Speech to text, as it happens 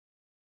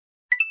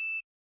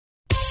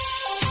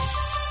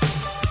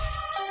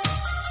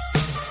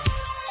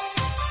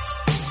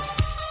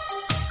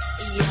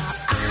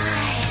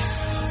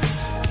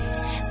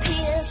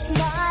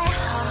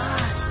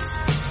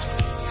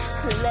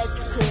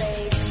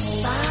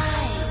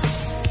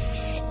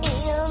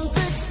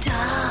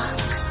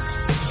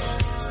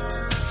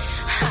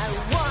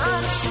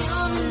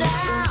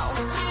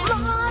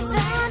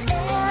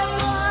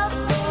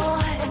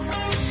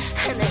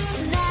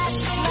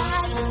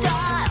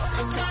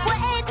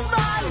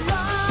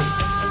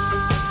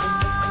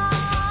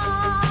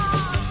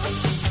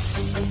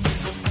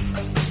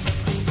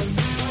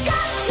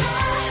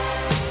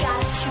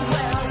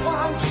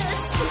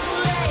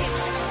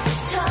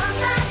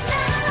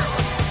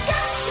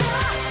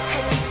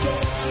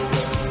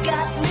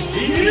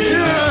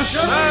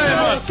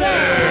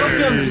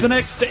Welcome to the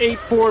next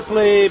 8-4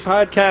 Play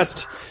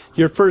podcast,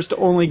 your first,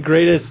 only,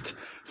 greatest,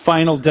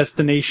 final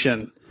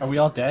destination. Are we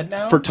all dead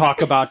now? For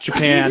talk about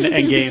Japan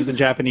and games and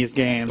Japanese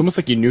games. It's almost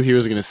like you knew he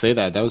was going to say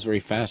that. That was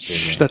very fast,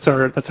 JJ.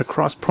 That's a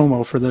cross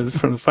promo for the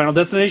Final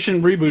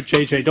Destination reboot,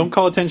 JJ. Don't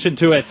call attention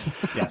to it.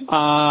 Yes.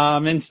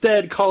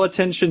 Instead, call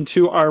attention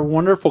to our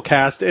wonderful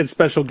cast and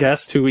special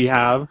guest who we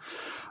have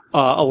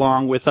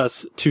along with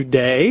us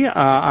today.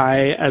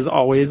 I, as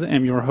always,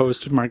 am your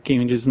host, Mark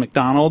Gaming Jesus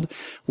McDonald.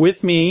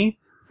 With me,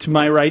 to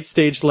my right,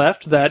 stage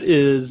left, that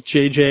is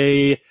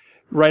JJ,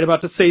 right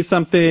about to say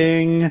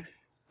something,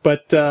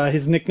 but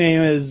his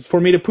nickname is For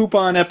Me to Poop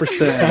On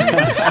Epperson.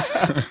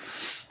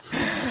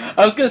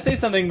 I was going to say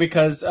something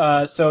because,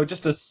 so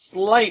just a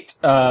slight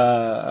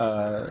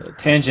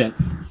tangent.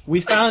 We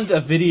found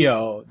a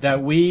video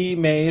that we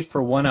made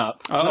for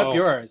 1UP. 1UP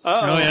yours.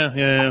 Oh,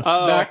 yeah.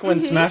 Back when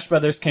Smash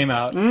Brothers came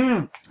out.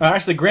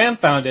 Actually, Graham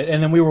found it,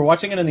 and then we were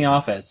watching it in the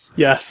office.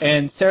 Yes.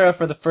 And Sarah,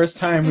 for the first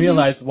time,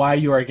 realized why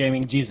you are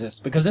gaming Jesus.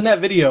 Because in that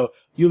video,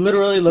 you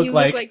literally look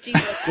like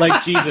Jesus.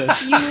 Like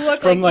Jesus. You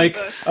look from like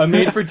Jesus. A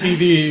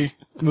made-for-TV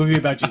movie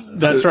about Jesus.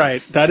 That's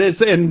right. That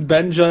is, and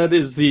Ben Judd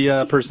is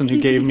the person who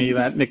gave me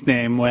that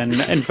nickname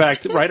when, in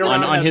fact, right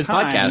around on that his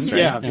time, podcast,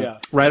 right? Yeah.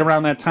 right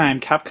around that time,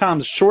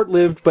 Capcom's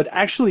short-lived but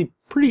actually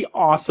pretty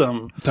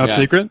awesome Top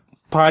Secret?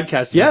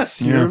 podcast.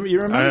 Yes, you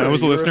remember. I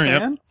was a You were listener,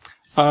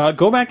 fan?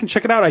 Go back and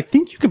check it out. I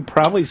think you can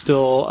probably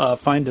still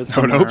find it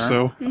somewhere. I would hope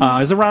so. It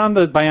was around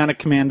the Bionic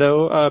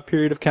Commando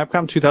period of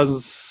Capcom,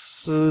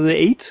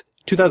 2008,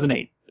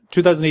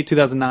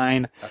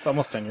 2009. That's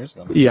almost 10 years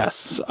ago.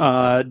 Yes.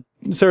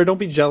 Sarah, don't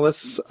be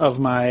jealous of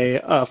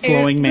my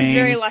flowing mane. It was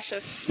very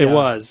luscious. It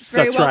was.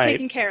 Very That's well right.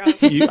 taken care of.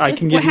 I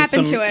can give you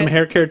happened to some it?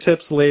 hair care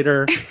tips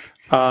later.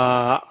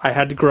 I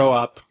had to grow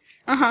up.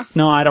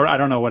 No, I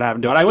don't know what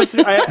happened to it. I went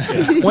through,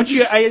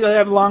 I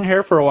have long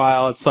hair for a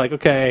while. It's like,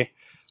 okay,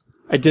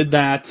 I did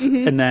that,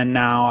 and then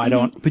now I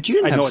don't. But you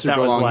didn't I know have what that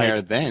super was long like.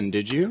 hair then,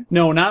 did you?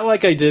 No, not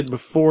like I did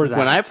before that.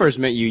 When I first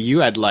met you, you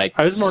had like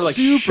I was more like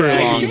super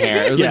shaggy. long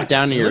hair. It was Yes. like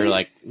down to your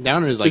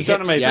down to his like It was down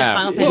to hips. my-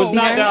 Yeah, It was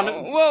not down.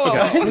 Whoa.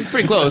 Okay. it was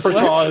pretty close. First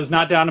of all, it was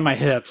not down to my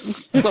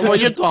hips. well,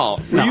 you're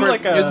tall. Were you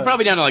like it was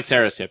probably down to like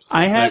Sarah's hips.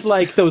 I had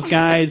like those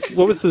guys.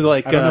 What was the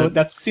like? I don't know.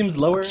 That seems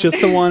lower.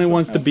 Just the one who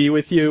wants to be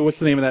with you. What's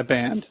the name of that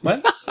band?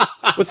 What?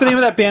 What's the name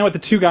of that band with the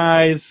two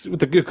guys with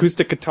the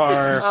acoustic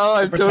guitar? Oh,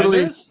 I'm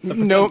Pretenders?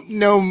 no.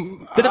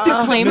 The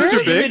Flamers?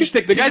 Mr.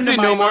 Big? The guys in did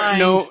my no more. mind.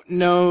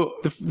 No.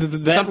 That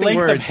something length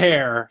words. of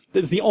hair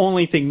is the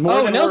only thing. More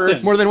Oh, than Nelson.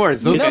 words. More than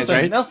words. Those guys,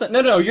 right? Nelson.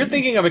 No, you're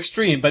thinking of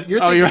Extreme, but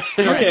you're Oh, you're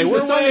thinking... right. Okay, we're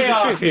the song way is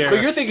off Extreme, here.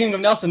 But you're thinking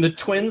of Nelson, the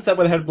twins that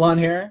would have had blonde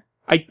hair?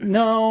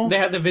 No. They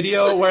had the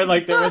video where,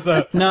 like, there was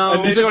a... No. a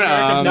Native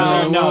American-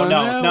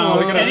 No.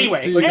 We're gonna-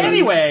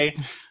 Anyway.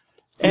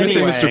 You're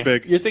saying Mr.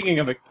 Big. You're thinking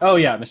of... Oh,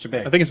 yeah, Mr.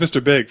 Big. I think it's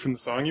Mr. Big from the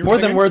song you were More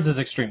Than singing. Words is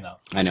Extreme, though.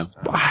 I know.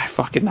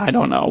 I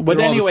don't know. But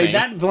They're all the anyway, same.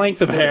 that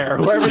length of hair,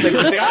 whoever the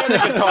guy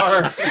with the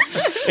guitar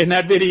in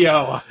that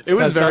video, It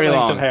was has that very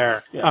length long. of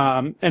hair.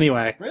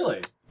 Anyway,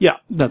 Really? yeah,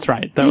 that's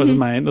right. That was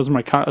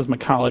my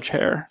college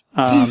hair.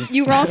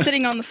 You were all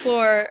sitting on the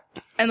floor,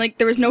 and like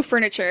there was no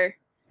furniture.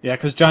 Yeah,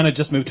 because John had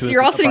just moved to So his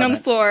you're all sitting on the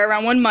apartment. floor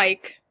around one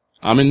mic.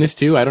 I'm in this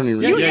too. I don't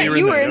even. You, yeah, you were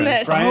you in were there, in right.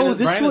 this. Brian- Oh,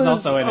 this Brian was is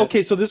also in it.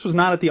 okay. So this was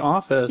not at the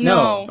office.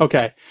 No.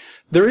 Okay.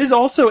 There is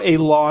also a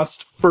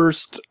lost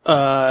first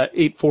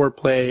 8-4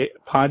 Play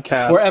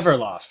podcast. Forever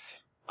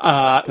lost.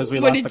 Because we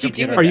What lost did the you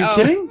do computer. with Are you Oh.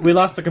 kidding? We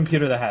lost the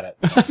computer that had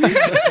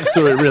it.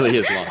 So it really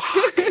is long.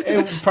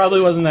 It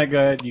probably wasn't that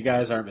good. You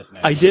guys aren't missing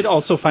it. I did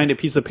also find a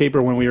piece of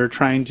paper when we were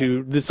trying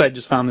to. I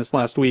just found this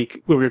last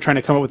week when we were trying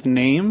to come up with a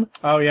name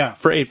Oh, yeah.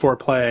 for 8-4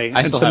 Play,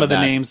 and still some have of the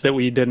that. names that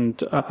we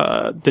didn't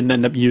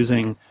end up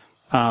using.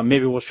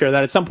 Maybe we'll share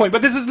that at some point.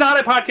 But this is not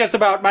a podcast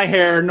about my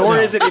hair, nor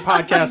is it a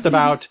podcast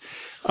about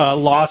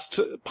lost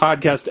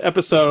podcast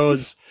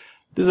episodes.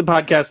 This is a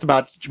podcast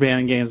about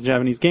Japan games and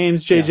Japanese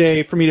games.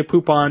 JJ, for me to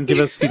poop on, give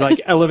us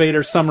the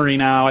elevator summary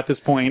now at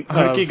this point.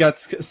 Haruki got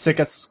sick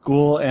at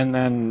school and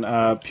then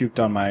puked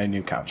on my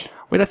new couch.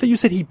 Wait, I thought you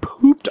said he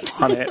pooped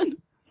on it.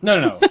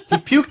 No. He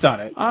puked on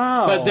it.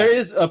 Oh. But there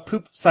is a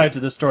poop side to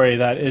the story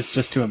that is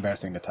just too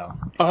embarrassing to tell.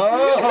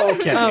 Oh,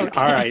 okay. All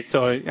right.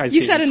 So I see.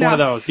 You said it's enough. one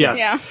of those. Yes.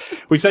 Yeah.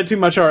 We've said too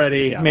much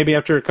already. Maybe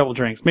after a couple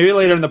drinks. Maybe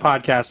later in the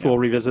podcast we'll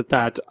revisit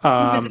that.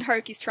 Visit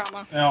Haruki's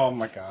trauma. Oh,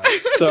 my God.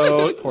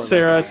 So,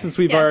 Sarah, guy. since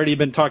we've Yes. already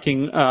been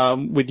talking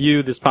with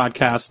you this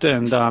podcast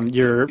and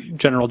your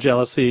general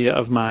jealousy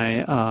of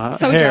my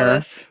So hair,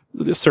 jealous.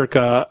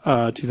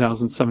 circa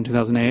 2007,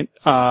 2008,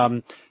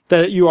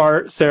 that you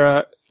are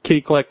Sarah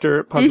Kitty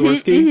Collector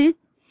Podzaworski.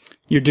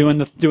 You're doing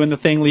the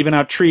thing, leaving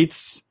out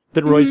treats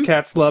that Roy's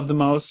cats love the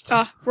most.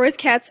 Roy's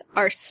cats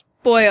are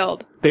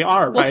spoiled. They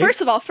are, Well, right?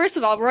 first of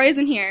all, Roy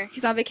isn't here.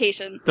 He's on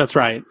vacation. That's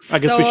right. I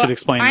guess So we should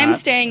explain I'm that.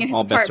 staying in his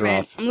All bets are apartment.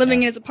 off. I'm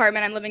living in his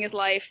apartment. I'm living his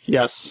life.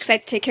 Yes, Because I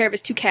have to take care of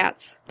his two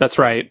cats. that's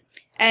right.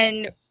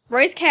 And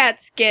Roy's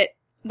cats get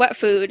wet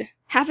food,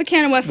 half a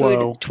can of wet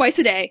Whoa. food, twice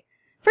a day.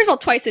 First of all,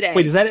 twice a day.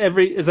 Wait, is that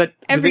every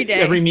Every day.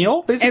 Every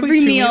meal, basically? Every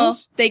 2 meal,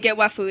 meals? they get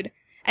wet food.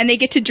 And they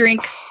get to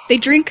drink. They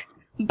drink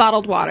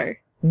bottled water.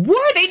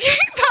 What? They drink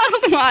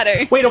bottled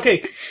water. Wait,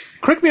 okay.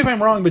 Correct me if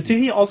I'm wrong, but did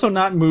he also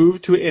not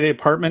move to an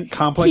apartment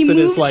complex He that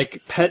is moved-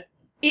 like pet?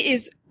 It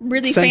is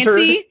really Centered?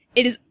 fancy.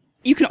 It is.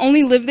 You can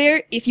only live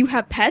there if you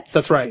have pets.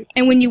 That's right.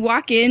 And when you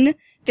walk in,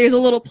 there's a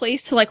little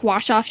place to like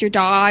wash off your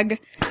dog,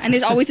 and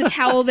there's always a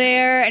towel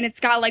there, and it's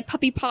got like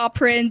puppy paw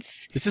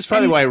prints. This is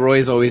probably why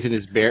Roy's always in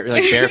his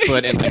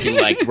barefoot and like in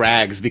like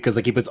rags, because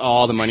like he puts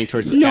all the money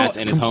towards his No, cats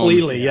and his home.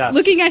 Completely, yes.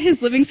 Looking at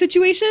his living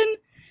situation,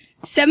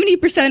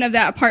 70% of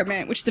that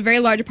apartment, which is a very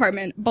large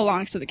apartment,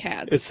 belongs to the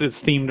cats.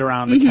 It's themed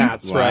around the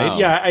cats, Wow. right?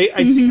 Yeah,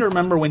 I seem to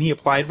remember when he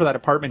applied for that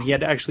apartment, he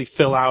had to actually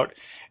fill out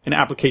an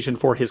application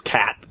for his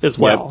cat as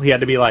well. Yep. He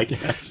had to be like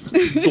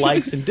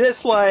likes and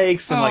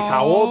dislikes and like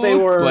how old they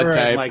were Blood type.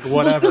 and like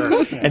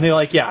whatever. And they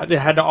like, yeah, it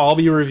had to all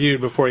be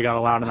reviewed before he got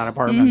allowed in that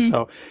apartment.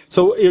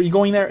 So are you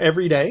going there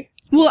every day?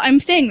 Well, I'm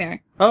staying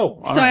there.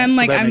 Oh, all So right. I'm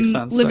like, Well, that I'm makes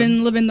sense,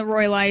 living the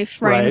Roy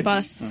life, riding the Right.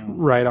 bus,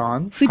 right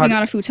on. sleeping how,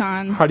 on a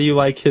futon. How do you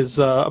like his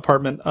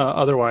apartment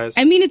otherwise?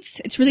 I mean,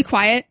 it's really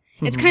quiet.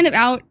 It's kind of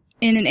out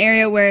in an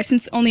area where,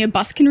 since only a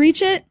bus can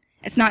reach it,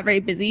 it's not very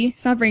busy.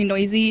 It's not very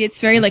noisy.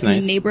 It's very like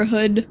nice.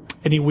 neighborhood.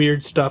 Any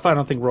weird stuff? I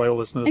don't think Roy will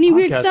listen to this Any podcast.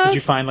 weird stuff? Did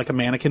you find like a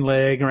mannequin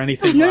leg or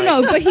anything? No, like-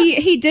 no, but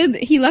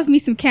he left me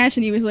some cash,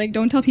 and he was like,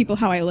 "Don't tell people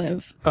how I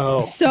live."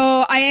 Oh.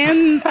 So I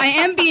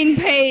am being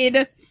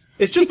paid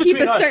It's just to keep a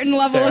between us, certain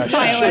level of Sarah.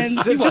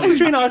 silence. It's just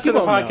between us and the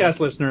won't know. podcast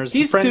listeners,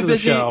 He's friends too of the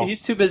busy. show.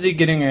 He's too busy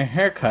getting a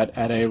haircut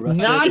at a restaurant.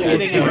 Not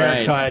getting a right.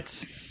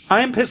 haircut.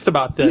 I am pissed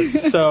about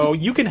this. So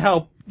you can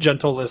help,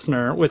 gentle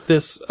listener, with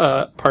this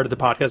part of the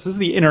podcast. This is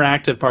the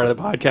interactive part of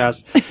the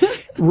podcast.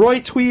 Roy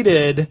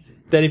tweeted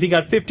that if he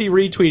got 50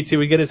 retweets, he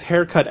would get his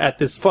haircut at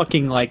this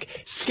fucking, like,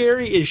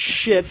 scary as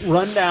shit,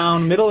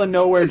 rundown, middle of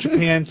nowhere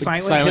Japan,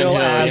 Silent Hill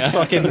ass yeah.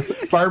 fucking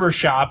barber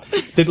shop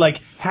that,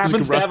 like,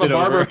 happens to have a rusted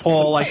barber over.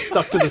 pole, like,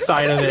 stuck to the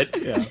side of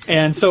it.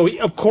 And so,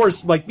 of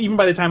course, like, even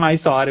by the time I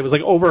saw it, it was,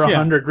 like, over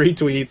 100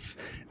 retweets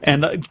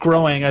and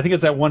growing. I think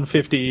it's at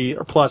 150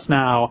 or plus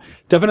now.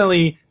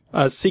 Definitely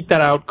seek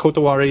that out.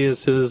 Kotawari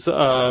is his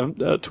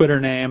Twitter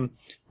name.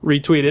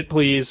 Retweet it,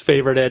 please.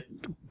 Favorite it.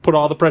 Put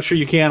all the pressure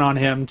you can on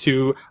him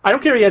to... I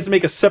don't care if he has to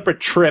make a separate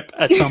trip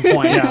at some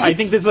point. I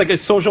think this is like a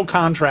social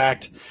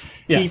contract.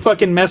 He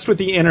fucking messed with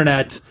the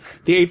internet.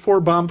 The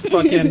 8-4 bump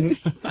fucking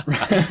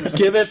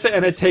giveth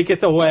and it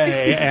taketh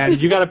away.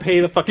 And you gotta pay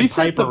the fucking He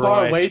set piper, the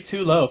bar Roy. way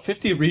too low.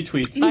 50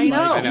 retweets. I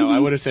know. I know. I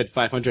would have said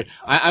 500.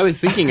 I was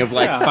thinking of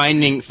like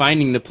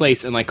finding the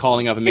place and like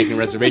calling up and making a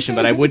reservation,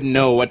 but I wouldn't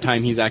know what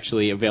time he's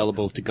actually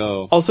available to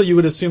go. Also, you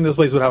would assume this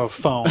place would have a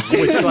phone,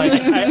 which, like,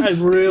 I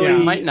really... Yeah,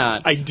 might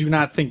not. I do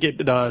not think it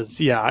does.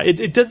 Yeah.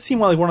 It did seem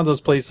like one of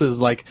those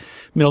places, like,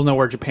 middle of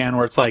nowhere Japan,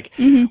 where it's like,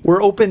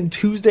 we're open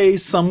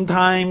Tuesdays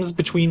sometimes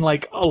between,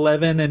 like,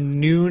 11 and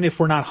noon if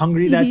we're not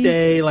hungry that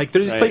day. Like,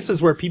 there's Right.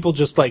 places where people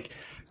just, like,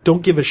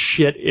 don't give a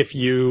shit if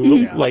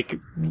you, like,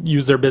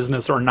 use their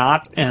business or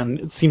not. And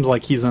it seems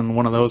like he's in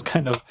one of those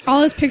kind of...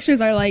 All his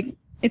pictures are like,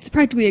 it's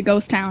practically a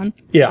ghost town.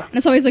 Yeah. And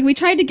it's always like, we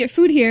tried to get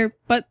food here,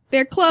 but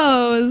they're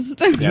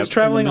closed. He's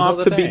traveling middle off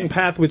of the the day. beaten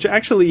path, which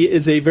actually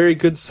is a very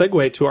good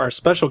segue to our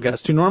special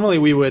guest, who normally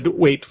we would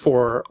wait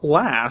for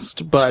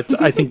last, but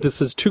I think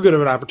this is too good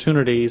of an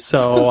opportunity.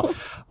 So,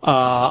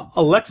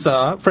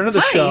 Alexa, friend of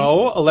the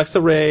show, Alexa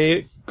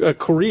Ray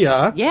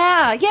Korea,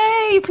 Yeah,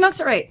 yay! You pronounced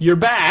it right. you're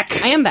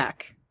back. I am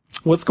back.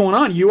 What's going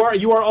on? You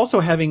are also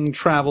having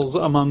travels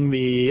among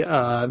the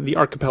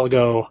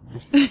archipelago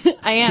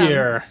I am.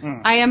 here.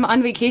 I am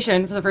on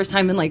vacation for the first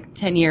time in like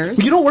 10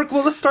 years. You don't work.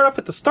 Well, let's start off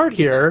at the start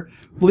here.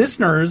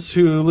 Listeners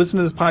who listen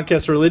to this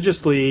podcast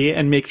religiously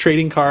and make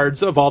trading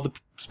cards of all the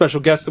special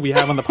guests that we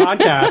have on the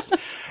podcast,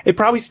 it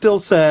probably still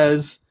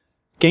says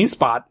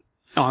GameSpot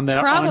on your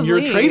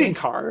Probably. trading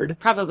card.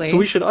 Probably. So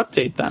we should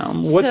update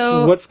them.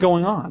 So, What's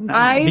going on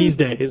now, these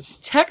days?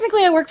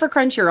 Technically, I work for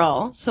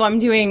Crunchyroll, so I'm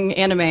doing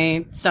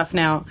anime stuff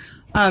now.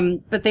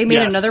 But they made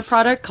Yes. another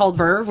product called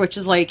Verve, which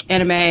is like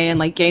anime and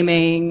like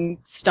gaming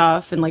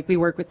stuff. And like we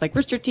work with like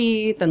Rooster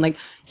Teeth and like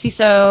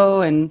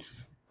CISO and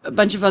a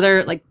bunch of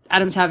other like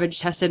Adam Savage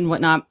Tested and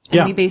whatnot. And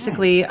Yeah. we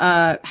basically,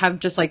 have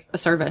just like a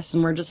service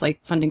and we're just like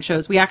funding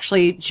shows. We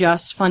actually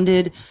just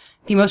funded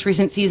the most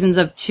recent seasons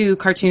of 2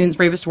 cartoons,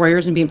 Bravest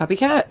Warriors and Being Puppy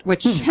Cat,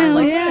 which are Hell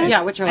like, yes.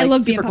 yeah, which are like I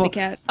love super Being cool. Puppy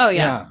Cat. Oh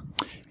yeah.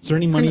 Is there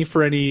any money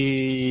for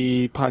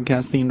any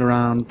podcast themed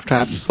around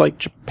perhaps like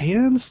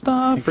Japan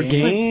stuff or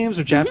games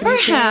or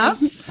Japanese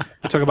Perhaps. games?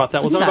 We'll talk about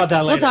that. We'll talk about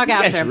that later. We'll talk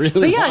Guys after. really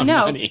But yeah, want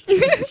no. money.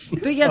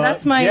 But yeah,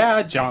 that's my.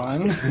 Yeah,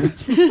 John.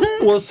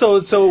 Well,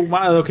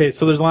 okay,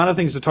 so there's a lot of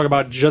things to talk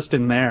about just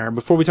in there.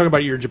 Before we talk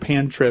about your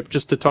Japan trip,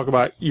 just to talk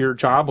about your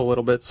job a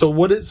little bit. So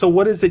what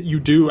is it you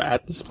do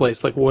at this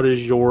place? Like, what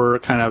is your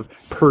kind of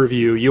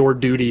purview, your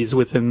duties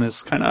within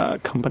this kind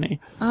of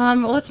company?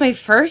 Well, it's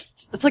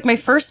like my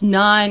first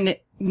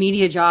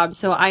non-media job.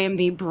 So I am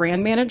the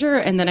brand manager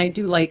and then I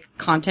do like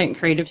content and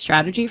creative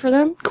strategy for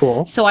them.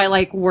 Cool. So I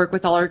like work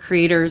with all our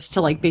creators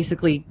to like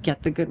basically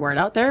get the good word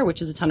out there,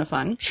 which is a ton of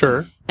fun.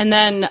 Sure. And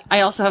then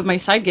I also have my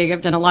side gig.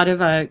 I've done a lot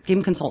of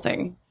game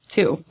consulting.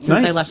 2 since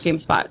I Nice. left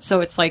GameSpot.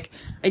 So it's like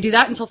I do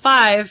that until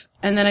 5,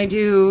 and then I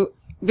do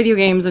video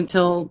games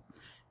until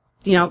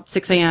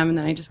 6 a.m. and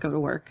then I just go to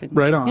work. And,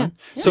 Right on.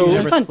 Yeah. So You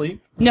ever fun.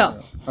 sleep? No,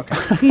 Okay.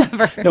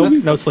 never.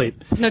 no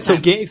sleep. No So,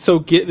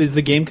 time. is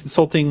the game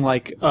consulting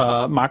like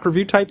mock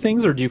review type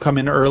things, or do you come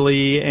in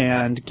early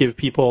and give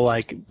people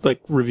like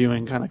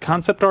reviewing kind of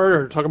concept art,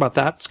 or talk about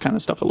that kind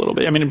of stuff a little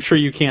bit? I mean, I'm sure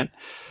you can't.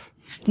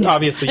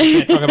 Obviously, you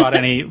can't talk about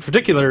any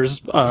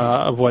particulars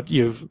of what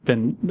you've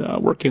been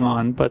working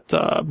on, but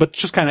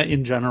just kind of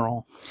in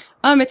general.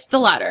 It's the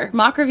latter.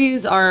 Mock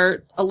reviews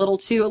are a little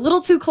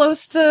too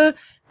close to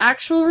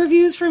actual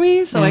reviews for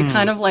me, so I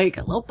kind of like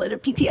a little bit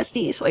of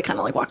PTSD, so I kind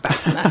of like walk back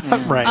from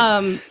that.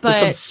 Right. But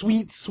There's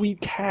some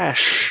sweet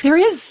cash there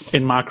is.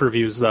 in mock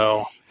reviews,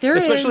 though. There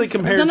Especially is. I've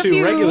compared done a to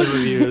few. regular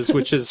reviews,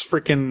 which is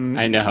freaking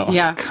I know.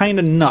 Yeah. kind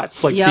of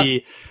nuts. Like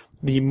Yep.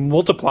 the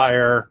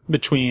multiplier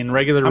between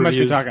regular How much we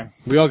reviews. talking?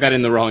 We all got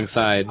in the wrong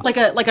side. Like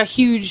a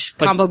huge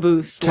combo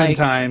boost. 10 like,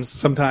 times,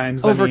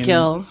 sometimes.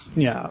 overkill.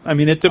 I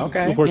mean, it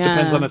Okay. of course Yeah.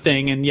 depends on the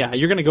thing, and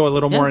you're going to go a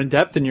little more in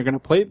depth, and you're going to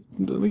play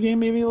the game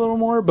maybe a little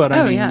more. But I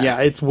Oh, mean, yeah.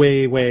 it's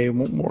way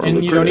more. And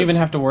you don't lucrative. even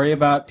have to worry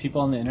about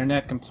people on the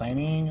internet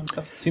complaining and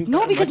stuff. It seems No,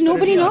 like a because much better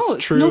nobody deal. knows.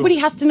 true. Nobody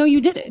has to know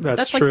you did it.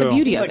 That's like the true.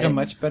 beauty It's of like it. a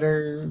much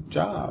better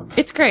job.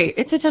 It's great.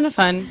 It's a ton of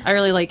fun. I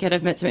really like it.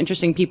 I've met some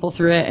interesting people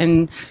through it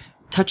and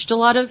touched a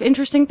lot of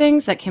interesting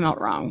things that came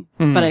out wrong,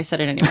 but I said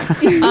it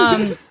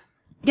anyway.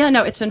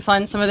 No, it's been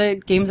fun. Some of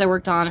the games I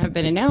worked on have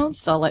been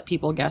announced. I'll let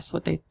people guess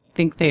what they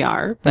think they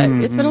are, but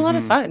it's been a lot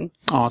of fun.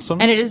 awesome.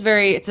 And it's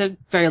a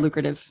very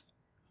lucrative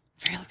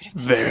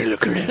business. Very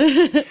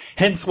lucrative.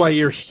 Hence why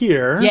you're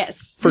here.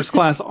 Yes. First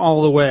class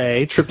all the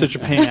way, trip to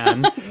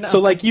Japan. So,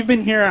 like, you've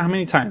been here how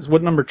many times?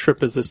 What number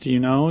trip is this? Do you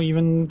know?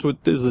 Even what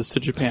is this to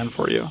Japan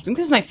for you? I think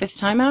this is my 5th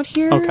time out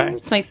here. Okay.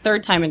 It's my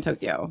 3rd time in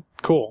Tokyo.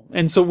 Cool.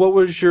 And so what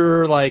was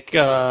your,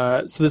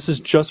 so this is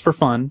just for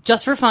fun,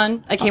 Just for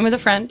fun. I came with a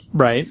friend.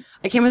 right?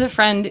 I came with a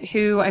friend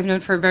who I've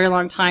known for a very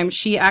long time.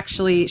 She's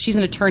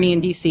an attorney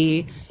in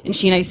DC, and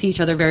she and I see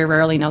each other very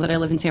rarely now that I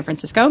live in San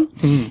Francisco.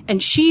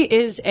 And she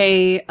is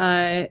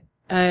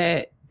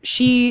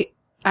she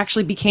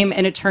actually became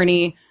an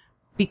attorney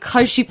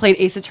because she played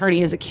Ace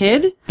Attorney as a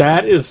kid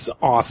That is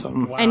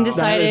awesome. and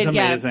decided,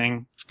 That is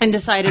amazing. and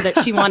decided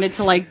that she wanted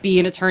to like be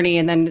an attorney.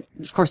 And then,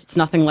 of course, it's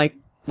nothing like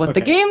what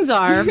the games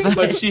are.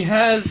 But she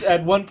has,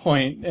 at one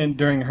point and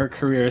during her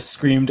career,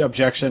 screamed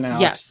objection out.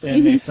 Yes.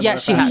 In a similar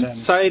Yes, she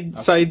has.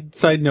 fashion.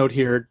 Side note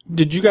here.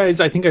 Did you guys,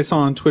 I think I saw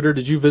on Twitter,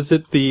 did you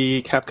visit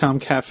the Capcom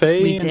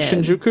Cafe We in did.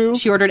 Shinjuku?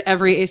 She ordered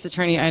every Ace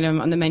Attorney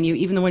item on the menu,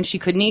 even the ones she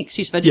couldn't eat. 'Cause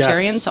she's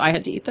vegetarian, Yes. so I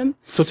had to eat them.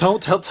 So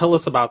tell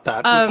us about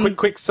that.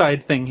 Quick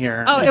side thing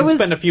here. Oh, You it can was-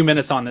 spend a few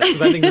minutes on this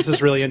because I think this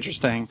is really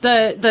interesting.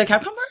 The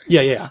Capcom bar?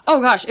 Yeah.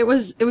 Oh gosh, it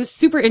was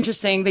super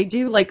interesting. They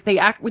do they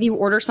act when you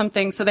order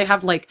something, so they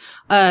have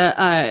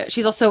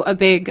she's also a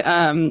big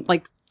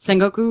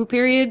Sengoku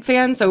period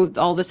fan, so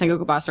all the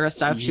Sengoku Basara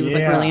stuff, she was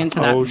really into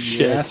that. Oh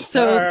shit. Yes,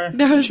 So sir.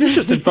 there was She was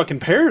just in fucking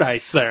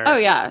paradise there. Oh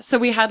yeah. So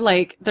we had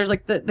there's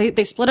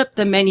they split up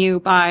the menu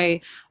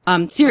by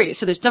series.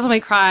 So there's Devil May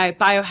Cry,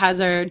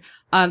 Biohazard,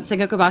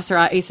 Sengoku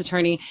Basara, Ace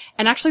Attorney,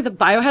 and actually the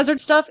Biohazard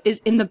stuff is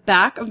in the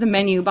back of the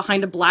menu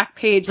behind a black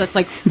page that's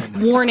like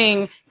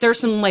warning. There's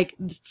some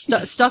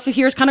stuff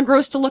here is kind of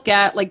gross to look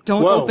at. Like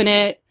don't Whoa. open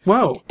it.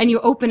 Whoa. And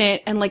you open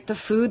it, and the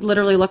food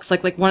literally looks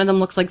like one of them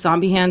looks like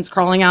zombie hands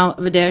crawling out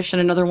of a dish, and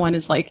another one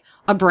is like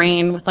a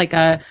brain with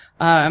a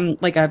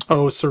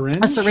Syringe?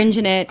 a syringe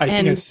in it. I and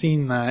think I've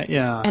seen that,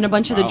 yeah. and a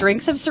bunch of the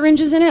drinks have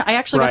syringes in it. I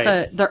actually Right.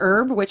 got the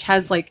herb, which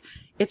has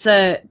it's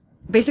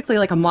basically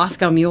like a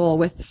Moscow Mule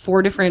with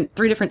three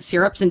different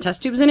syrups and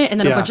test tubes in it, and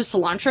then Yeah. a bunch of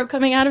cilantro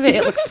coming out of it.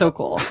 It looks so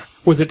cool.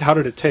 How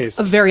did it taste?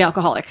 Very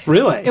alcoholic.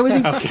 Really? It was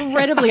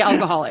incredibly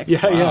alcoholic.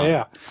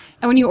 Yeah.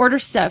 And when you order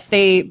stuff,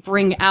 they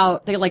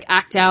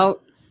act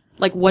out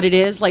what it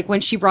is. Like when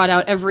she brought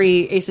out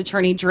every Ace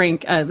Attorney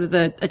drink,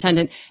 the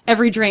attendant,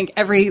 every drink,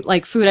 every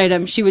food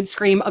item, she would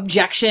scream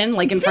objection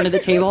in front of the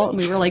table. And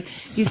we were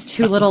these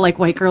two little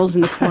white girls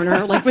in the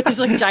corner, with this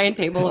giant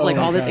table of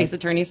all this Ace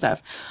Attorney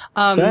stuff.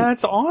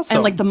 That's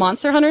awesome. And the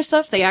Monster Hunter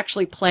stuff, they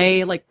actually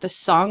play the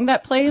song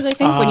that plays, I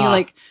think, when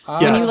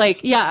yes.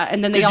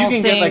 and then they Because all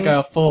you can sing. get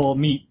a full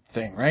meat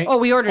thing, right? Oh,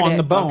 we ordered on it.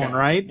 the bone, Okay.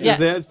 right? Yeah.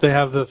 They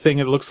have the thing.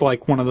 It looks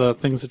like one of the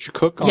things that you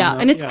cook. Yeah,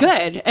 and it's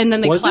good. And then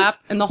they Was clap, it?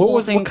 and the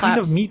whole thing What kind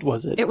claps. of meat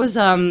was it? It was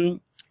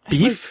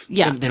beef.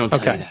 yeah. They don't tell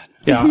you Okay. that.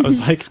 Yeah, I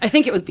was like, I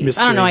think it was beef.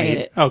 I don't know. I mystery ate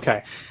meat.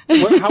 it.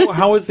 Okay.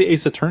 How was the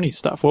Ace Attorney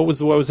stuff? What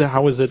was it?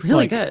 How was it?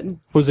 Really good.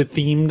 Was it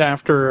themed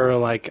after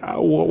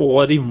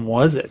what even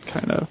was it?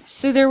 Kind of.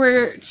 So there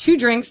were two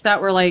drinks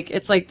that were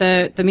it's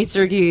the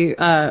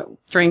Mitsurugi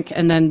drink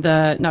and then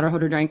the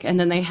Naruhodo drink, and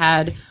then they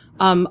had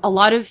a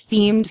lot of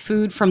themed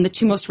food from the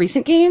two most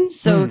recent games.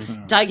 So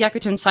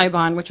Daigyakuten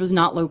Saiban, which was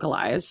not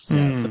localized.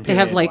 They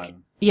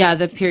have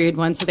the period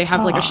one. So they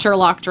have a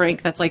Sherlock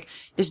drink that's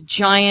this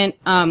giant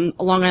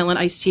Long Island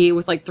iced tea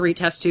with 3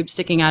 test tubes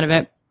sticking out of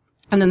it.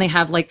 And then they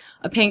have like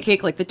a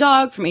pancake like the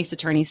dog from Ace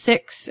Attorney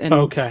 6. And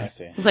Okay.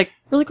 it's like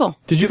really cool.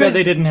 Did you Because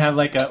guys? they didn't have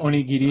like a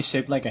onigiri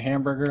shaped like a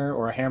hamburger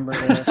or a hamburger.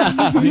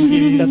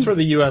 onigiri. That's for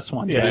the U.S.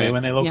 one, Yeah.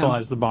 when they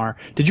localized the bar.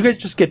 Did you guys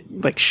just get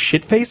like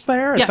shit faced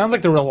there? It Yeah. sounds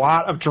like there were a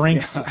lot of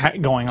drinks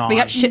going on. We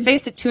got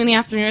shit-faced at 2 in the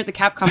afternoon at the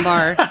Capcom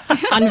bar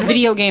on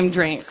video game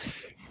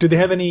drinks. Did they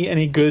have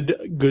any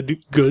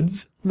good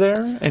goods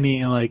there?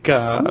 Any like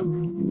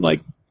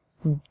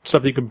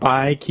stuff that you could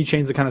buy,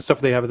 keychains, the kind of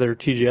stuff they have at their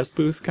TGS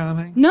booth, kind of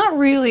thing? Not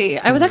really.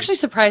 I was actually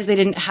surprised they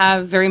didn't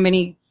have very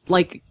many,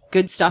 like,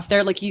 good stuff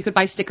there. Like, you could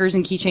buy stickers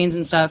and keychains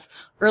and stuff.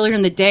 Earlier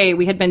in the day,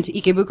 we had been to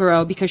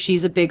Ikebukuro because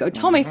she's a big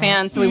Otome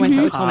fan, so we went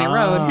to Otome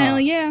Road. Hell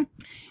yeah.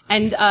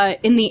 And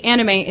in the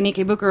anime in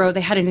Ikebukuro,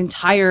 they had an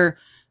entire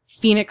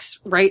Phoenix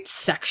Wright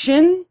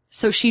section.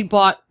 So she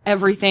bought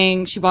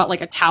everything. She bought like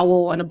a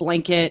towel and a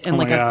blanket and Oh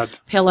my like God.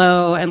 a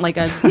pillow and like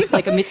a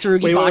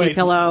Mitsurugi Wait, body wait.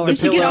 pillow. The And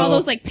Did you get all pillow.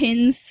 those like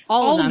pins?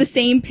 All of them. the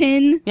same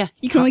pin? Yeah.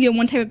 You can only get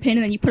one type of pin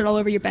and then you put it all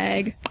over your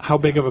bag. How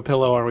big of a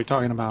pillow are we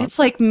talking about? it's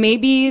like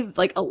maybe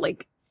like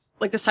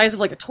the size of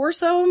like a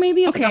torso,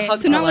 maybe. It's Okay, like a hug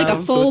so not like a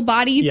pillow. full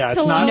body yeah, it's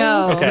pillow. not.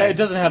 No. Okay. It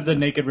doesn't have the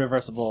naked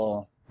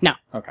reversible. No.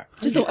 Okay.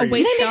 Just a Are you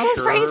waist They make up.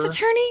 those for Ace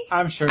Attorney?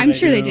 I'm sure. I'm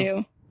sure they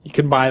do. You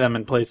can buy them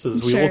in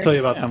places. We will Sure. tell you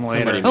about them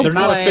later. somebody They're makes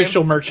not them.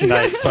 official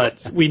merchandise,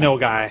 but we know a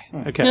guy.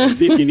 Okay, if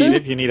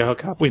you need a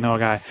hookup, we know a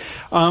guy.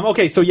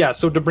 Okay, so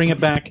to bring it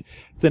back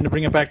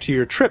to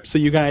your trip. So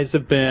you guys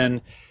have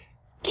been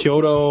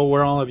Kyoto.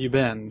 Where all have you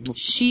been?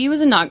 She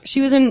was in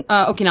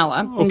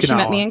Okinawa, and she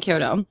met Okinawa. me in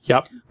Kyoto.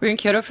 Yep, We were in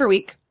Kyoto for a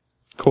week.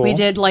 cool. We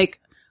did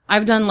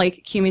I've done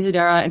like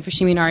Kimizudera and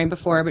Fushiminari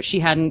before, but she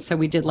hadn't, so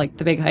we did like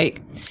the big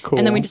hike. Cool.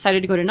 And then we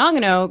decided to go to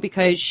Nagano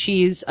because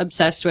she's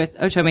obsessed with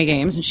Otome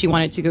games and she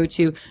wanted to go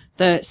to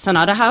the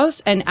Sanada House.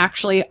 And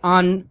actually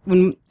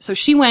so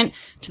she went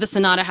to the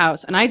Sanada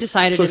House and I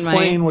decided So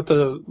explain what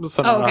the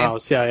Sonata okay.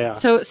 House. Yeah.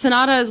 So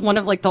Sanada is one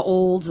of like the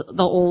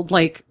old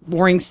like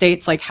Warring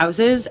States like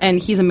houses,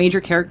 and he's a major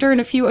character in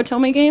a few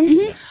Otome games.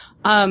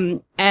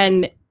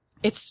 And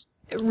it's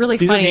really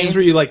These funny. are games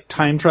where you like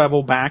time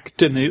travel back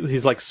to, and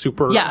he's like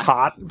super Yeah.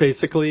 hot,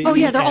 basically. Oh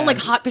yeah, they're all And like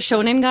hot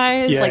Bishonen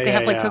guys. Yeah, Like they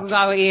have like yeah.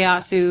 Tokugawa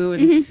Ieyasu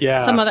and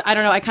Yeah. some other. I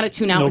don't know. I kind of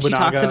tune out when she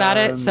talks Nobunaga about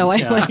it. So I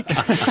and-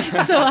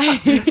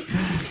 like.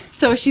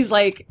 So she's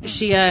like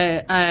she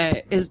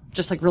is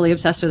just like really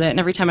obsessed with it, and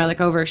every time I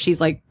look over, she's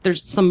like,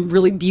 there's some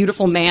really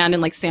beautiful man in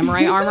like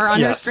samurai armor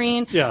on her Yes,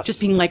 screen, yes. just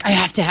being like, I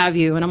have to have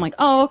you, and I'm like,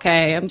 oh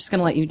okay, I'm just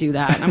gonna let you do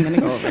that. I'm gonna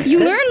go over. You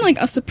learn like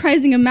a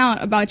surprising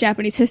amount about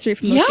Japanese history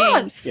from those Yeah,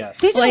 games. Yes.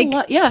 they did Like, a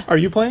lot. Yeah, Are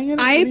you playing it?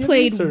 I Any of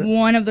played these, or-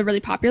 one of the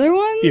really popular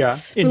ones. Yeah,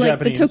 in for like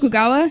Japanese. the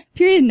Tokugawa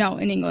period. No,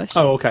 in English.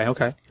 Oh,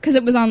 okay. Because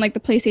it was on like the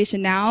PlayStation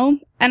Now,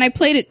 and I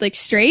played it like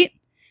straight,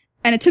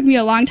 and it took me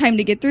a long time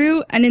to get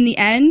through. And in the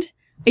end,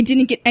 I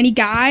didn't get any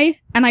guy,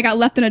 and I got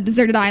left on a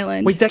deserted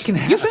island. Wait, that can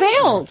happen. you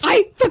failed.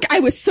 I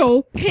was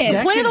so pissed.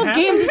 That One of can those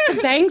happen? games is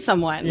to bang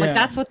someone. Yeah. Like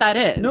that's what that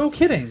is. No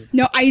kidding.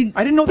 No, I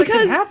didn't know that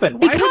could happen.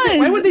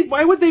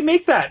 Why would they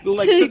make that?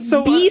 Like, to that's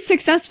so, be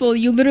successful,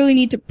 you literally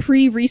need to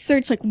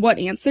pre-research like what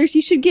answers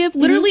you should give.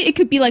 Literally, it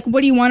could be like,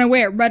 what do you want to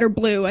wear, red or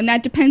blue? And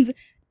that depends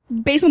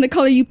based on the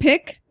color you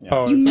pick.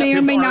 Oh, You so may or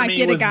his may not army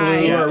get a was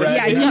guy. blue or red.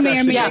 Yeah, They you have to may or may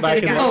actually not go back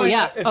get a and guy. Oh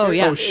yeah. If Oh you're-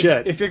 yeah. Oh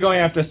shit. If you're going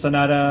after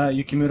Sanada,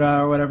 Yukimura,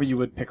 or whatever, you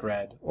would pick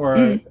red.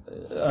 Or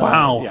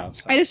Wow. Yeah.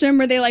 So. I just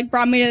remember they like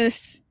brought me to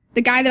this.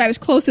 The guy that I was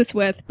closest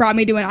with brought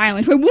me to an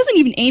island who I wasn't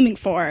even aiming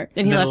for.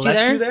 And he They left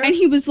you there. And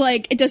he was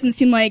like, it doesn't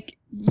seem like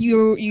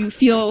you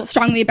feel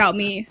strongly about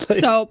me.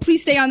 So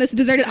please stay on this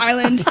deserted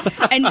island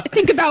and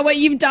think about what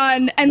you've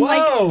done. And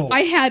Whoa. like, I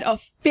had a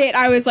fit.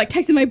 I was like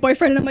texting my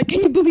boyfriend and I'm like,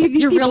 can you believe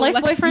these Your people real life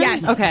left-" boyfriend?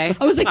 Yes. Okay.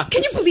 I was like,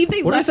 can you believe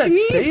they What does left that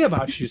me? say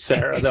about you,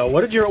 Sarah? Though,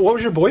 what was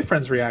your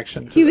boyfriend's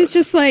reaction to He was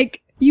this? just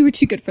like, you were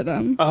too good for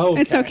them. Oh,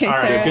 It's okay, All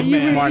right, Sarah. good You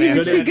man. were- you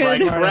were too Good-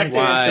 good. correct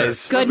answer.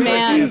 Wise. Good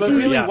man. But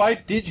really, Yes. why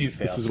did you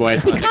fail? This is why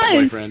it's not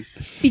Because- ex-boyfriend.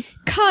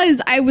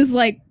 Because I was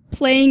like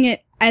playing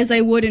it as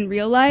I would in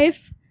real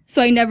life.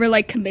 So I never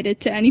like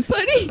committed to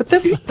anybody. But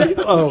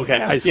oh,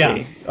 okay, I see.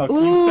 Yeah. Okay.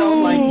 You felt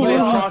like you were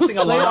crossing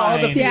a Play all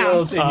the line. Yeah.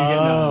 fields and you get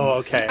none. Oh,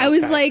 okay. I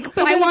was okay. like, but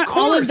Well, I then, want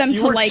all of them you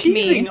to were like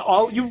teasing me.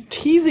 You're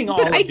teasing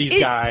all of these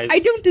guys. I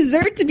don't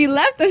deserve to be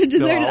left on a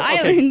deserted No,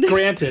 okay, island.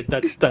 Granted,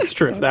 that's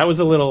true. That was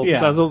a little.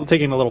 Yeah. That was a little,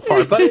 taking it a little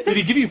far. But Did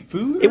he give you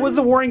food? it was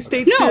the Warring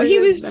States. No, he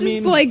period. was I just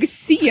mean, like,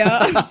 see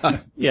ya.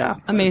 yeah.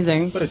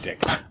 Amazing. What a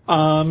dick.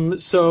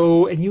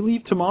 So, and you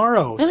leave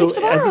tomorrow. I So leave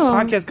as this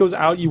tomorrow. podcast goes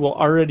out, you will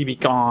already be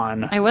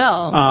gone. I will.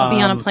 I'll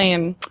be on a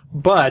plane.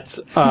 But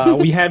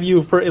we have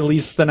you for at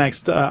least the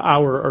next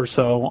hour or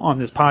so on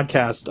this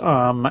podcast.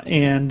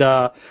 And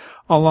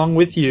along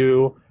with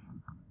you,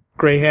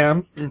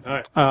 Graham,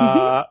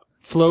 Hi.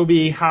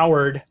 Floby,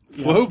 Howard.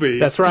 Floby.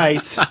 That's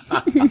right.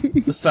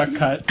 The suck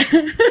cut.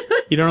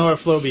 You don't know what a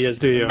Floby is,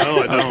 do you?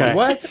 No, I don't. Okay.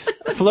 What?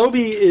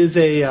 Floby is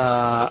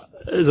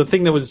a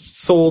thing that was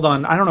sold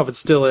on, I don't know if it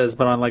still is,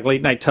 but on like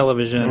late night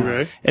television.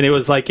 Okay. And it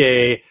was like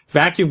a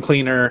vacuum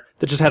cleaner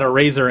that just had a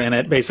razor in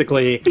it,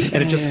 basically,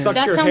 and it just sucked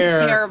That your sounds hair.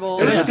 terrible.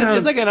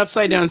 It's like an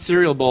upside down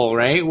cereal bowl,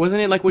 right?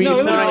 Wasn't it like where you No,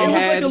 put it it on your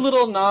was head? like a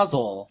little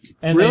nozzle,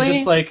 and Really? then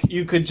just like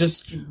you could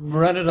just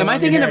run it. Am I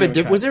thinking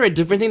of was there a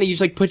different thing that you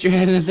just like put your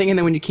head in the thing and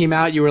then when you came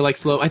out you were like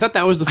float? I thought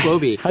that was the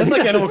Floby. That's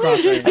like Animal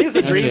Crossing. I think it's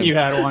a dream it. you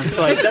had once.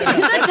 Like,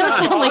 That does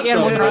sound like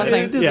Animal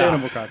Crossing. It is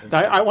Animal Crossing.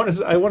 I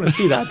want to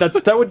see that.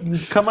 That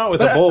would come out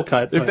with a bowl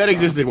cut. If that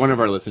existed, one of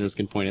our listeners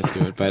can point us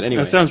to it. But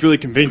anyway, That sounds really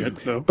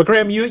convenient, though. But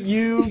Graham,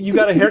 you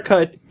got a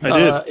haircut.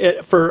 I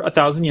did. For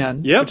 1,000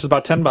 yen, Yep. which is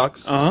about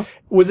 $10. Uh-huh.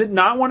 Was it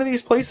not one of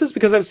these places?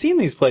 Because I've seen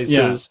these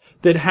places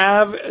that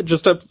have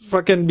just a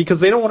fucking, because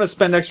they don't want to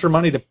spend extra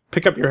money to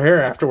pick up your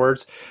hair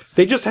afterwards.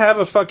 They just have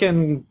a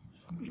fucking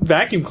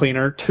vacuum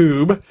cleaner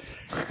tube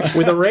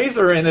with a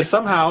razor in it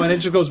somehow, and it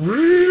just goes,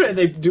 and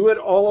they do it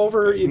all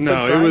over. It's No,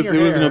 like it drying was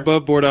your an hair.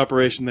 above board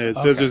operation. They had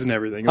scissors and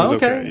everything. It was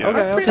okay. Yeah.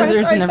 Okay.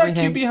 Scissors and I thought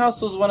everything. QB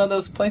House was one of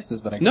those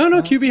places, but I guess No,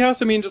 not. QB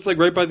House. I mean, just like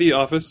right by the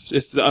office.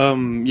 It's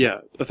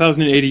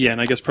 1,080 yen.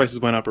 I guess prices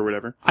went up or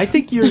whatever. I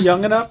think you're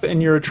young enough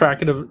and you're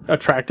attractive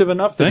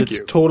enough that Thank it's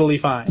you. totally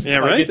fine. Yeah,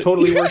 Like, right? It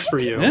totally works for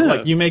you. Yeah.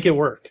 Like you make it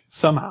work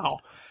somehow.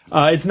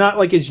 It's not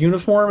like as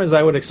uniform as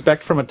I would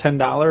expect from a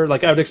 $10.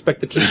 Like I would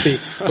expect it to just be.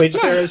 Wait,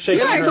 Sarah's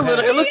shaking. it looks her a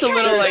little. head. It looks a What are you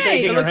little trying like to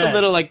say? it looks a Head.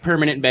 little like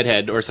permanent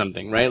bedhead or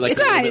something, right? Like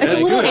It's nice.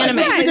 It's a little anime.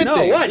 Nice.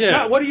 No, what? Yeah.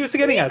 No, what are you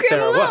getting at, Graham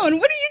Sarah? alone.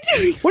 What are you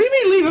doing? What do you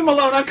mean leave him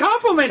alone? I'm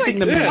complimenting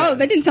the man. Oh,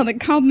 that didn't sound like a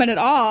compliment at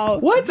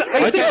all. What?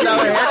 I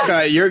 $10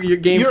 haircut. You're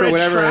game you're for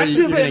whatever attractive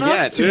you're gonna enough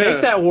get. to Yeah.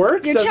 make that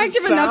work. You're Does it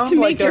attractive enough to sound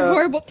make like your a-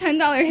 horrible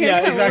 $10 haircut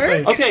Yeah,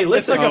 exactly. work. Okay,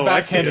 listen. It's like a Oh,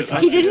 I see backhanded. it.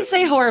 He didn't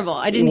say horrible.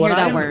 I didn't hear that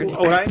I'm- word.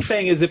 What I'm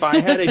saying is, if I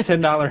had a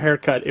 $10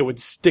 haircut, it would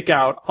stick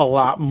out a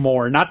lot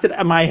more. Not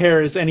that my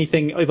hair is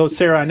anything. Although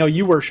Sarah, I know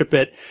you worship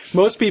it.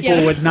 Most people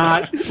Yes. would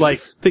not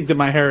like think that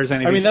my hair is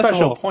anything I mean, that's special.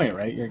 the whole point,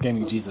 right? You're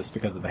gaming Jesus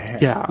because of the hair.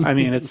 Yeah, I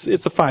mean it's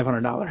a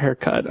 $500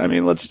 haircut. I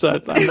mean, let's.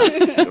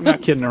 I'm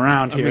not kidding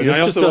around here. mean, This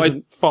I just also-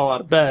 doesn't fall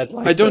out of bed.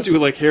 Like I don't this. do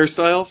like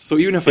hairstyles, so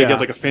even if I Yeah. get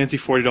like a fancy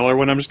 $40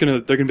 one,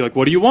 they're gonna be like,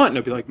 "What do you want?" And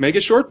I'll be like, "Make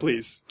it short,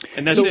 please."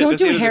 And that's You it. don't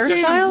That's do the end of the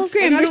discussion. hairstyles?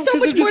 Graham, I there's don't- so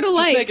 'cause much they're more just- to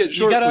just life. make it You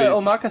short, gotta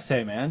please.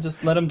 omakase, man.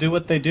 Just let them do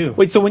what they do.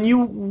 Wait, so when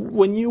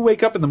you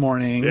wake up in the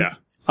morning, Yeah.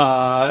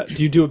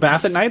 Do you do a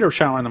bath at night or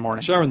shower in the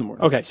morning? Shower in the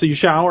morning. Okay, so you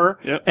shower,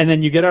 Yep. and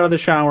then you get out of the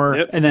shower,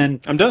 Yep. and then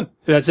I'm done.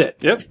 that's it.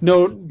 Yep.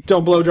 No,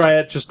 don't blow dry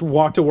it. Just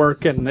walk to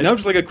work and No,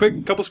 just like a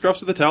quick couple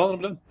scruffs with the towel, and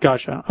I'm done.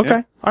 Gotcha. Okay.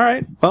 Yeah. All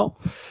right. Well,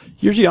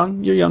 you're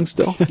young. You're young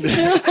still. That's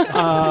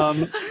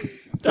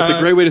a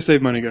great way to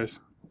save money, guys.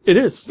 It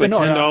is. It's like No,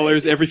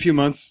 $10 every few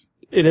months.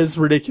 It is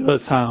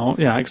ridiculous how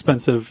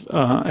expensive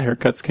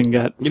haircuts can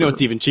get. You know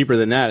what's even cheaper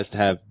than that is to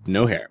have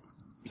no hair.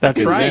 That's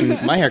Because right.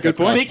 then my haircut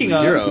costs Speaking of,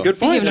 zero. good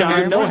point, Speaking of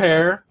John. No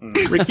hair.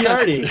 Ricky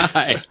Artie.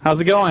 Hi.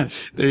 How's it going?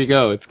 There you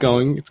go. It's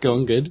going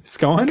good. It's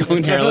going. It's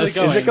going hairless.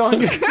 Is it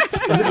going? Is it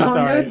going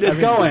Sorry. good? It's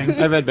going.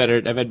 I've had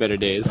better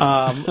days.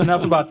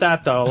 Enough about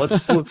that though.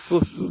 Let's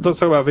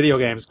talk about video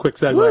games. Quick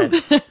segue.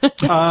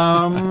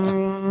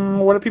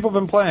 What have people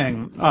been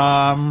playing?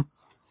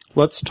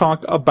 Let's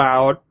talk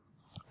about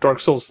Dark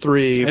Souls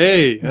 3.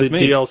 Hey, the that's me.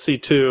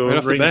 DLC 2, Right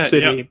off the Ring bat,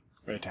 City. yeah.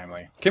 Very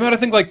timely. Came out, I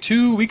think, like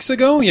 2 weeks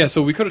ago. Yeah,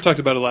 so we could have talked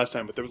about it last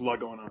time, but there was a lot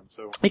going on.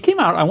 So It came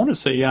out, I want to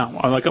say,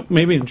 like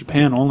maybe in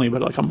Japan only,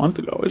 but like a month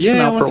ago. It's been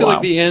yeah, I out want for to a say while.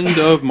 like the end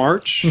of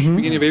March,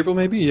 beginning of April,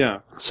 maybe. Yeah.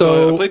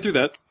 So- I played through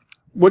that.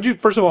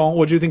 First of all,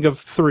 what'd you think of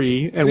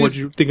 3, and what'd Three's-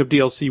 you think of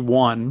DLC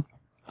 1?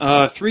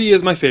 3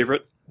 is my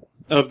favorite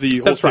of the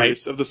whole That's right.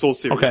 series, of the Soul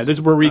series. Okay,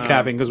 we're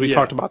recapping because we yeah.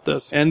 talked about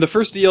this. And the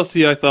first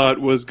DLC I thought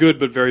was good,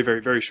 but very,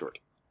 very, very short.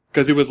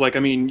 Because it was like, I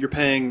mean, you're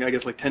paying, I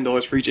guess, like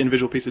 $10 for each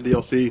individual piece of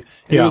DLC. And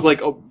Yeah. it was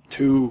like a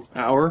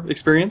 2-hour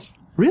experience.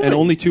 Really? And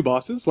only 2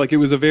 bosses. Like, it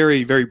was a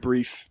very, very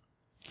brief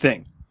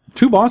thing.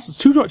 2 bosses,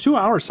 2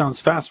 hours sounds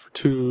fast for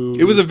 2.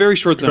 It was a very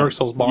short zone. Dark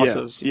Souls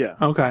bosses. Yeah.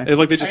 Okay. It,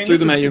 like, they just threw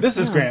them at you. This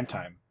is Graham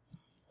time.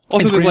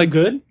 Also, Is there's Graham like,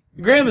 good?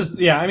 Graham is,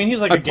 I mean,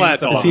 he's like a game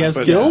platform. savant, Does he have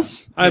but,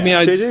 skills? I mean,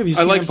 JJ, have you I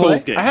seen like him play?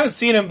 Souls games. I haven't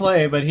seen him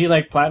play, but he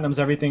like platinums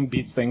everything,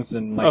 beats things,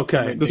 and like.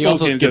 Okay. The he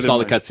Souls also games skips are all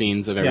the different.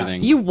 cutscenes of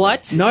everything. You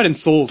what? Not in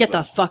Souls. Get though.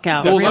 the fuck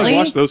out. Souls, Really? I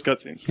watched those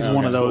cutscenes. He's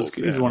one of those. Souls,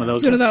 He's yeah. one of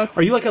those. He's one of those.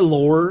 Are you like a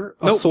Souls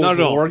Nope, not at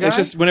all. lore guy? It's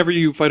just whenever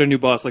you fight a new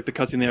boss, like the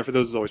cutscene they have for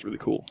those is always really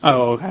cool.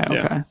 Oh, okay, okay.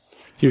 Yeah.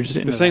 You're just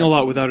They're into saying that. a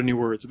lot without any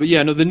words. But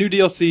yeah, no, the new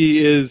DLC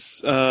is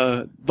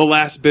the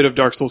last bit of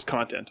Dark Souls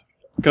content.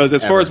 Because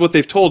as far as what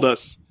they've told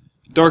us,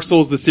 Dark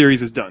Souls, the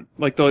series is done.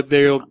 Like, they're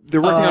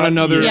working on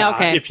another... Yeah,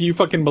 okay. If you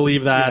fucking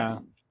believe that, Yeah.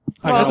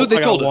 Well, that's what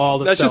they told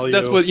us.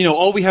 That's what,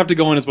 all we have to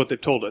go on is what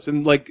they've told us.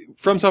 And like,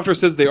 From Software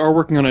says they are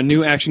working on a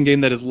new action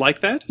game that is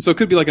like that. So it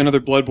could be like another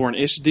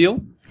Bloodborne-ish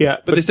deal. Yeah,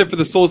 But they said for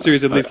the Soul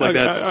series, at least, like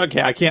okay, that's...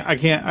 okay.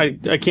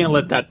 I can't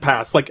let that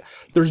pass. Like,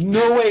 there's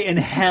no way in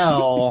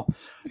hell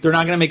they're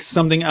not going to make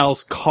something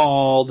else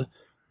called.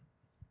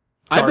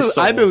 Dark I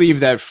Souls. believe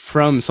that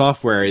From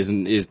Software is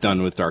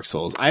done with Dark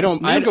Souls. I Namco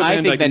think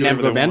Bandai that can do Namco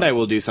whatever they Bandai want.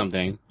 will do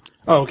something.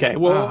 Okay,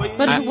 well,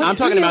 But I'm what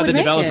talking studio about would the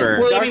make developer. it?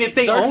 well, I mean, if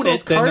they Dark own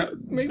Souls it, cart,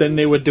 maybe? then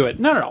they would do it.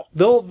 No.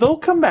 They'll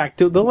come back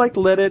to. They'll like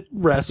let it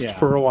rest Yeah.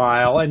 for a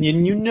while, and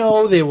you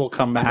know they will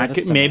come back.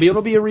 that's Maybe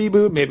it'll be a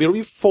reboot. Maybe it'll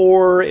be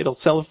 4. It'll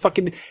sell a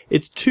fucking.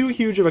 It's too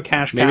huge of a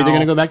cash cow. Maybe they're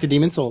gonna go back to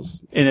Demon Souls.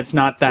 and it's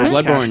not that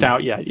Bloodborne. cashed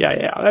out yet.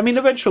 Yeah. I mean,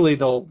 eventually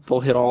they'll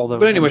hit all the.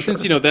 But anyway,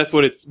 since that's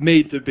what it's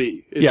made to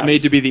be. It's Yes.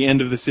 made to be the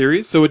end of the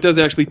series, so it does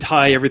actually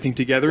tie everything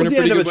together in a the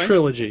pretty end of good a way.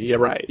 trilogy. Yeah,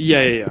 right.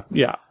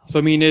 Yeah. So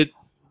I mean, it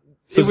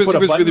So was put a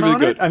really button really on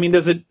good. it? I mean,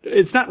 does it?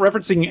 It's not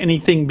referencing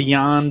anything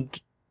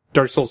beyond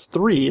Dark Souls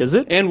 3, is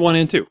it? And 1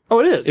 and 2. Oh,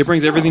 it is. It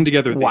brings everything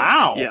together. At the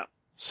Wow. end. Yeah.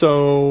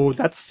 So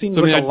that seems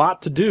So, I mean, like a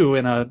lot to do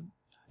in a.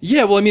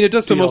 Yeah, well, I mean, it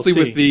does so mostly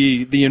DLC.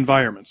 with the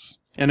environments.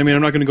 And I mean,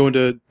 I'm not going to go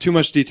into too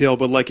much detail,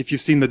 but like if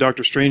you've seen the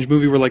Doctor Strange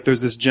movie where like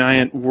there's this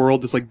giant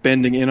world that's like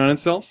bending in on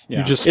itself. Yeah.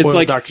 You just It's spoiled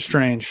like- Doctor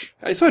Strange.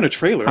 I saw it in a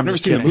trailer. I've never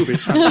just seen the movie.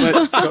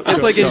 But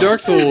it's like in Dark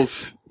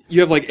Souls,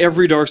 you have like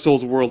every Dark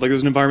Souls world. Like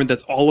there's an environment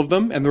that's all of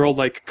them, and they're all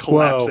like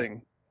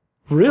collapsing.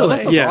 Really?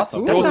 that sounds Yeah,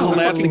 awesome. they're all That sounds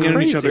collapsing in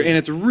on each crazy. other, and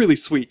it's really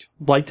sweet.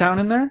 Blighttown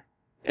in there?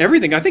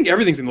 Everything, I think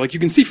everything's in. Like you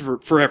can see for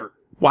forever.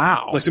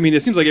 Wow. Like, so, I mean,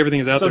 it seems like everything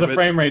is out So there. the but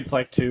frame rate's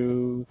like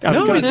 2. I was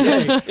No, gonna it's-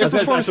 say, it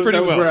performs pretty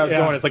that was well. where I was Yeah.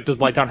 going. It's like, does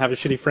Blighttown have a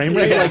shitty frame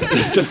rate?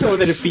 Like, just so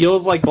that it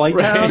feels like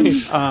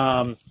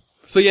Blighttown?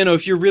 So yeah, no.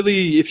 If you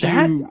That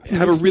have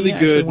a makes really me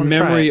actually good wanna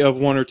memory try it. of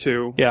 1 or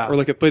 2, Yeah. or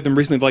like I played them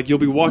recently, like you'll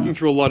be walking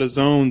through a lot of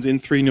zones in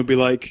 3, and you'll be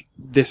like,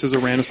 "This is a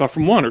random spot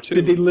from 1 or 2."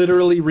 Did they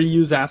literally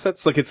reuse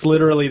assets? Like, it's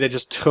literally they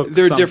just took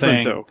They're something.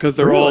 different though, because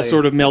they're all Really?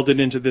 sort of melded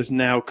into this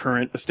now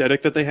current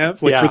aesthetic that they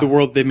have, like Yeah. for the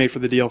world they made for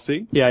the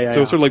DLC. Yeah.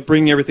 So it's sort of like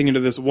bringing everything into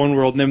this one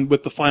world, and then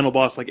with the final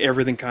boss, like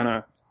everything kind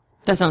of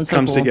That sounds so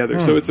comes cool. together.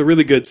 So it's a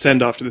really good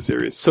send off to the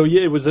series. So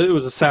yeah, it was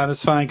a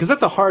satisfying, because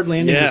that's a hard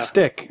landing Yeah. to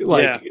stick.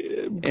 Like,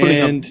 putting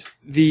And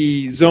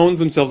the zones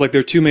themselves, like there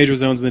are 2 major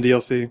zones in the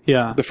DLC.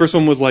 Yeah. The first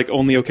one was like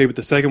only okay, but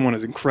the second one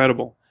is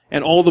incredible.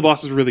 And all the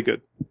bosses are really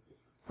good.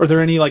 are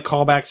there any like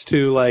callbacks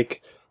to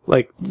like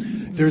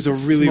There's a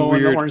really Smo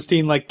and weird.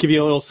 Ornstein like give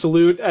you a little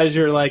salute as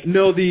you're like,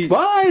 No, the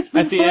bye, it's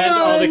been At the fun. end,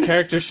 all the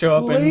characters show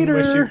up Later.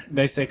 and wish you.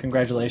 They say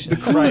congratulations.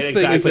 Right, coolest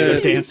thing is exactly. They're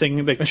that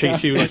dancing, they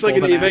chase you. it's like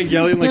an holding axe.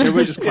 Evangelion, like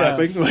everybody just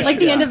clapping. Like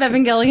the end of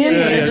Evangelion, where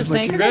they're just Like,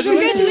 saying,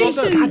 congratulations.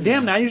 congratulations. God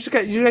damn! Now you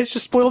guys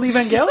just spoiled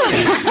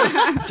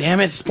Evangelion. Damn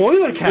it!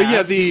 Spoiler cast.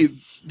 But yeah,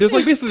 there's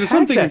like basically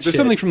Tag that there's shit.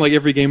 something from like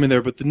every game in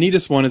there, but the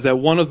neatest one is that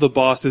one of the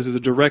bosses is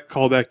a direct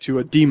callback to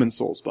a Demon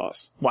Souls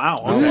boss. Wow.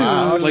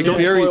 Wow. Like Don't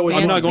very, spoil what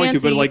I'm you not want. going to,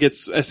 but Fancy. like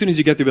it's as soon as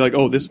you get there, be like,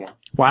 oh, this one.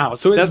 Wow.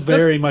 So it's That's-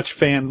 very much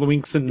fan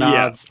winks and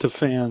nods to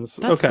fans.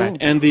 That's okay. cool.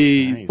 And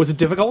the Was it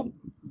difficult?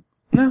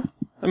 no,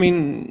 I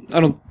mean,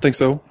 I don't think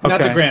so. Not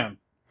Okay. the Graham.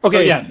 Okay.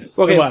 So, yes.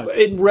 Okay. It was.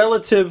 In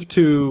relative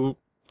to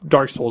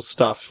Dark Souls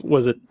stuff,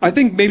 was it? I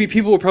think maybe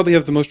people will probably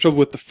have the most trouble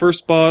with the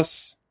first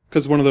boss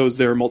because one of those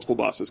there are multiple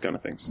bosses kind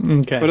of things.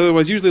 Okay. But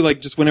otherwise, usually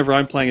like just whenever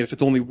I'm playing it, if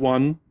it's only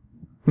one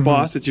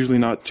boss, it's usually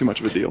not too much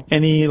of a deal.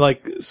 Any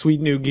like sweet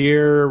new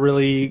gear?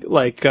 Really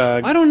like?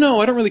 I don't know.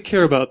 I don't really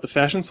care about the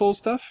Fashion Soul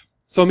stuff.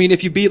 So I mean,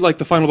 if you beat like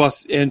the final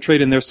boss and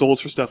trade in their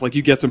souls for stuff, like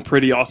you get some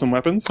pretty awesome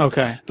weapons.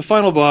 Okay. The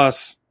final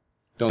boss,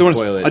 Don't Don't-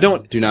 spoil it. I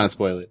don't- Do not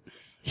spoil it.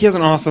 he has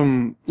an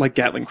awesome like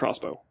Gatling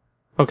crossbow,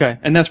 Okay.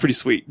 and that's pretty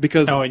sweet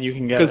because Oh, and you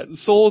can get it. because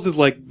Souls is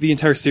like the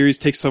entire series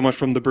takes so much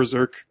from the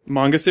Berserk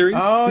manga series.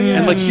 Oh, yeah.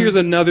 And like here's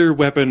another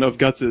weapon of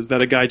Gutses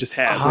that a guy just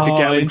has, like a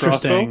Gatling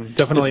interesting. crossbow.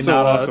 Definitely It's so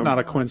not awesome. not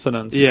a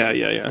coincidence.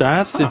 Yeah.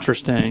 That's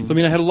interesting. So I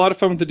mean, I had a lot of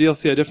fun with the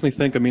DLC. I definitely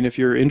think, I mean, if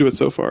you're into it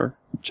so far,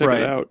 check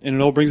Right. it out. And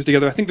it all brings it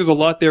together. I think there's a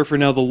lot there for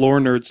now the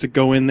lore nerds to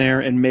go in there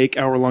and make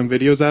hour-long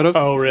videos out of.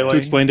 Oh, really? To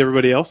explain to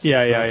everybody else.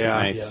 yeah.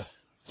 Nice.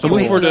 So I'm Can't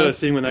looking wait forward for to those.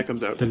 seeing when that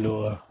comes out.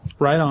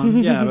 Right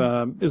on.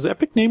 Yeah. Is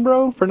Epic Name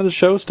Bro, friend of the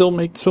show, still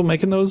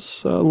making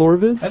those lore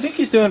vids? I think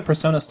he's doing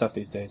Persona stuff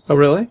these days. Oh,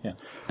 really? Yeah.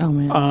 Oh,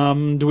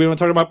 man. Do we want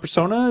to talk about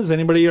Persona?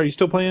 Are you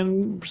still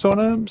playing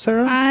Persona,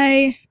 Sarah?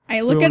 I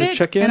look You at wanna it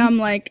check in? and I'm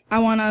like,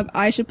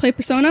 I should play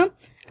Persona,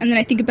 and then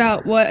I think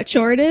about what a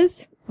chore it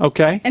is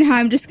Okay. and how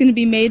I'm just gonna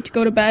be made to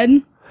go to bed,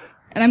 and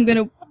I'm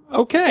gonna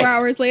Okay. 4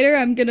 hours later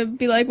I'm gonna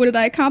be like, what did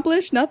I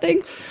accomplish?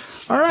 Nothing.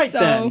 All right So-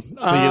 then. So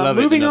you love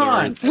it, moving in other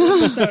on. words.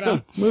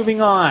 Persona.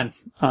 Moving on.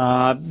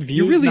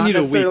 Views really not need a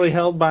necessarily week.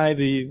 held by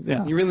the.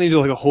 Yeah. You really need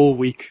like a whole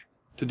week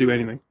to do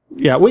anything.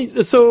 Yeah.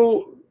 Wait.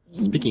 So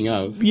Speaking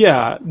of,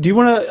 yeah. Do you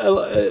want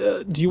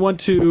to? Do you want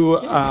to?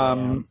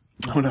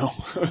 Oh no.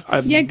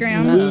 I'm Yeah,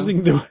 Graham.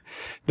 losing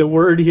the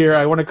word here.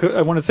 I want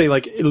to say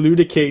like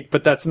elucidate,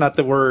 but that's not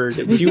the word.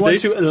 Do you want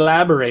to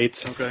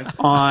elaborate Okay.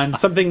 on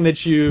something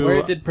that you?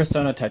 Where did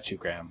Persona touch you,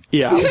 Graham?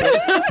 Yeah.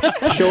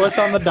 Show us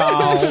on the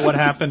doll what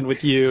happened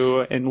with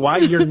you and why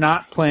you're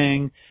not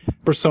playing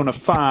Persona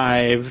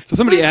 5. So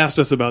somebody asked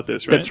us about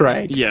this, right? That's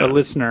right. Yeah. A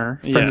listener,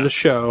 friend Yeah. of the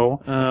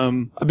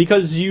show.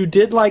 Because you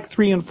did like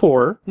 3 and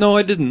 4. No,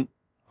 I didn't.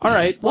 All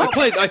right. I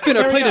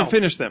played and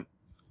finished them.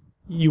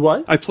 You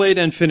what? I played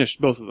and finished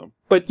both of them.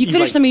 But You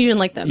finished them and you didn't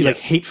like them. You like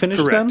hate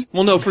finished Correct. them?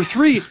 Well, no, for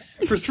three, like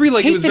it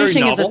Hate was very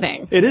finishing novel. is a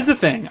thing. It is a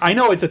thing. I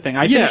know it's a thing.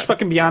 I Yeah. finished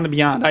fucking Beyond and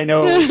Beyond. I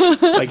know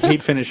like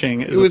hate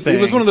finishing is It was a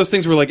thing. one of those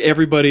things where like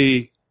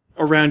everybody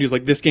around you is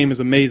like, this game is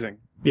amazing.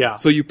 Yeah.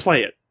 So you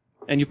play it.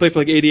 And you play for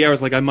like 80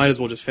 hours, like I might as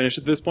well just finish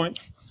at this point.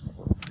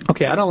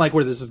 Okay, I don't like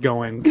where this is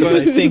going because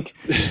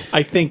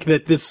I think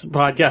that this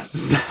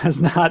podcast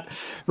is not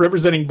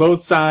representing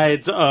both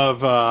sides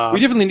of. We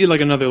definitely need like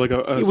another like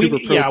a super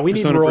pro. Yeah, we need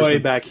Persona Roy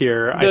person. back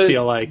here. I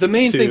feel like the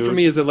main thing for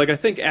me is that like I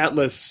think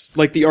Atlas,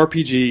 like the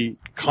RPG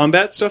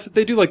combat stuff that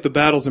they do, like the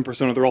battles in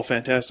Persona, they're all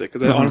fantastic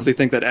because I honestly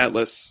think that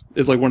Atlas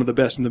is like one of the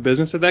best in the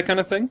business at that kind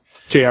of thing.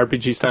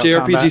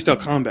 JRPG style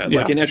combat, Yeah.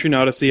 like in Etrian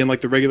Odyssey and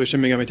like the regular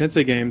Shin Megami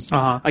Tensei games.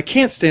 I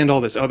can't stand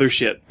all this other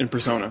shit in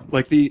Persona,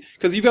 like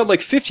because you've got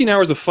like 15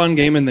 hours of fun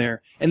game in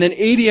there, and then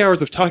 80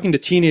 hours of talking to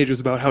teenagers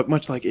about how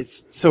much like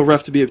it's so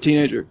rough to be a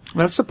teenager.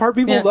 That's the part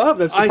people love.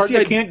 That's the part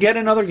they can't get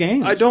in other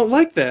games. I don't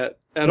like that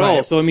at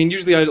all. So I mean,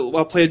 usually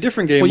I'll play a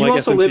different game. Well, you like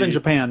also SMT. live in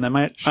Japan. That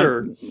might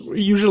Sure.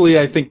 Usually,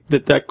 I think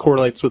that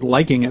correlates with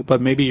liking it,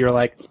 but maybe you're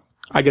like,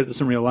 I get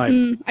this in real life.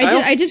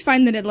 I did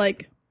find that it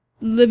like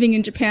living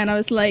in Japan. I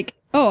was like,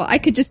 oh, I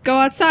could just go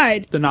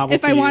outside. The novelty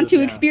if I want to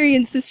is-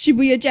 experience this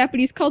Shibuya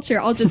Japanese culture,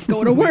 I'll just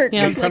go to work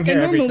Yeah. like I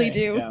normally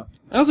do. Yeah.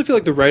 I also feel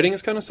like the writing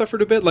has kind of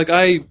suffered a bit. Like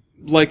I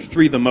like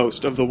 3 the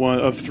most of the one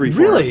of 3,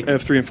 4. Really?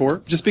 Of 3 and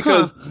 4, just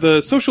because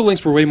the social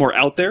links were way more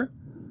out there.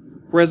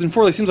 Whereas in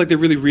 4, it seems like they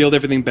really reeled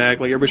everything back.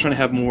 Like everybody's trying to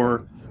have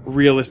more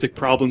realistic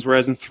problems.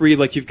 Whereas in 3,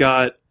 like you've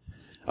got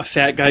a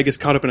fat guy gets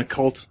caught up in a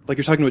cult. Like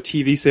you're talking to a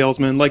TV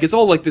salesman. Like it's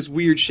all like this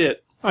weird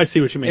shit. I see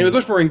what you mean. And it was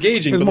much more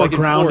engaging. It was but more like in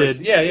grounded.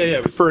 4, yeah.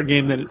 It was, For a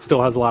game that it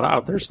still has a lot of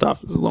out there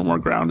stuff, it's a little more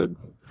grounded.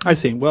 I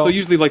see. Well, so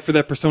usually, like for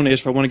that Persona-ish,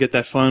 if I want to get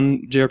that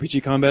fun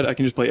JRPG combat, I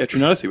can just play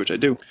Etrian Odyssey, which I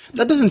do.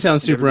 That doesn't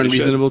sound super Everybody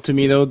unreasonable to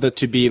me, though, that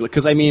to be,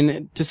 because I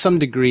mean, to some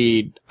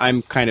degree,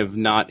 I'm kind of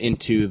not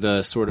into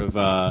the sort of,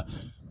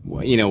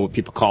 what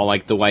people call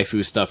like the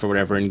waifu stuff or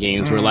whatever in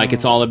games where like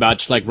it's all about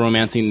just like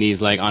romancing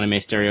these like anime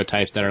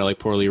stereotypes that are like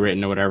poorly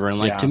written or whatever. And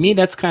like to me,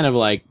 that's kind of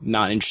like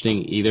not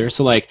interesting either.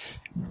 So like,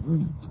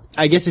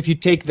 I guess if you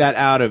take that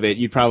out of it,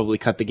 you'd probably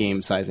cut the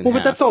game size in half.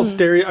 but that's all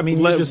stereo. I mean,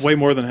 you just, way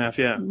more than half,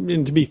 yeah.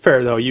 and to be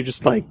fair though, you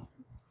just like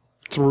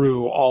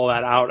threw all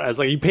that out as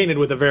like you painted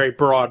with a very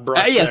broad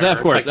brush. yes, there. of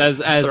course.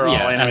 It's like, they're all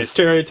anime as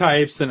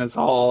stereotypes, and it's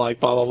all like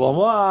blah blah blah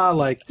blah.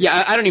 Like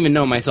I don't even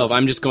know myself.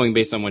 I'm just going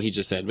based on what he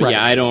just said. But Right.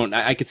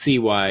 yeah, I could see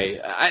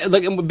why.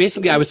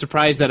 Basically, I was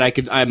surprised that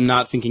I'm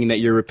not thinking that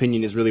your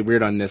opinion is really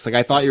weird on this. Like,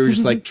 I thought you were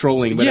just like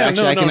trolling, but Yeah,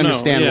 actually, I can no,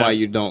 understand yeah. why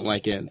you don't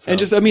like it. So. And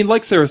just, I mean,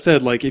 like Sarah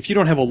said, like, if you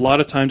don't have a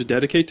lot of time to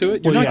dedicate to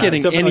it, you're Well, not yeah,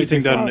 getting it definitely anything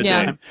takes a done lot in a of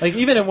Yeah. time. Like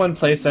even in one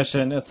play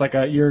session, it's like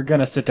you're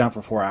gonna sit down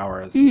for 4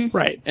 hours.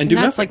 right. And do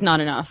That's nothing. like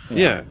not enough.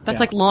 Yeah. That's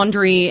like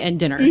laundry and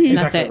dinner, and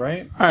that's Exactly, it. right?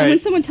 All And when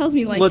right. someone tells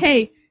me like, Let's-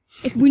 hey,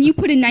 when you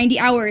put in 90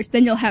 hours,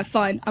 then you'll have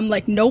fun. I'm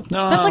like, nope.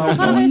 No, That's like the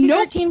Final Fantasy Nope.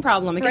 13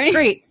 problem. It gets Right?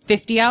 great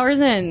 50 hours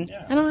in.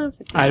 I don't have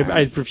 50 I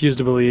hours. refuse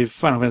to believe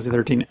Final Fantasy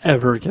 13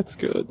 ever gets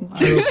good.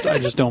 I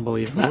just don't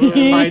believe that. All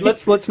right,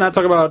 let's not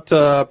talk about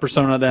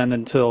Persona then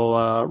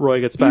until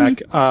Roy gets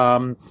back.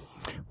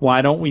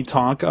 Why don't we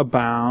talk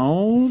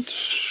about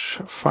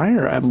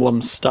Fire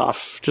Emblem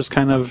stuff, just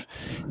kind of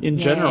in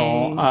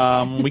general?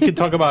 We could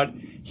talk about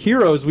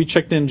Heroes. We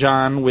checked in,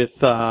 John,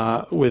 with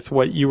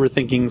what you were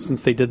thinking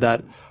since they did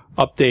that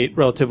update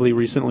relatively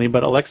recently.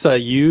 But Alexa,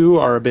 you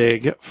are a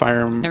big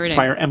Fire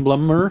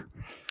Emblemer.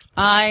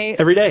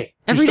 Every day.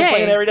 Every You still day.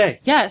 play it every day.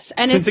 Yes,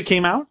 and Since it's, it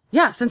came out?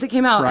 Yeah, since it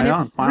came out, Right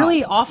and it's on. Wow.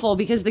 really awful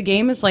because the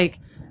game is like,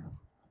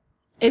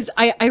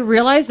 I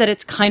realize that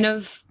it's kind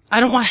of, I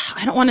don't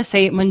want to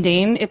say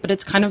mundane, but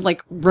it's kind of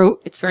like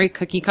rote. It's very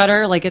cookie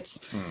cutter. Like it's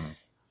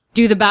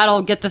do the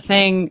battle, get the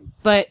thing,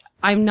 but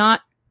I'm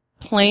not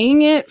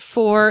playing it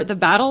for the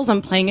battles.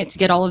 I'm playing it to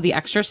get all of the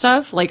extra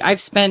stuff. Like I've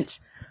spent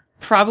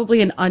probably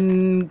an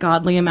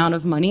ungodly amount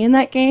of money in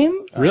that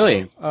game.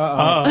 Really? She's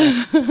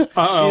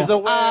a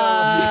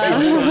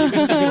whale. You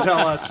can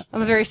tell us.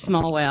 I'm a very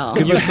small whale.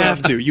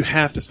 You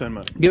have to spend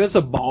money. Give us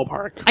a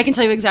ballpark. I can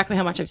tell you exactly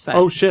how much I've spent.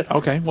 Oh shit.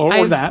 Okay. Well,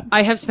 or that.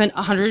 I have spent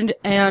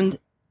 $160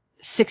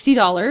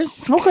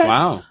 Okay.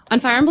 Wow. on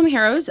Fire Emblem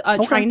Heroes,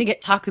 trying to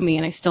get Takumi,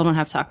 and I still don't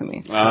have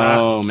Takumi.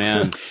 Oh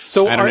man.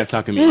 So I don't are- have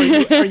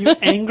Takumi. Are you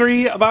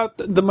angry about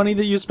the money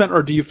that you spent,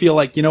 or do you feel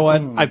like, you know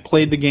what, I've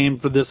played the game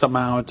for this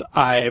amount,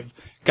 I've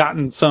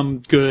gotten some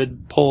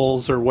good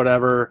pulls or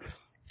whatever,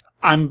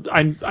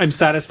 I'm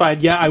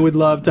satisfied. Yeah, I would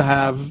love to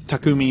have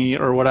Takumi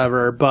or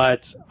whatever,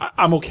 but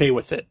I'm okay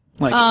with it.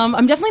 Like,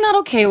 I'm definitely not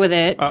okay with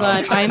it,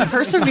 but I'm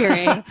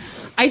persevering.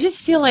 I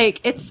just feel like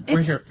it's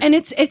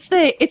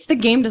the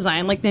game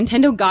design. Like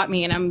Nintendo got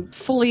me, and I'm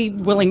fully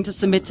willing to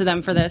submit to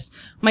them for this.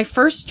 My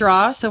first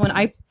draw. So when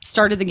I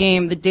started the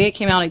game, the day it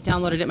came out, I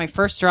downloaded it. My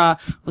first draw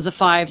was a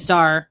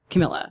 5-star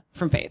Camilla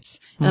from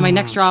Fates, and then my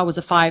next draw was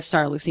a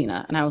 5-star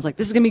Lucina, and I was like,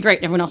 "This is gonna be great."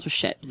 And everyone else was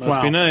shit.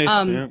 Must be nice.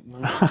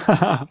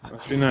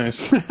 Must be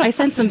nice. I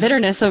sense some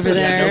bitterness over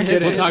there.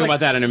 We'll talk about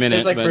that in a minute.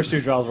 It's like but- first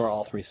 2 draws were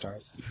all 3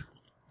 stars.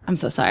 I'm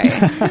so sorry.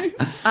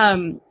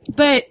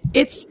 But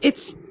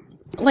it's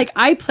like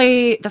I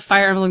play the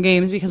Fire Emblem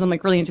games because I'm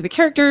like really into the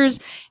characters,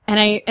 and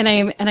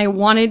I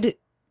wanted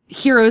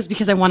Heroes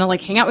because I want to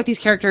like hang out with these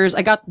characters.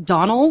 I got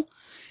Donald,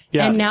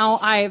 yes. and now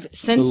I've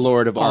since the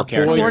Lord of all boy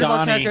characters. Lord of all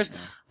Donnie. characters.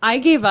 I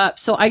gave up.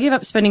 So I gave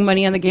up spending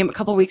money on the game a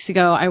couple weeks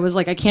ago. I was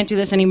like, I can't do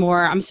this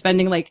anymore. I'm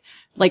spending like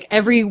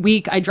every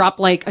week I drop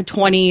like a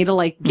 20 to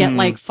like get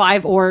like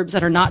 5 orbs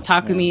that are not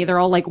Takumi. They're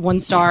all like 1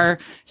 star.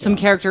 Some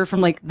character from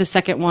like the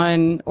second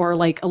one, or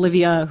like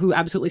Olivia, who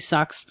absolutely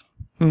sucks.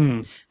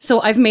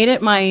 So I've made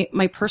it my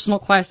personal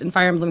quest in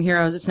Fire Emblem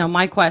Heroes. It's now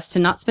my quest to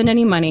not spend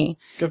any money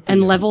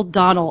and level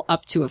Donald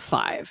up to a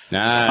 5.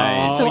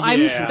 Nice. So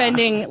I'm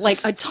spending like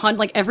a ton,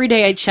 like every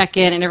day I check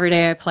in and every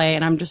day I play,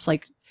 and I'm just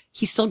like,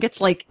 he still gets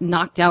like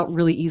knocked out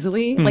really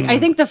easily. Like I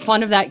think the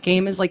fun of that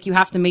game is like you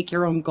have to make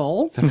your own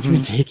goal. That's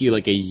going to take you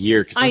like a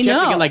year. 'Cause I you have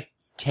to know. get like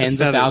tens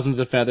of thousands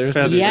of feathers.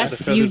 Feathers. Yes,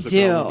 The feathers you the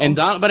do. problem. And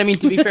but I mean,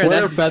 to be fair, What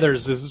are that's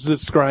feathers?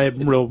 Describe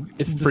real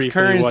it's this briefly.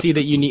 currency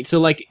that you need. So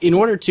like, in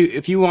order to,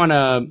 if you want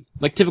to,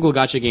 like typical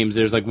gacha games,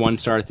 there's like 1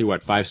 star through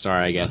 5 star,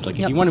 I guess. Like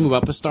if you want to move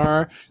up a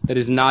star, that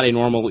is not a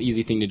normal,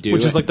 easy thing to do.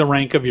 which is like the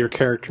rank of your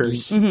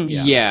characters.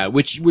 Yeah,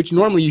 which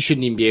normally you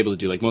shouldn't even be able to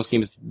do. Like most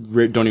games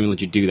don't even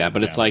let you do that.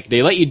 But it's like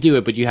they let you do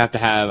it, but you have to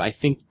have, I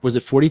think, was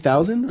it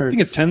 40,000? I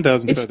think it's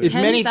 10,000 It's feathers. It's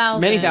many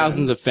 10,000.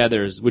 thousands of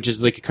feathers, which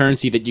is like a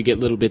currency that you get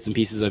little bits and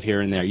pieces of here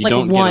and there. You Like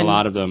don't one get a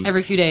lot of them.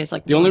 every few days.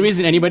 Like The only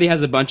reason anybody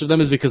has a bunch of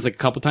them is because like a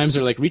couple times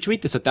they're like,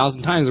 retweet this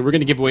 1,000 times and we're going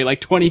to give away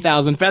like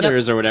 20,000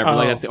 feathers or whatever.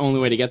 Like that's the only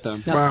way to get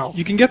them. Wow.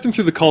 You can get them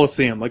through the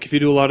Colosseum. Like if you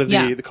do a lot of the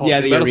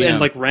Colosseum the battles arena.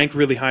 and like rank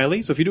really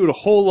highly. So if you do it a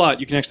whole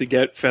lot, you can actually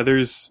get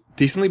feathers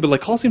decently. But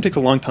like Colosseum takes a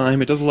long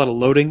time. It does a lot of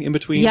loading in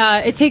between. Yeah,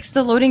 it takes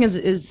the loading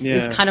is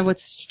Yeah. kind of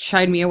what's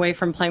shied me away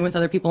from playing with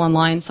other people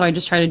online. So I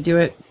just try to do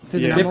it through the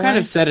Yeah. normal They've kind way.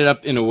 of set it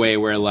up in a way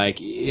where like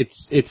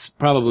it's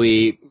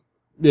probably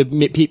they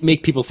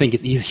make people think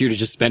it's easier to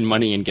just spend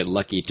money and get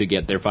lucky to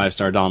get their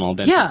 5-star Donald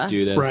than Yeah. to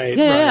do this. Right,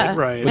 Yeah.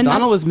 right. But And Donald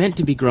that's- was meant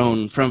to be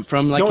grown from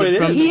like No, it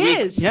from is. He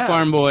is. Yeah.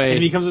 farm boy. And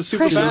he becomes a super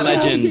Precious badass.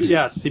 legend.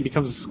 Yes, he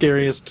becomes the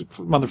scariest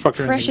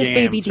motherfucker Precious in the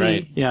game. baby D.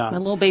 right. Yeah. My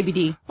little baby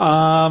D.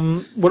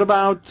 What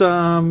about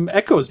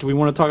Echoes? Do we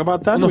want to talk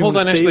about that? No, Do we hold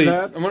want on. to save Actually,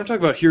 that? I want to talk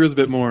about Heroes a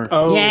bit more.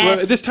 Oh, Yes.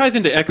 Well, this ties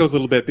into Echoes a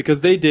little bit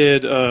because they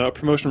did a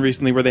promotion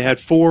recently where they had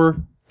 4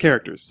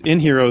 characters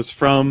in Heroes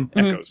from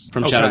Echoes.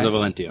 from Shadows of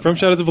Valentia. From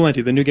Shadows of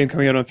Valentia, the new game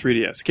coming out on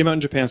 3DS. It came out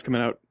in Japan. It's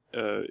coming out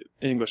in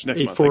English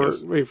next month, I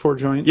guess. 8-4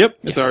 joint. Yep,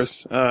 it's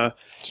ours.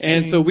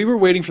 And so we were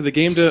waiting for the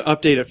game to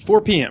update at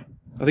 4 p.m.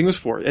 I think it was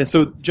 4. And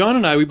so John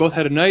and I, we both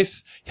had a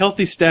nice,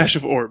 healthy stash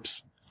of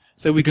orbs.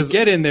 So we could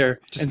get in there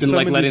Just and been like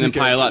summon letting these them new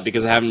pile up characters.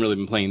 because I haven't really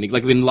been playing.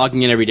 Like I've been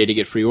logging in every day to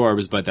get free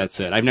orbs, but that's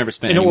it. I've never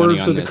spent And any money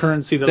orbs on are the this.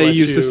 currency that They lets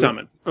used you... to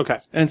summon. Okay.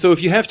 And so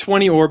if you have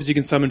 20 orbs, you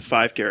can summon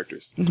 5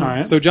 characters. All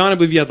right. So John, I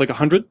believe you had like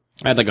 100,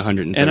 I had like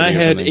 130 and I or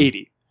had something.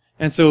 80.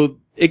 And so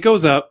it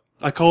goes up.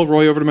 I call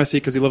Roy over to my seat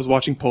because he loves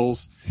watching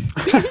polls.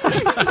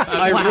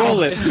 I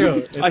roll it.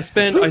 True. I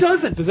spend. Who I,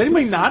 doesn't? Does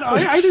anybody not?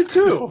 I do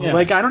too.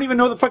 Like, I don't even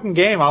know the fucking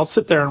game. I'll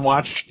sit there and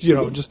watch,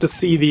 just to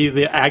see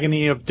the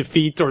agony of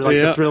defeat or like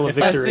Yeah. the thrill of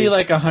If I victory. see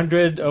like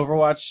 100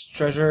 Overwatch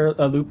treasure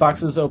loot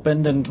boxes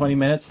opened in 20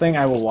 minutes thing,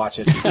 I will watch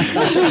it.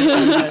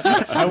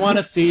 I want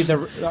to see the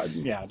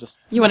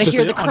just You want to Just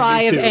hear the on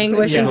cry of YouTube,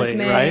 anguish and basically,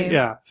 dismay. right?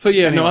 Yeah. so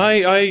yeah, no,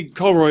 I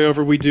call Roy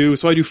over. I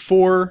do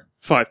 4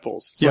 5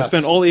 polls. So I Yes.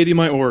 spend all 80 of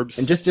my orbs.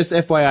 And just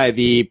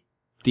FYI,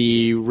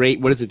 the rate,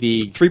 what is it?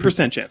 The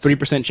 3% chance.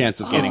 3% chance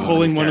of getting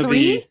Pulling one of the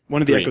Three?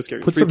 Echoes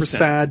characters. Put some 3%.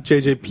 sad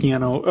JJ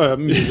piano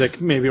music,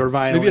 maybe, or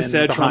violin. Maybe a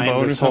sad behind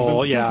trombone this or something.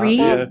 whole, yeah. Three?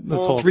 Yeah,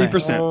 This whole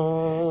 3%.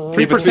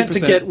 3% to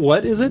get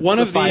what is it? One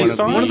of the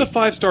 5-star? one of the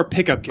 5-star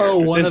pickup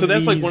characters. one and of so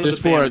that's like these- one of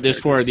the There's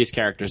four of these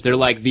characters. They're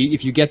like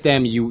if you get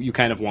them, you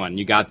kind of won.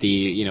 You got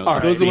the,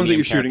 right. Those are the ones that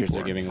you're premium shooting characters for.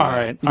 they're giving All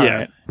away. right. All Yeah.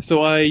 right.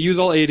 So I use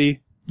all 80.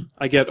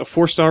 I get a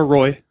 4-star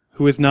Roy,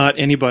 who is not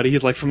anybody.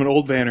 He's like from an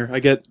old banner. I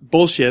get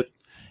bullshit.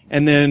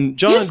 And then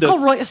John You just does.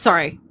 call Roy.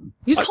 Sorry,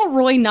 you just call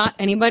Roy not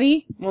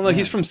anybody. Well, no,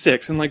 he's from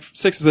 6, and like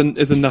 6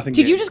 is a nothing.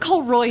 Did game. you just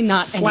call Roy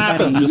not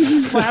Slap anybody? him.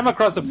 Just slap him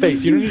across the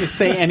face. You don't need to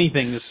say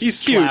anything. Just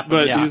He's cute, slap him.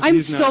 but Yeah. he's I'm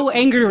not. so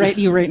angry at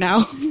you right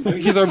now.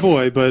 He's our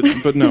boy, but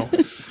no.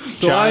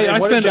 So John, I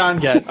what did spend John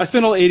get? I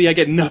spend all 80. I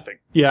get nothing.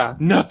 Yeah.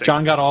 Nothing.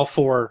 John got all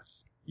 4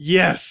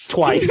 Yes.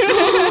 twice.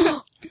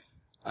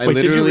 I Wait,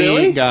 did you literally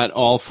really? got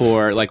all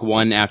 4, like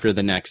one after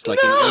the next, like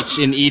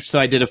in each.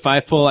 So I did a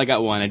 5 pull, I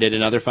got 1. I did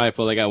another 5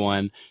 pull, I got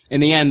 1. In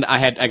the end,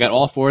 I got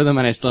all 4 of them,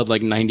 and I still had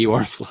like 90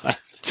 orbs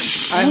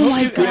left. Oh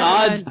my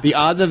god! The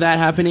odds of that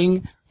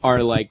happening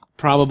are like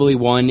probably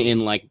 1 in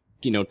like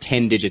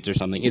 10 digits or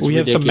something. It's We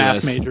have some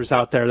ridiculous. math majors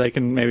out there. They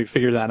can maybe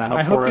figure that out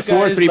I for hope us. you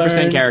guys 3%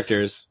 learned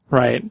characters.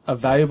 Right. a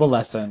valuable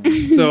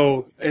lesson.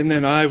 So and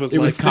then I was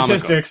like, was comical.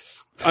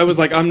 Statistics. I was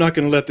like, I'm not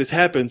going to let this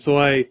happen. So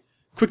I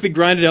quickly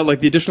grinded out like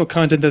the additional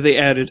content that they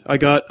added. I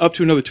got up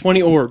to another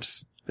 20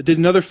 orbs. I did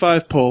another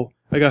 5 pull.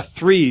 I got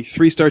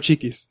 3-star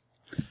cheekies.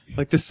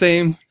 Like the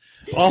same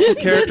awful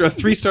character, a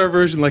 3-star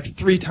version like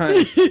 3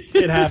 times.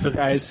 It happens.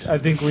 Guys, I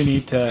think we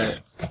need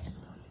to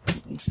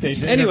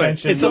stage an Anyway,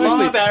 intervention. It's a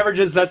law of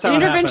averages. That's how An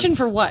it intervention happens.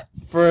 for what?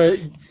 for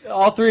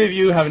all three of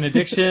you have an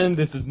addiction.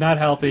 This is not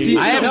healthy. See,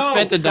 I haven't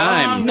spent a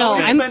dime. No,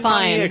 She I'm spent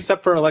money, fine.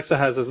 except for Alexa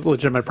has a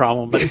legitimate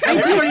problem. But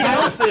Everybody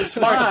else is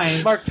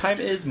fine. Mark, time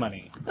is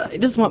money. I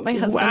just want my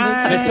husband Wow.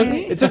 to touch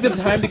me. It took them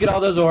time to get all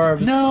those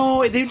orbs.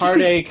 no, they just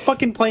Heartache. be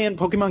fucking playing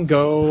Pokemon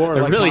Go or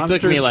It like really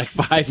took me Monsters like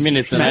 5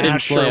 minutes, and I didn't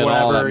Smash or play it all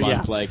that whatever,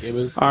 month. yeah. Like it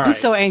was. All right. I'm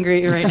so angry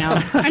at you right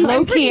now. I'm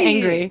Low pretty key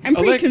angry. I'm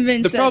pretty Alex-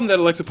 convinced. the problem that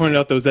Alexa pointed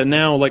out though is that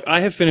now, like, I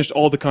have finished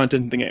all the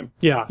content in the game.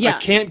 Yeah. Yeah. I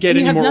can't get And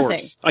you any have more nothing.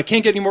 orbs. I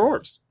can't get any more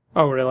orbs.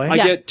 Oh, really? I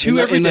Yeah. get 2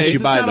 every Unless day. you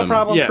Is this buy not a them.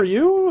 problem Yeah. for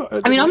you?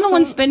 I mean, I'm the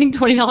one spending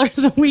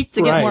 $20 a week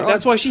to get Right. more orbs.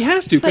 That's why she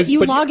has to. But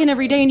you log in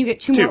every day and you get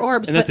 2 more Two,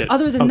 orbs. and that's But it.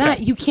 other than Okay. that,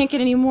 you can't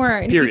get any more.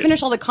 And if Period. you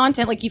finish all the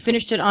content, like you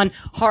finished it on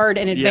hard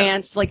and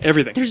advanced, like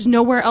Everything. there's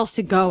nowhere else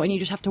to go, and you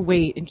just have to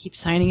wait and keep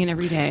signing in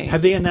every day.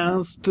 Have they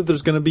announced that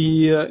there's going to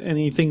be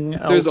anything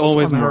else? There's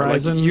always on the more. Like,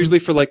 horizon? usually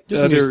for like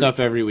There's new they're- stuff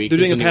every week. They're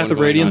doing There's a new Path of one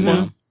going Radiance on one.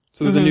 now.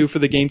 So there's a new for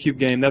the GameCube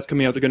game that's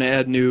coming out. They're going to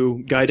add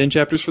new guide-in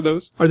chapters for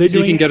those. Are they so you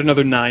doing- can get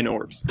another 9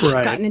 orbs.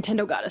 right. God,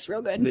 Nintendo got us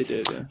real good. They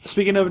did. Yeah.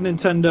 Speaking of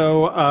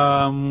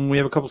Nintendo, we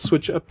have a couple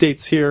Switch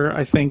updates here.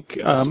 I think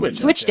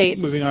Switch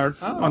dates. moving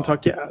on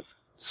talk. Yeah,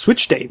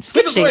 Switch dates.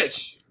 Switch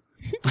dates.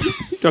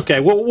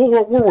 Okay,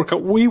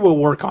 we will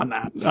work on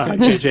that,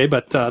 JJ.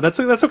 But that's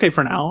okay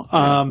for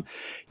now.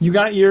 You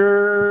got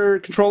your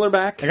controller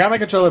back I got my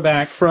controller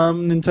back.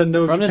 from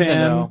Nintendo From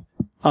Japan.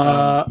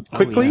 Nintendo.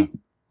 Quickly. yeah.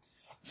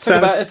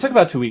 It took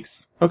about 2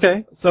 weeks.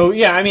 Okay. So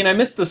yeah, I mean, I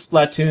missed the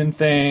Splatoon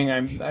thing.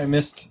 I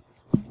missed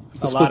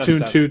a lot of Splatoon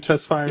stuff. 2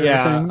 test fire thing.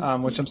 Yeah,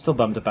 which I'm still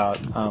bummed about.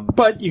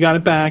 But you got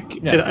it back.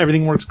 Yes.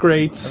 Everything works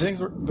great.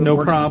 No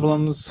works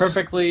problems.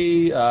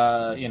 perfectly.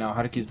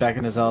 Haruki's back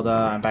into Zelda.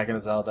 I'm back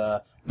into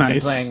Zelda.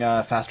 Nice. I'm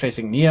playing Fast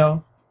Tracing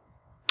Neo.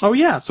 Oh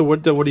yeah. So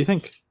what do you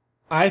think?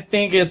 I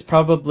think it's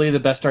probably the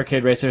best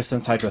arcade racer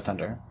since Hydro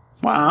Thunder.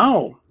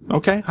 Wow.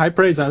 Okay. High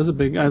praise. I was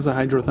a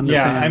Hydro Thunder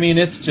Yeah, fan. I mean,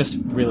 it's just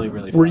really,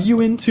 really fun. Were you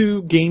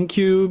into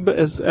GameCube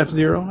as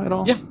F-Zero at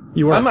all? Yeah.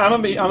 You were. I'm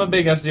a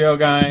big F-Zero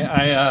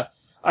guy.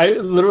 I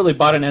literally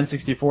bought an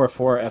N64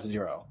 for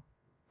F-Zero.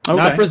 Okay.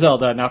 Not for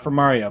Zelda, not for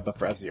Mario, but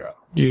for F-Zero.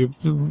 Did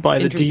you buy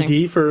the Interesting.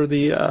 DD for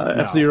the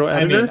F-Zero I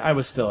editor? mean, I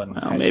was still in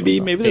high school, maybe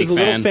so- there's a Big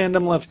little fan.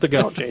 fandom left to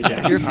go,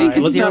 JJ. You're a All right,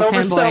 let's not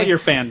F-Zero oversell fanboy. your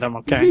fandom,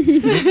 okay?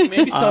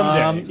 maybe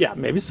someday. Yeah,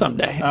 maybe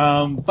someday.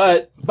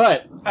 But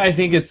I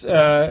think it's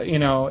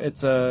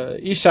it's a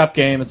eShop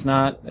game.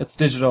 It's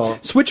digital.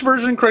 Switch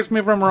version, correct me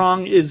if I'm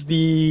wrong, is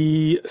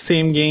the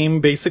same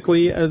game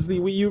basically as the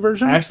Wii U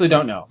version? I actually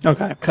don't know.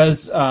 Okay.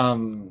 Because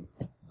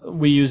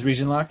we use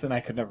region locked and I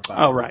could never buy it.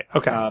 Oh, right.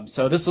 Okay.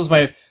 So this was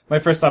my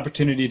first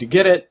opportunity to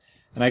get it,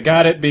 and I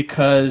got it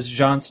because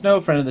Jon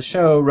Snow, friend of the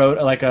show, wrote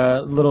like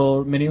a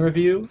little mini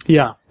review,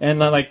 yeah.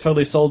 and that like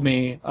totally sold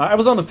me. I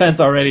was on the fence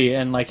already,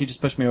 and like he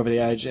just pushed me over the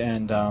edge,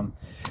 and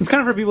It's kind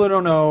of for people who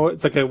don't know,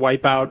 it's like a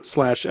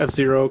Wipeout /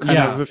 F-Zero kind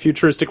Yeah. of a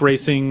futuristic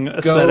racing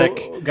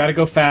aesthetic. gotta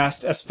go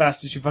fast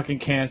as you fucking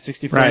can,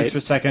 60 frames Right. per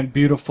second,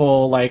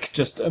 beautiful, like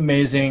just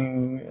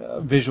amazing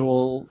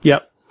visual,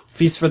 Yep.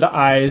 feast for the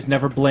eyes,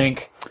 never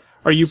blink.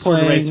 Are you Sort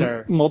of playing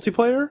racer.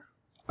 multiplayer?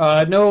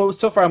 No,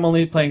 so far I'm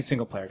only playing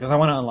single player because I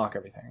want to unlock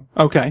everything.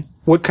 Okay.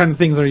 What kind of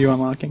things are you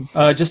unlocking?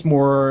 Just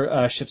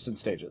more ships and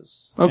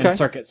stages, Okay. and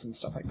circuits and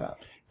stuff like that.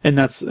 And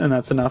that's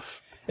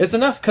enough. It's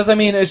enough because I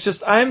mean, it's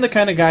just I'm the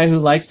kind of guy who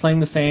likes playing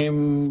the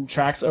same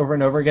tracks over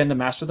and over again to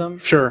master them.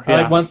 Sure, I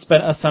yeah. like once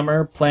spent a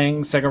summer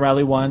playing Sega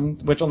Rally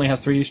 1, which only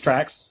has 3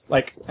 tracks.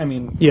 Like, I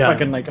mean, Yeah.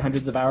 fucking like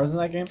hundreds of hours in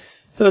that game.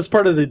 That's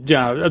part of the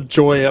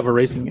joy of a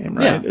racing game,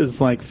 right? Yeah.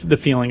 Is like the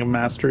feeling of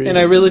mastery. And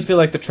I really feel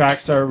like the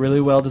tracks are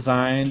really well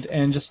designed,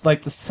 and just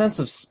like the sense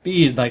of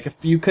speed. Like, if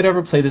you could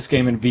ever play this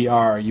game in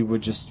VR, you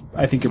would just.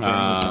 I think your brain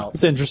would melt.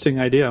 It's an interesting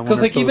idea. I Because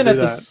wonder if like they'll even do at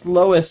the that.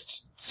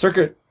 slowest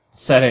circuit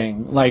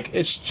setting, like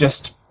it's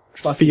just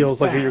fucking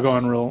feels like fast. you're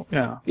going real.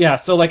 Yeah. Yeah,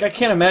 so like I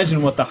can't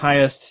imagine what the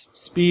highest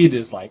speed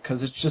is like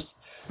because it's just.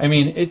 I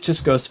mean, it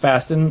just goes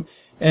fast. And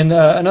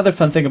another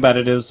fun thing about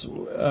it is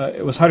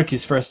it was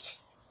Haruki's first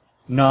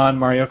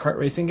non-Mario Kart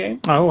racing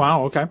game. Oh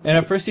wow. Okay. And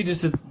at first he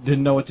just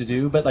didn't know what to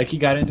do, but like he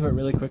got into it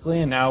really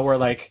quickly, and now we're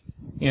like,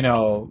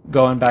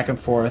 going back and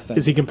forth. And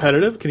Is he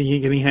competitive? Can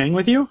he hang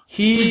with you?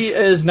 he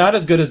is not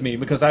as good as me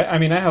because I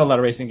mean I have a lot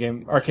of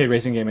arcade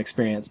racing game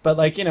experience, but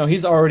like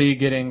he's already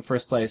getting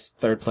first place,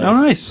 third place, Oh,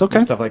 nice. Okay.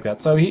 and stuff like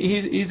that. So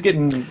he's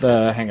getting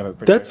the hang of it.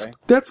 Pretty quickly.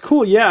 That's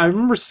cool. Yeah, I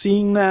remember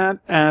seeing that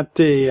at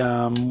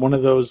a one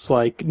of those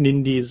like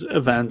Nindies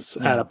events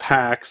at a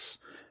PAX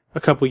a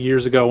couple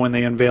years ago when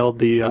they unveiled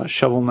the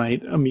Shovel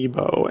Knight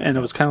amiibo, and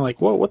it was kind of like,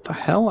 whoa, what the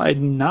hell?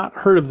 I'd not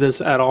heard of this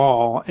at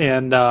all,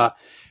 and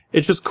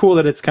it's just cool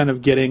that it's kind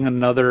of getting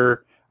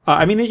another.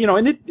 I mean,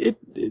 and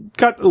it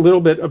got a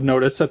little bit of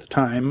notice at the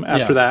time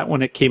after that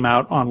when it came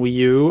out on Wii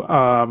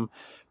U.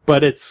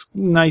 But it's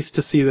nice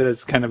to see that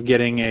it's kind of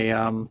getting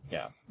a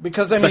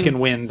because I second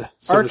mean, wind.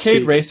 So to arcade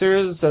speak.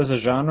 racers as a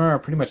genre are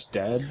pretty much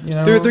dead.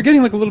 They're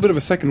getting like a little bit of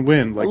a second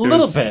wind. Like A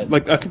little there's- bit.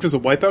 Like I think there's a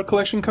Wipeout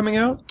collection coming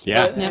out,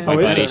 Yeah, Yeah. Oh,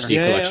 is Wipeout there? HD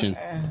Yeah, yeah. collection.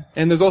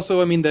 and there's also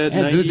that Yeah,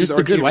 90s dude, this is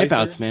the good arcade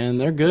wipeouts, racer. man.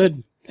 They're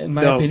good. in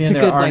my No. opinion, The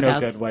there good are no Wipeouts.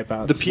 good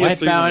Wipeouts. The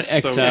PS3 Wipeout was so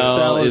XL, good.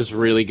 XL is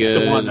really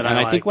good, the one that and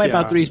I I think like,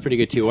 Wipeout yeah. 3 is pretty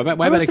good too. Wipeout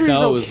Wipeout 3 is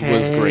XL was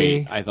okay.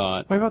 great, I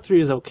thought. Wipeout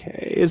 3 is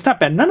okay. It's not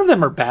bad. None of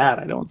them are bad,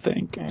 I don't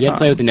think. You had to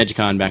play with the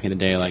Negicon back in the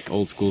day, like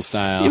old school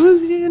style.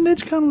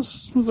 Negicon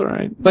was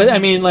alright. But I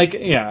mean, like,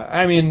 yeah,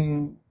 I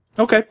mean,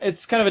 Okay.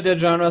 it's kind of a dead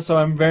genre, so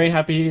I'm very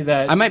happy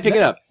that I might pick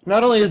it up.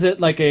 Not only is it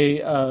like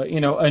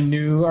a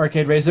new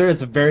arcade racer,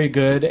 it's very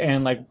good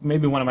and like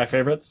maybe one of my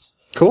favorites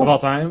Cool. of all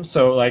time.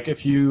 So like,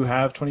 if you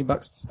have $20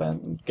 to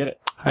spend, get it.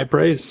 High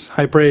praise.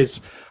 High praise.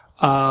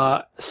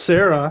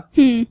 Sarah,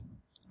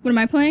 What am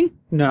I playing?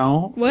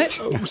 no. What?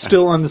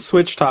 Still on the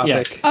Switch topic.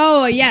 Yes.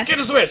 Oh, yes. Get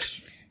a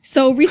Switch.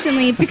 So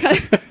recently, because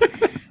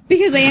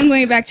because I am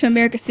going back to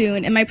America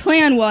soon, and my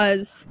plan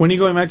was When are you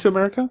going back to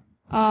America?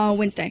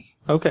 Wednesday.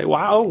 Okay,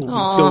 wow.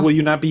 So will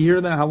you not be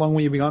here then? How long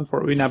will you be gone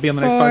for? Will you not be on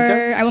the next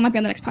podcast? I will not be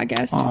on the next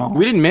podcast.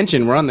 We didn't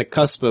mention we're on the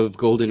cusp of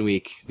Golden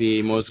Week,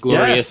 the most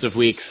glorious Yes. of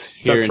weeks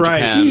here That's in right.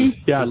 Japan.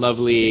 Yes. The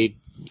lovely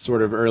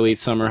sort of early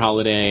summer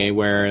holiday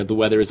where the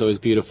weather is always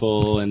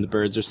beautiful and the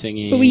birds are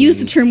singing. But we use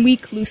the term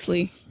week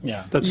loosely.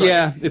 Yeah. That's right.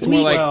 Yeah, it's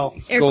more like Well,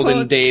 air golden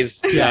quotes.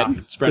 days Yeah.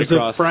 that spread There's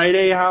across. a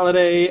Friday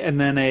holiday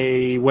and then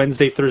a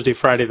Wednesday, Thursday,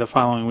 Friday the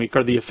following week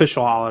are the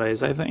official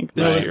holidays, I think,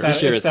 this Right. year.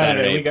 This year It's it's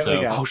Saturday, We got,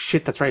 so- Oh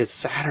shit, that's right, it's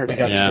Saturday. we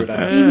got Yeah. screwed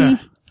up.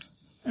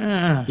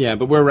 Yeah,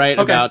 but we're right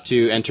Okay. about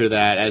to enter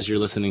that as you're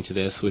listening to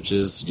this, which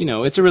is,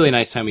 it's a really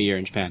nice time of year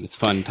in Japan. It's a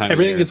fun time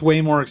Everything of year. gets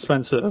way more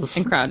expensive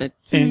And crowded.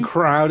 and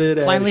crowded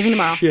as why I'm leaving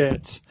tomorrow.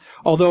 shit.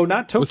 Although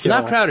not Tokyo. Well, it's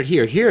not crowded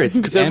here. Here it's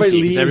because everybody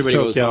empty leaves everybody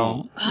goes Tokyo.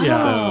 home.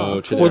 Yeah.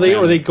 So, to Or their they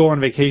family. go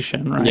on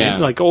vacation, right? Yeah.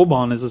 Like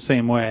Obon is the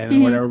same way,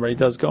 and when everybody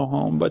does go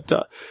home. But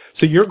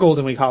so your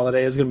Golden Week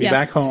holiday is going to be Yes.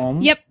 back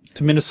home. Yep.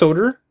 To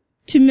Minnesota,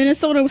 To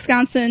Minnesota,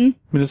 Wisconsin.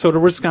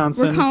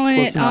 Wisconsin. We're calling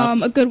Close it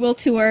enough. a goodwill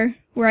tour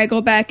where I go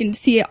back and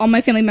see all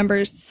my family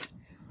members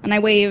and I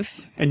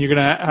wave. And you're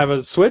gonna have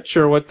a Switch,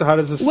 or what? How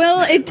does this?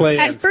 Well, play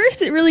at in?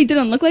 first it really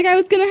didn't look like I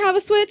was gonna have a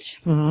Switch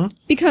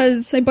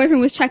because my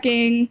boyfriend was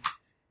checking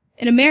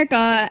in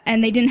America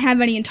and they didn't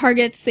have any in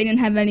Targets, they didn't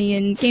have any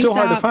in GameStop. Still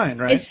hard to find,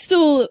 right? It's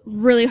still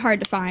really hard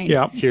to find.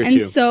 Yeah. Here And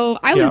too. so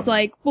I was Yeah.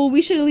 like, well,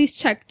 we should at least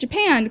check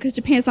Japan because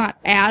Japan's not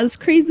as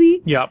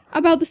crazy Yep.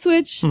 about the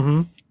Switch.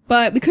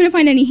 But we couldn't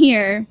find any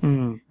here.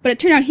 But it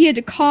turned out he had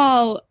to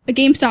call a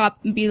GameStop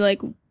and be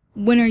like,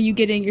 when are you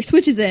getting your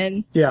Switches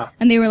in? Yeah.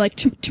 And they were like,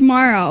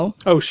 tomorrow.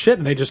 Oh shit!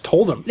 And they just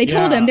told him. They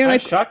told him. They're I'm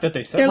like, shocked that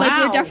they said they're that.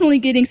 like, we're definitely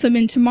getting some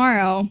in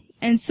tomorrow.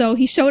 And so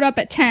he showed up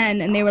at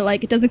 10 and they were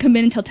like, it doesn't come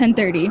in until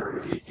 10:30.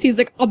 So he's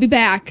like, I'll be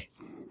back.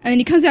 And then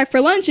he comes back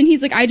for lunch and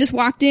he's like, I just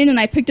walked in and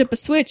I picked up a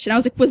Switch. And I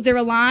was like, was there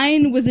a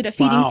line? Was it a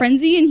feeding Wow.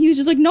 frenzy? And he was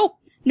just like, nope,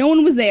 no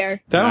one was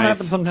there. That'll Nice.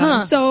 happen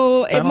sometimes.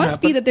 So it That'll must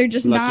happen. be that they're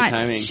just Lucky not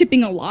timing.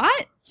 shipping a lot.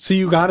 So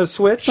you got a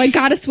Switch? So I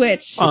got a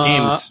Switch.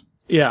 Games.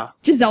 Yeah.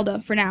 Just Zelda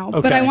for now.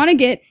 But Okay. I want to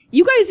get,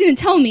 you guys didn't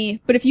tell me,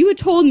 but if you had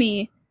told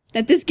me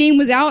that this game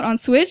was out on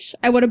Switch,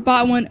 I would have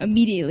bought one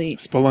immediately.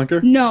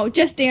 Spelunker? No,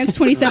 Just Dance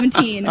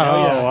 2017.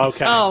 Oh,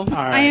 okay. Oh. All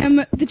right. I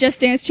am the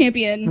Just Dance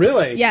champion.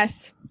 Really?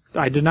 Yes.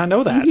 I did not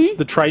know that. Mm-hmm.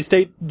 The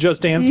Tri-State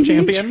Just Dance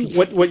champion.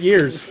 What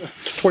years?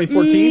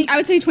 2014. I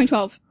would say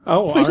 2012.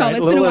 Oh, 2012. all right.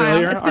 It's a been a little while.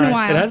 earlier. It's been a All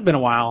right. while. It has been a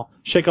while.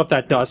 Shake off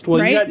that dust. Well,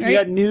 Right, you right.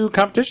 got new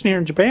competition here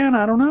in Japan.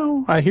 I don't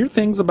know. I hear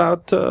things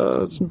about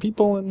some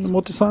people in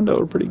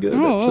Motosondo are pretty good. at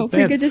Oh, Just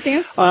pretty Dance. good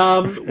Just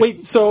Dance.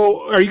 Wait.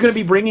 So, are you going to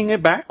be bringing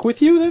it back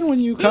with you then when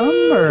you come,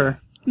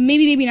 or?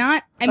 Maybe, maybe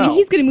not. I mean, Oh.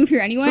 he's gonna move here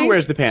anyway. Who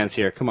wears the pants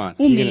here? Come on.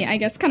 Well, You me, gonna- I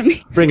guess. Kind of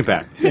me. Bring it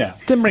back. Yeah.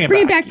 Then bring it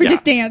Bring back. it back for Yeah.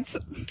 Just Dance.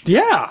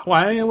 Yeah.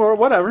 Well, I mean, or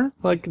whatever,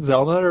 like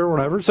Zelda or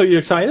whatever. So you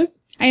excited?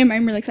 I'm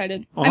really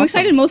excited. Awesome. I'm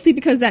excited mostly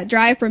because that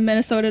drive from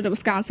Minnesota to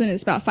Wisconsin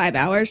is about 5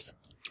 hours.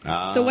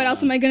 So what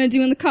else am I gonna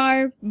do in the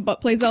car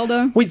but play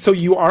Zelda? Wait, so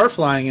you are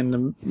flying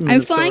into Minnesota?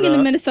 I'm flying into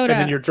Minnesota,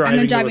 and then you're and driving,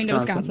 then driving to to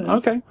Wisconsin.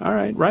 Wisconsin. Okay, all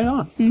right, right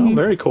on. Oh,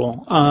 very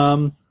cool.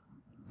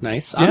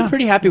 Nice. Yeah. I'm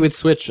pretty happy with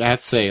Switch, I have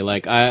to say.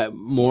 Like, I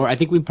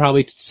think we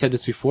probably said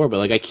this before, but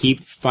like, I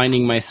keep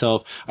finding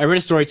myself, I read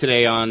a story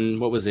today on,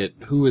 what was it?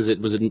 Who was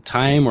it? Was it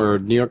Time or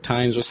New York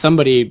Times? Or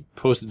somebody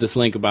posted this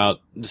link about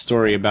the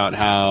story about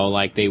how,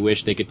 like, they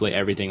wish they could play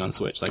everything on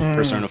Switch, like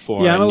Persona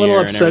 4 Yeah, I'm a and little Nier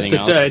and upset everything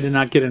that else. I did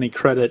not get any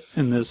credit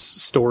in this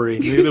story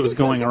that was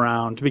going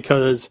around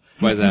because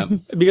Why is that?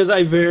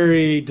 I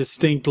very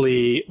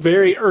distinctly,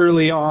 very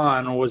early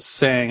on was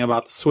saying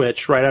about the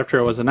Switch right after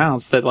it was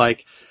announced that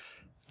like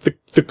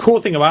the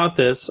cool thing about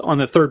this on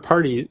the third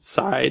party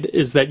side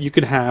is that you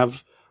could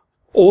have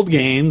old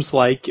games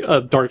like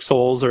Dark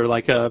Souls or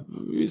like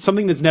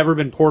something that's never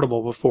been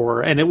portable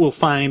before, and it will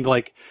find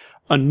like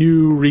a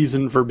new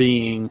reason for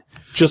being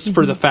just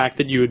for the fact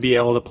that you would be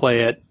able to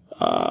play it.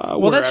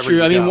 Well, that's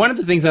true. I mean, one of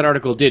the things that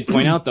article did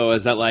point out, though,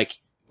 is that, like,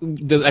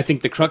 I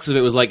think the crux of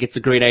it was, like, it's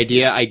a great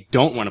idea. I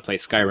don't want to play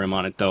Skyrim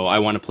on it, though. I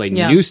want to play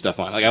Yeah. new stuff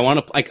on it. Like, I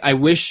want to, like, I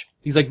wish,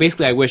 he's like,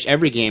 basically, I wish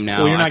every game now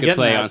Well, you're I not could getting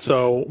play that, on.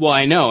 so Well,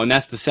 I know, and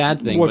that's the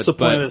sad thing. What's but,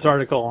 the point of this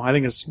article? I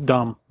think it's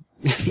dumb.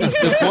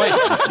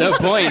 The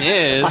point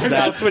is I've now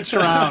that switched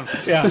around.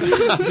 Yeah.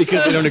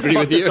 because I don't agree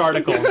with This you.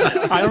 article.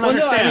 I don't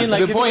understand. I mean,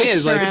 like, The point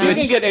is, like, if you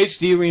can get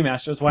HD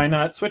remasters, why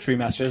not Switch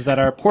remasters that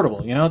are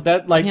portable? You know,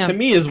 that to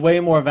me is way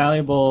more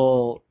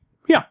valuable.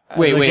 Yeah. As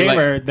Wait, a wait,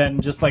 gamer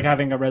than just like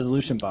having a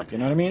resolution bump. You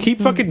know what I mean?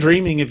 Keep fucking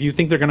dreaming if you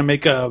think they're going to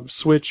make a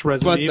Switch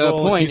Resident But Evil.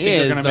 the point if you think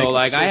they're is, gonna make though, a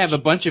like I have a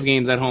Switch- bunch of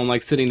games at home,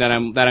 like sitting that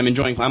I'm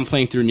enjoying. I'm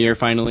playing through Nier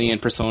finally, and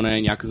Persona,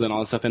 and Yakuza, and all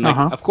this stuff. And like,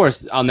 of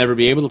course, I'll never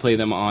be able to play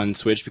them on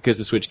Switch because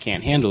the Switch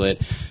can't handle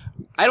it.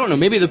 I don't know.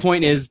 Maybe the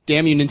point is,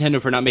 damn you, Nintendo,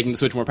 for not making the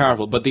Switch more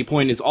powerful. But the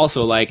point is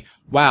also like,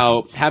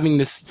 wow, having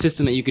this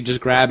system that you could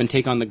just grab and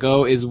take on the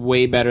go is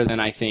way better than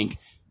I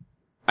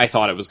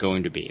thought it was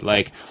going to be.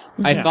 Like,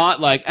 I thought,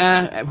 like,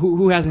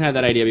 who hasn't had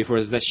that idea before?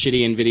 Is that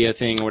shitty NVIDIA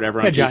thing or whatever?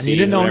 Yeah, on John, PCs you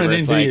didn't or own an whatever.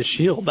 It's NVIDIA like,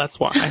 Shield. That's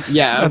why.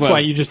 Yeah, That's well- why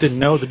you just didn't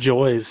know the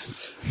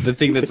joys. the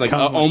thing that's like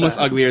come with almost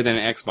that. uglier than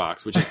an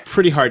Xbox, which is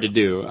pretty hard to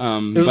do. It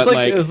was but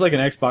like it was like an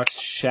Xbox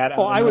shat out.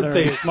 Well, I would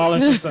another say- smaller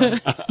system.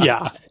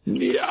 Yeah.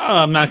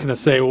 I'm not going to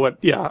say what.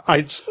 Yeah,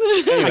 I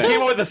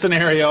came up with a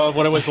scenario of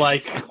what it was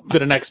like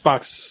that an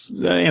Xbox,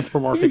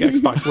 anthropomorphic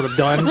Xbox would have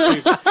done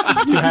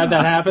to have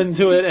that happen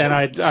to it, and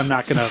I'm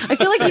not going to. I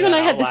feel like you and I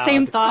had the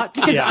same thought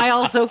because Yeah. I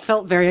also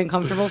felt very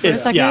uncomfortable for a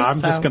second. Yeah, I'm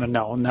so. just going to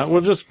know. No,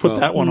 we'll just put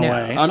that one no.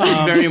 away. I'm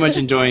just very much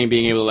enjoying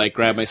being able to like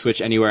grab my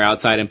Switch anywhere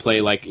outside and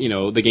play like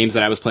the games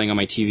that I was playing on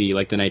my TV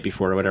like the night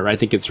before or whatever. I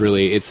think it's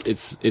really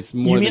it's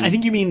more. I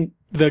think you mean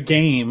the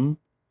game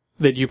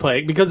that you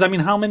play, because I mean,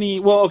 how many?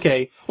 Well,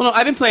 okay. Well, no,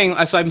 I've been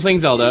playing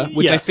Zelda,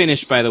 which I Yes.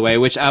 finished, by the way,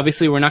 which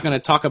obviously we're not going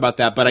to talk about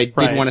that, but I did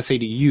Right. want to say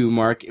to you,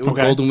 Mark,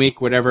 Golden Week,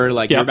 whatever,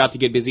 like, Yep. you're about to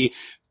get busy.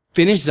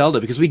 Finish Zelda,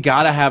 because we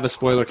gotta have a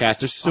spoiler cast.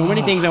 There's so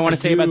many things I want to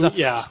say about Zelda.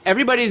 yeah.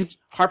 Everybody's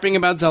harping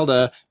about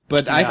Zelda,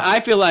 but I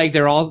feel like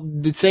they're all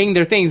saying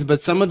their things,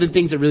 but some of the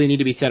things that really need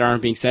to be said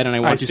aren't being said, and I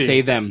want to see.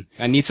 say them.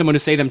 I need someone to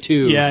say them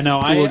too. Yeah,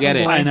 no, Who will get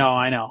it. I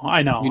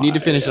know. You need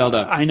to finish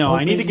Zelda. I know.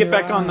 I need to get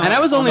back on the. And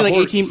I was on only the like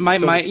horse, 18. My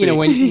so to speak.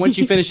 when once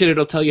you finish it,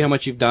 it'll tell you how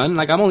much you've done.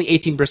 Like I'm only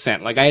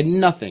 18%. Like I had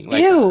nothing.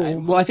 Like,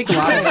 Ew. I think a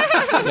lot of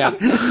yeah.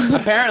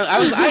 Apparently,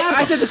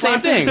 I said the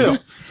same thing. too.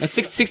 At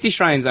 60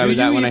 shrines I was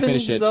at when I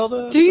finished it.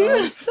 Zelda? Do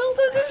you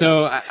Zelda?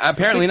 So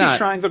apparently 60 not.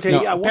 shrines, okay,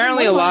 No, yeah, what-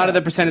 apparently what a am I lot at? of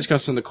the percentage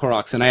comes from the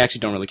Koroks, and I actually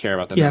don't really care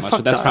about them Yeah, that much. fuck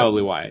So that's that.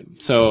 probably why.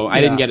 So I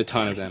didn't get a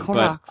ton of them.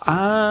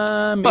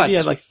 Koroks. Maybe But-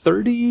 at like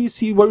 30.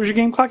 See, what was your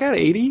game clock at?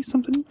 80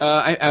 something?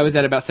 But I was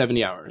at about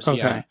 70 hours. Okay.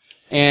 Yeah.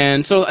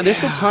 And so there's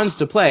still tons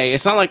to play.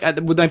 It's not like,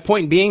 with my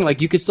point being, like,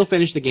 you could still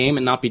finish the game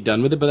and not be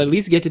done with it, but at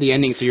least get to the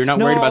ending so you're not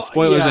No, worried about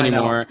spoilers yeah, I know.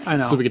 anymore. I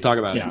know. So we can talk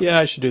about it. Yeah,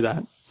 I should do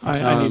that.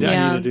 I need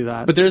Yeah. to do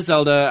that. But there's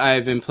Zelda.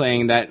 I've been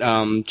playing that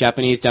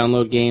Japanese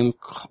download game.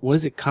 What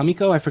is it?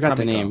 Kamiko? I forgot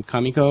the name.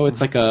 Kamiko.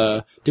 It's like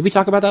a. Did we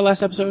talk about that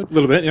last episode? A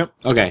little bit, yep.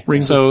 Okay.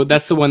 So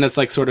that's the one that's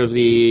like sort of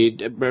the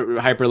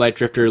Hyper Light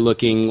Drifter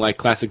looking like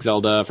classic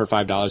Zelda for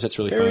 $5. That's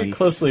really Very fun.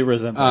 closely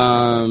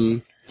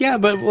resembling. Yeah,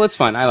 but it's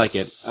fun. I like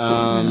it.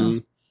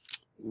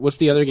 What's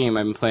the other game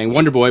I've been playing?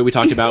 Wonder Boy we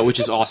talked about, which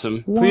is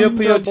awesome. Puyo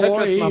Puyo Wonder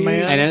Tetris, my Boy.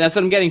 man. And then that's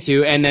what I'm getting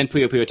to. And then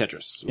Puyo Puyo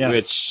Tetris, Yes.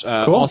 which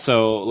Cool.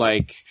 also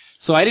like.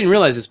 So I didn't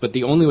realize this, but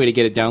the only way to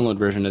get a download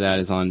version of that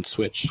is on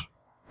Switch.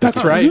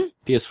 That's right.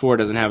 PS4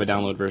 doesn't have a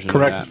download version.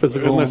 Correct. Of that.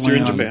 Physical. Unless you're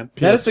in only on Japan.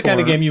 That is the kind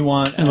of PS4. game you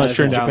want Unless as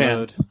you're in a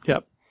Japan. download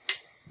Yep.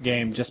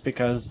 game, just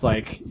because,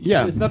 like,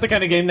 Yeah. it's not the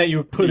kind of game that you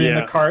would put in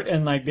Yeah. the cart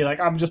and, like, be like,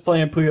 I'm just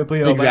playing Puyo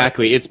Puyo. but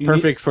Exactly. It's you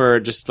perfect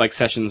for just like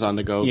sessions on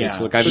the go. Yeah.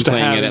 Basically. Like I've been Just to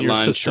playing have it in at your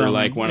lunch or system.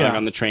 like when I'm Yeah.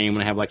 on the train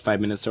when I have like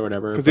 5 minutes or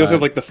whatever. Because they also But-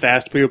 have like the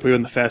fast Puyo Puyo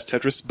and the fast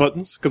Tetris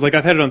buttons. Because like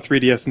I've had it on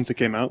 3DS since it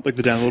came out, like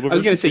the downloadable version. I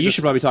was going to say, you Just-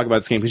 should probably talk about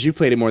this game because you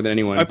played it more than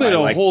anyone. I played by,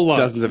 a like, whole lot,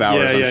 dozens of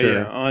hours. I'm sure.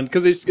 Yeah.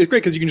 Because it's great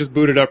because you can just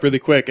boot it up really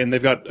quick, and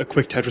they've got a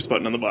quick Tetris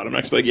button on the bottom. And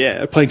I just be like,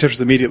 yeah, playing Tetris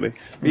immediately.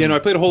 But, yeah, no, I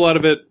played a whole lot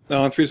of it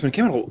on 3DS when it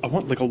came out. I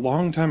want like a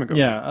long time ago.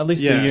 Yeah, at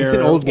least Yeah. a year. It's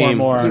an old or game.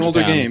 more. It's an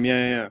older Japan. game.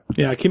 Yeah.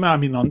 Yeah, it came out,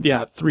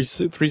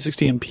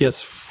 360 and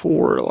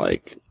PS4,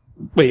 like,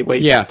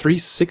 wait, Yeah.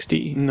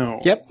 360. No.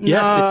 Yes, Yep. it did come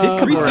out on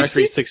 360?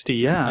 360,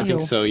 yeah. I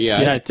think so.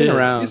 Yeah. Yeah, It's it been did.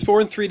 around.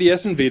 PS4 and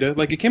 3DS and Vita.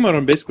 Like it came out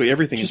on basically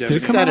everything. in Did it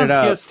Japanese. come Set out it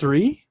on up.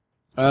 PS3?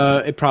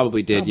 It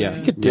probably did. Yeah. I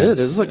think it did.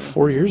 It was like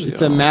 4 years ago.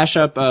 It's a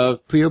mashup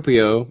of Puyo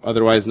Puyo,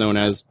 otherwise known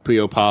as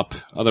Puyo Pop,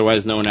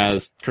 otherwise known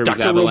as Kirby's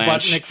Dr.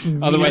 Avalanche, Robotnik's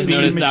otherwise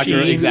known as Mean Dr.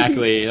 Machine.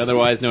 Exactly,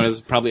 otherwise known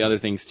as probably other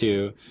things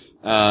too,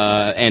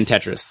 and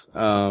Tetris.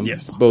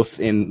 Yes. Both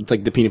in, it's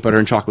like the peanut butter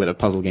and chocolate of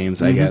puzzle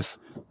games, I guess.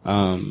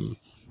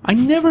 I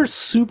never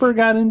super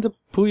got into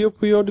Puyo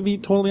Puyo, to be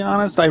totally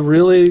honest. I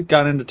really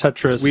got into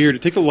Tetris. It's weird.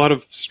 It takes a lot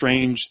of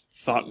strange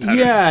thought patterns.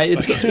 Yeah,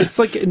 it's Like- it's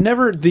like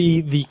never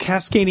the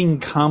cascading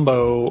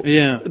combo.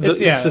 Yeah. The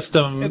It's-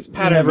 system. it's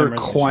pattern never memorization.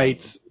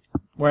 quite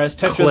Whereas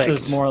Tetris clicked.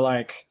 is more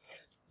like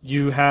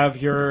you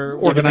have your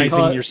what do they call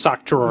organizing it? your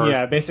sock drawer.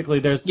 Yeah, basically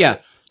there's Yeah.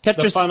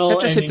 Tetris funnel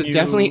hits and it you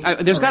definitely.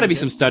 There's got to be arrange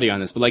some it. study on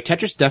this, but like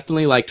Tetris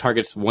definitely like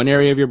targets one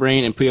area of your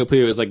brain, and Puyo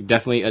Puyo is like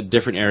definitely a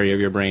different area of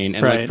your brain.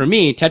 And like Right. for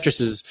me,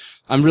 Tetris is.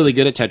 I'm really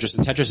good at Tetris,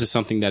 and Tetris is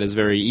something that is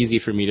very easy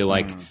for me to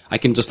like. I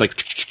can just like,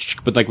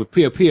 but like with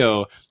Puyo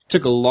Puyo, it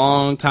took a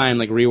long time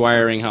like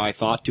rewiring how I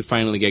thought to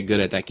finally get good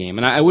at that game.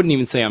 And I wouldn't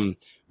even say I'm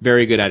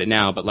very good at it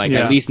now, but like Yeah.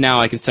 at least now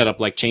I can set up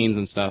like chains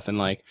and stuff, and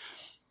like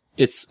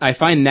I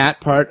find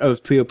that part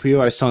of Puyo Puyo,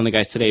 I was telling the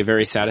guys today,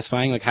 very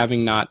satisfying. Like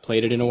having not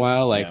played it in a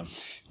while, like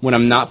when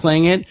I'm not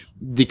playing it,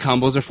 the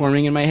combos are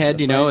forming in my head.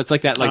 It's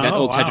like that that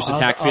old wow. Tetris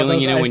attack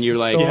feeling. When you're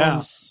like,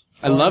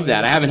 I love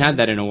that. I haven't had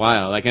that in a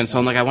while. Like, and so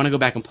I'm like, I want to go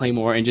back and play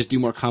more and just do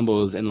more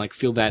combos and like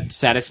feel that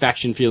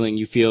satisfaction feeling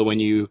you feel when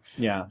you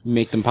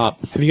make them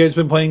pop. Have you guys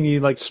been playing the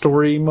like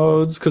story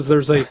modes? Because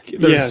there's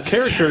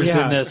characters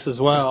in this as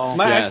well.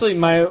 Actually,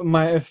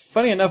 my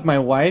funny enough, my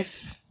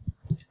wife,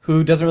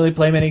 who doesn't really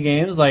play many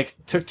games, like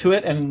took to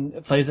it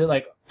and plays it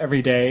like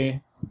every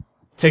day.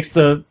 Takes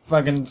the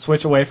fucking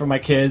Switch away from my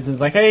kids and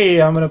is like,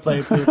 hey, I'm gonna play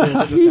Tetris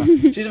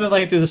now. She's been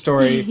playing through the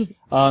story,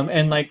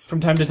 and like from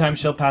time to time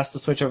she'll pass the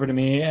Switch over to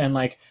me, and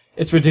like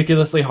it's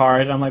ridiculously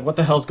hard. I'm like, what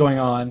the hell's going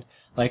on?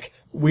 Like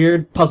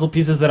weird puzzle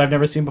pieces that I've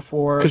never seen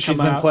before. Because she's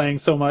been playing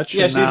so much.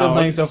 Yeah, she's been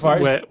playing so far.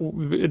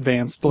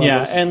 Advanced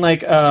levels. Yeah, and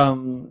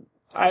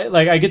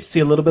I get to see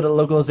a little bit of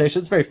localization.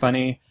 It's very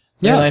funny.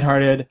 Very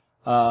lighthearted.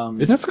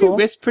 It's cool.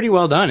 It's pretty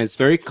well done. It's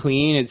very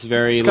clean. It's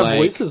very It's got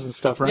voices and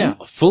stuff, right? Yeah.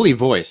 Fully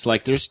voiced.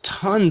 Like there's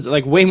tons,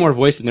 like way more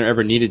voice than there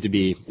ever needed to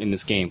be in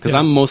this game. Because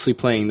I'm mostly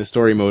playing the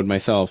story mode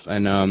myself,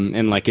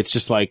 and like it's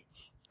just like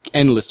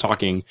endless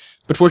talking.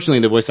 But fortunately,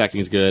 the voice acting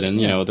is good, and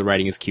the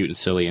writing is cute and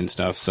silly and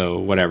stuff. So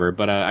whatever.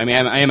 But I mean,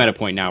 I am at a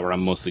point now where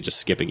I'm mostly just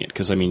skipping it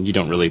because I mean, you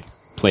don't really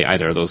play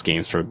either of those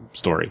games for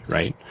story,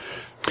 right?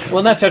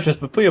 Well, not Tetris,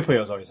 but Puyo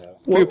Puyo's always had.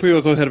 Puyo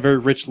Puyo's always had a very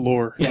rich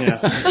lore. Yeah.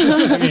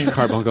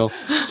 Carbuncle.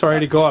 Sorry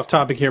to go off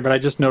topic here, but I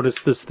just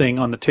noticed this thing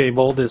on the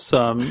table. This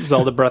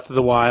Zelda Breath of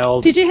the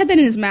Wild. DJ had that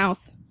in his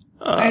mouth.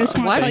 I just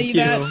want what? to tell you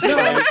that. No,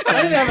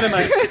 I didn't have it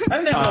in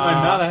my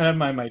mouth. I had it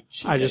in my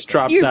cheek. I just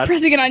dropped You're that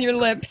pressing it on your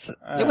lips.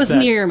 It was that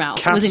near your mouth.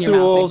 It was in your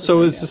capsule. mouth.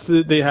 So it's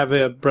just they have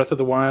a Breath of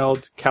the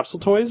Wild capsule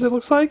toys. It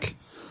looks like.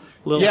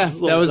 That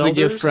was a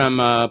gift Zeldas. from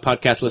a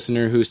podcast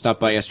listener who stopped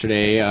by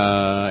yesterday,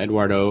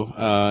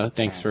 Eduardo.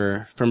 Thanks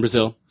from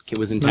Brazil. It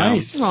was in town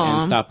Nice.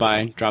 and stopped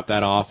by, drop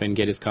that off, and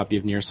get his copy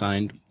of Nier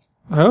signed.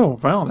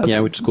 Oh, wow. That's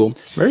Which is cool.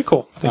 very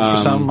cool. Thanks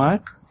for stopping by.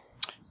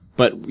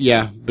 But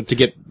to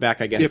get back,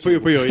 I guess. Yeah, Puyo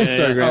Puyo. Yeah,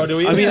 Sorry, Greg. Oh, do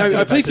we? I mean,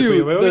 I played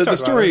through the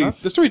story.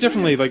 The story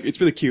definitely, like, it's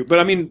really cute. But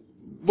I mean,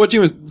 what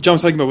John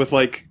was talking about with,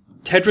 like,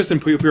 Tetris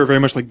and Puyo Puyo are very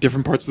much like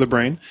different parts of the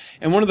brain.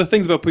 And one of the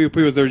things about Puyo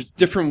Puyo is there's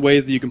different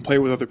ways that you can play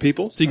with other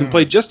people. So you can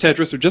play just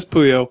Tetris or just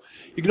Puyo.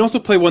 You can also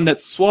play one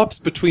that swaps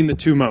between the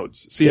two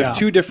modes. So you have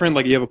two different,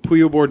 like, you have a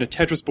Puyo board and a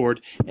Tetris board.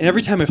 And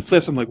every time it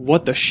flips, I'm like,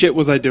 what the shit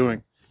was I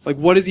doing? Like,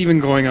 what is even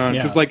going on?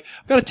 Because, like,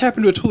 I've got to tap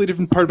into a totally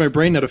different part of my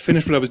brain now to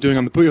finish what I was doing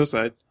on the Puyo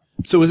side.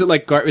 So is it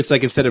like it's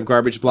like instead of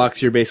garbage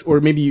blocks, you're or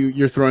maybe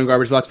you're throwing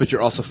garbage blocks, but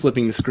you're also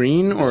flipping the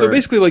screen? Or? So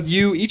basically, like,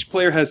 each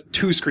player has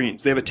two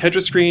screens. They have a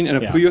Tetris screen and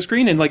a Puyo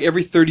screen, and like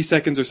every 30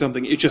 seconds or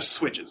something, it just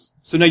switches.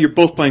 So now you're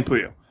both playing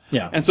Puyo.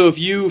 Yeah. And so if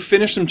you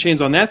finish some chains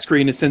on that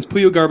screen, it sends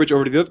Puyo garbage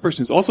over to the other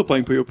person who's also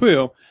playing Puyo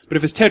Puyo. But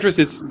if it's Tetris,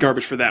 it's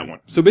garbage for that one.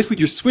 So basically,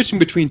 you're switching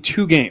between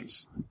two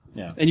games.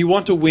 Yeah. And you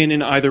want to win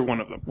in either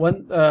one of them.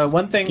 One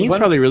thing. Skiing's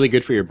probably really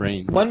good for your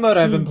brain. One mode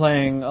I've been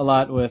playing a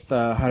lot with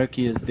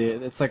Haruki is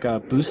it's like a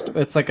boost.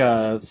 It's like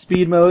a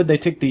speed mode. They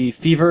took the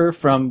Fever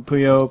from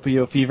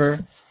Puyo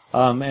Fever,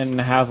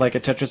 and have like a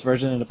Tetris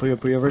version and a Puyo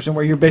Puyo version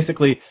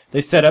where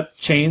they set up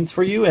chains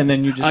for you and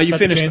then you just set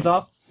the chains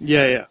off.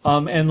 Yeah.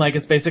 And like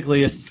it's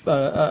basically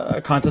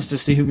a contest to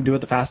see who can do it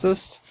the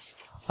fastest.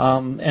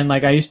 And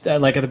like I used to,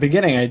 like at the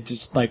beginning, I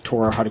just like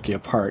tore Haruki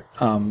apart.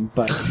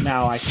 But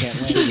now I can't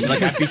win. It's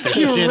like I beat the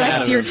You shit out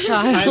wrecked of your him.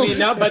 child.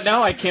 I mean,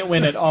 now I can't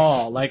win at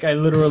all. Like I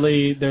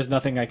literally, there's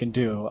nothing I can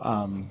do.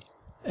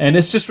 And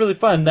it's just really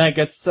fun. That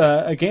gets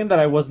a game that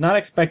I was not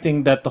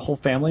expecting that the whole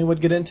family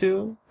would get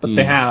into, but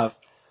they have.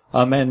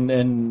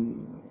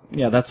 And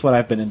yeah, that's what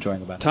I've been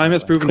enjoying about it. Time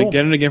has proven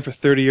again and again for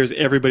 30 years,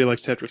 everybody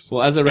likes Tetris.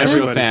 Well, as a retro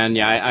Everybody. fan,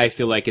 I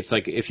feel like it's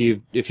like if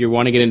you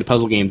want to get into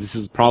puzzle games, this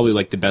is probably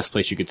like the best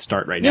place you could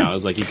start right now.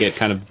 Is like you get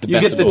kind of the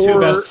best get of the both two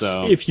worlds, best.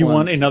 So If you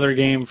want ones. another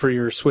game for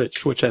your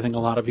Switch, which I think a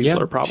lot of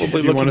people are probably If you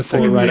looking want a for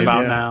second right game,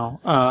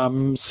 about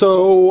now.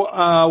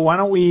 So why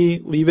don't we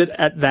leave it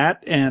at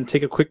that and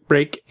take a quick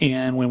break,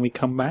 and when we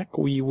come back,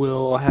 we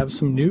will have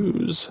some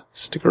news.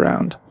 Stick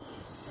around.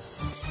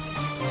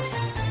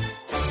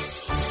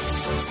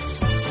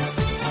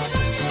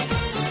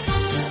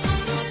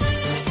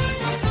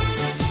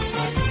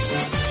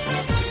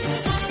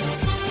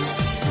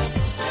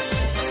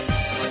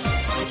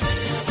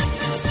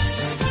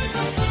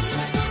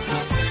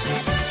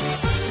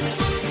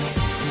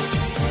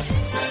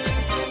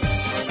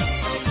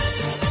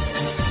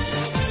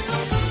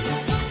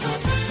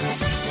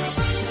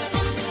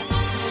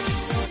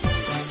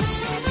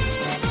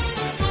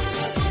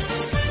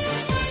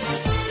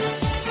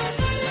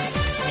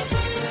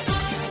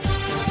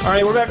 All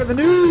right, we're back with the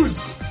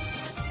news.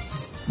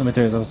 Let me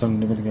tell you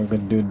something I'm going to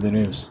do to the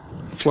news.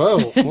 Whoa.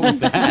 what was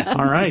that?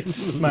 All right.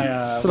 It's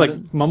my, So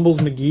like Mumbles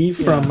McGee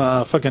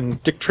from fucking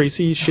Dick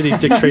Tracy, shitty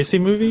Dick Tracy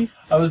movie.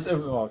 I was,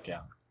 well,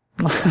 yeah.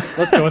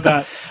 Let's go with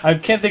that. I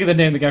can't think of the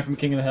name of the guy from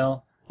King of the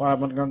Hill. What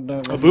am I going to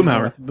do? A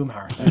Boomhauer.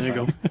 Boomhauer. There you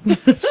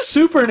go.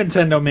 Super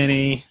Nintendo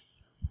Mini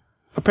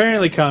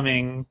apparently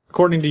coming,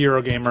 according to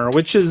Eurogamer,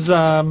 which is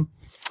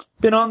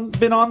been on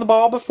the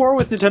ball before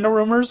with Nintendo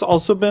rumors.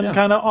 Also been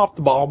kind of off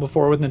the ball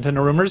before with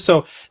Nintendo rumors.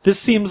 So this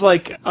seems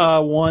like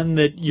one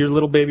that your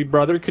little baby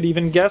brother could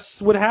even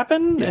guess would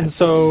happen. And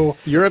so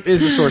Europe is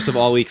the source of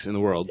all leaks in the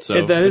world,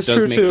 so that is it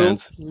does true make too.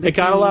 sense. It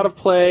got a lot of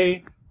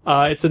play.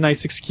 It's a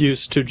nice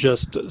excuse to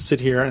just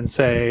sit here and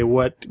say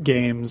what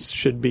games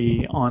should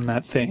be on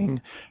that thing.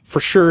 For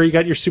sure, you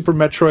got your Super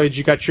Metroids,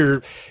 you got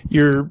your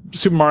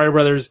Super Mario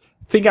Brothers.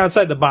 Think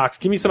outside the box.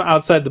 Give me some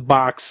outside the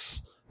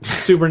box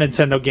Super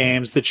Nintendo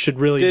games that should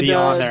really be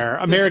on there.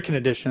 American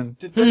edition.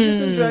 Did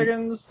Dungeons and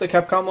Dragons, the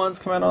Capcom ones,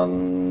 come out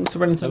on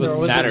Super Nintendo? was or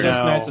was Saturn. it just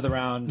No. Knights of the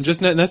Round?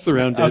 Just Knights of the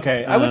Round did.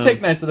 Okay, I would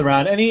take Knights of the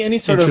Round. Any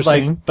sort of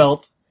Interesting. like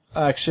belt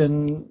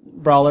action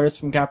brawlers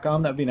from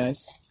Capcom, that'd be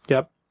nice.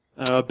 Yep.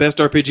 Best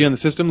RPG on the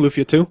system,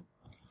 Lufia 2.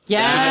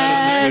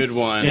 Yes. Good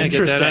one. Yeah, get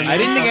that Interesting. I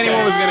didn't think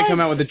anyone was going to come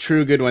out with a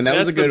true good one. That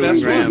was That's a good the one,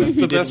 best one. Graham. That's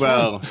the You did best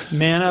well.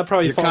 Mana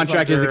probably Your falls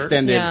contract under, is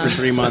extended Yeah. for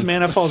 3 months.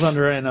 Mana falls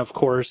under, and of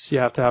course you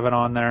have to have it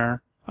on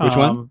there. Which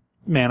one?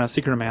 Mana,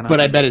 Secret of Mana. But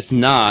I bet it's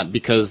not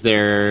because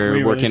they're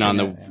Re-releasing working on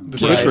it, the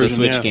Switch version,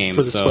 Switch yeah. game.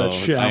 For the So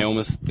Switch, yeah. I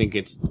almost think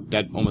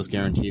that almost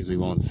guarantees we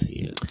won't see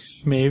it.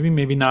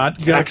 maybe not.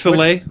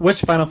 Axelay.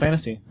 Which Final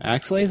Fantasy?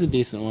 Axelay is a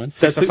decent one.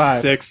 That's or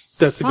five? 6.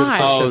 That's a good Five.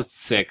 question. Oh,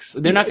 6.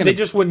 They're not going They to.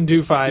 just wouldn't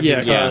do 5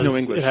 Yeah, because there's no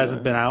English, it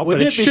hasn't been out.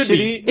 Wouldn't but it be should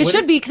shitty? It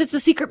should be because it's the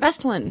secret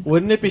best one.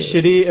 Wouldn't it be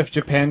shitty if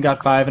Japan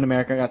got 5 and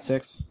America got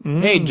 6?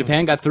 Hey,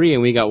 Japan got 3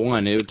 and we got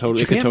 1. It could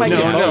Japan totally might get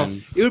No, happen.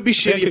 no. It would be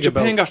shitty could if get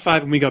Japan both. got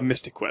 5 and we got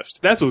Mystic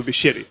Quest. That's what would be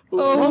shitty.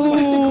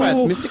 Mystic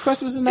Quest. Mystic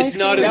Quest was a nice It's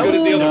not game. as good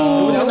as the other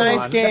It was a one.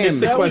 nice game.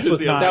 Mystic Quest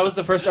was not. That was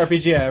the first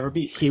RPG I ever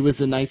beat. He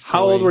was a nice boy.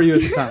 How old were you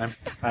at the time?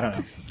 I don't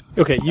know.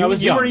 Okay, you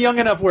was you young. were young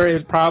enough where it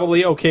was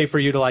probably okay for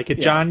you to like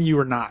it. John, you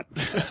were not.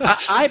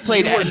 I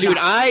played, dude,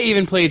 I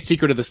even played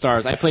Secret of the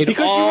Stars. I played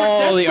Because all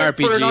you the were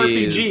desperate RPGs. for an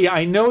RPG.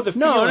 I know the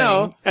feeling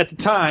no. at the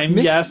time,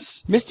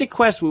 yes. Mystic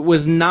Quest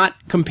was not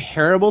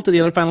comparable to the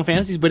other Final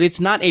Fantasies, but it's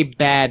not a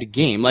bad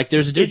game. Like,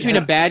 there's a difference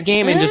between a bad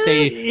game and just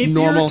a If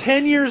normal. you're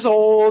 10 years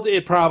old,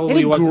 it probably It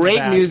had wasn't great a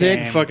bad music.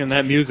 game. Fucking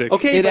that music.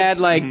 Okay, It but, had,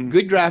 like,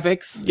 good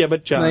graphics. yeah,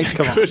 but John, Like,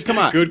 come on. Come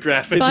on. Good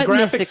graphics. But The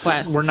Mystic graphics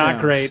Quest. were not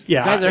great.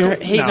 Yeah, You guys are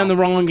hating on the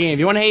wrong game. If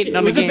you want to hate on It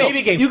the was a game.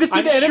 baby game. You could see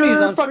I'm the enemies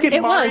sure on screen. fucking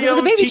It was. It was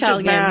a Mario baby Teaches child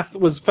game. Math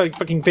was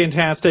fucking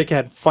fantastic.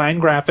 Had fine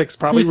graphics,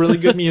 probably really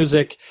good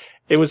music.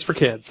 It was for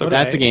kids. Okay?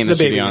 That's a game It's that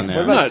should baby be on game.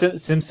 there. What about Not-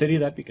 SimCity?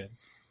 That'd be good.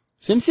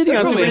 SimCity on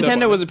Super probably end up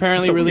Nintendo on was it.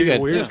 apparently It's a really weird-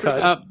 good. weird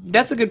cut.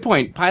 That's a good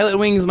point. Pilot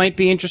Wings might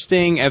be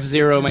interesting.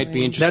 F-Zero might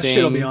be interesting.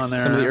 shit'll be on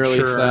there, Some of the I'm early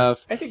sure.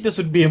 stuff. I think this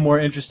would be a more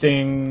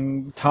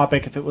interesting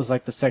topic if it was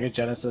like the Sega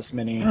Genesis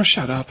Mini. Oh,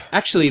 shut up.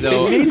 Actually,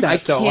 though, They made I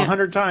that though can't.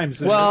 100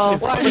 times. Well,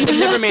 they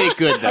never made it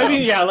good, though. I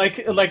mean, yeah, like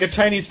a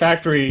Chinese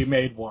factory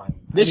made one.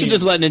 They should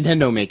just let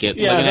Nintendo make it,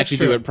 Yeah, and that's actually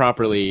do true. it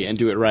properly and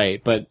do it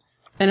right. But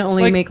And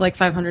only Like- make like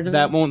 500 of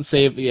that them. won't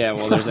save. Yeah,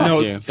 well, there's that No,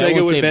 too. That Sega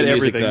won't would save bet the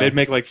music, everything. though. They'd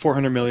make like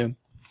 400 million.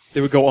 They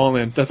would go all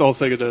in. That's all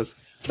Sega does.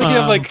 Like you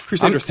have like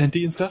Crusader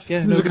Senti and stuff. Yeah,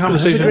 There's a That's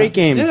conversation. a great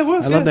game. Yeah, it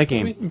was, I love yeah. that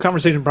game.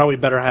 Conversation probably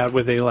better had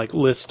with a like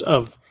list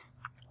of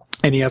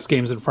NES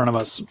games in front of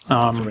us.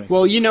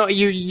 Well, you know,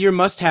 your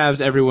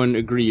must-haves, everyone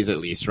agrees at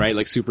least, right?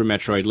 Like Super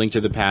Metroid, Link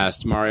to the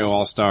Past, Mario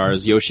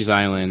All-Stars, Yoshi's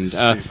Island.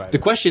 The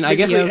question, I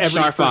guess, Basically every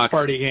Star Fox.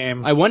 first-party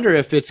game. I wonder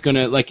if it's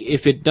gonna, like,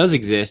 if it does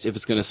exist, if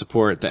it's gonna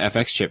support the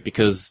FX chip,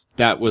 because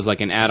that was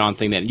like an add-on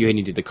thing that you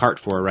needed the cart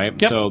for, right?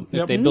 Yep. So if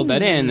Yep. they build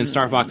that in, then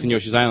Star Fox and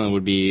Yoshi's Island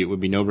would be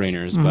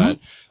no-brainers. But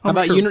how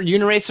about sure.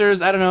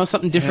 Uniracers? I don't know,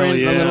 something different,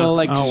 Hell yeah. a little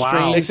like Oh, wow.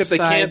 strange Except they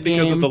side can't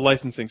because game. of the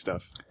licensing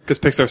stuff. Because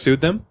Pixar sued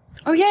them.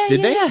 Oh yeah,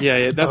 Did they?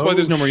 Yeah. That's why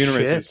there's no more shit.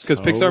 Uniracers. Because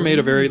Pixar made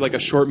a very like a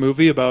short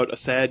movie about a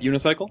sad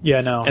unicycle.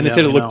 Yeah, no. And they yeah,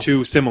 said it I looked know.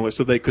 too similar,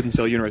 so they couldn't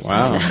sell Uniracers.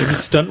 Wow. The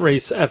Stunt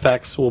Race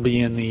FX will be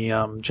in the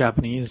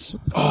Japanese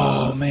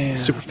Oh man.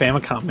 Super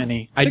Famicom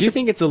Mini. I do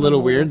think it's a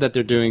little weird that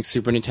they're doing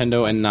Super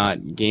Nintendo and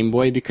not Game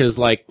Boy because,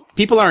 like,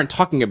 people aren't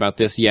talking about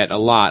this yet a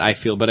lot, I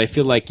feel, but I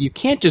feel like you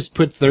can't just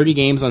put 30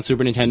 games on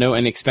Super Nintendo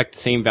and expect the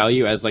same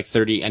value as, like,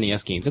 30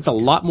 NES games. That's a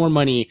lot more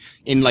money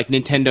in, like,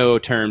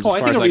 Nintendo terms Oh, as I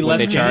far think as, it'll like, be what less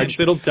they games. charge.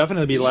 It'll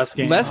definitely be less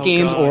games. Less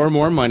games God. or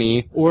more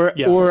money, or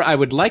Yes. or I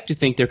would like to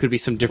think there could be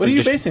some What are different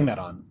you basing that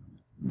on?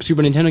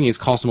 Super Nintendo games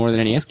cost more than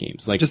NES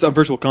games. Like, Just on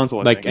Virtual Console,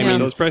 I Like, think. I mean-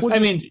 those prices. I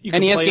mean, You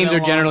can NES play games no are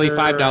generally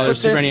longer. $5. But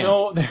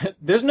Super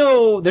there's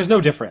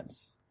no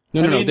difference.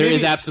 No, I mean, there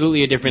is maybe-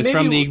 absolutely a difference.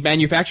 From the maybe-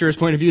 manufacturer's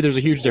point of view, there's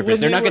a huge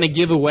difference. When They're they not were- going to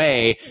give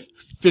away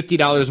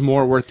 $50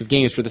 more worth of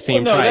games for the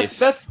same Well, no, price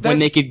that's when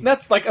they could.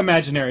 that's like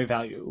imaginary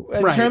value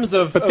in Right. terms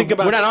of. But think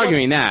about- We're not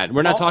arguing that.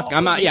 We're not talking.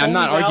 I'm not. Yeah, I'm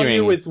not Only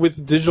value arguing.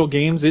 with digital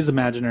games is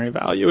imaginary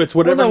value. It's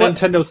whatever Well, no, what-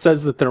 Nintendo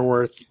says that they're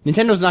worth.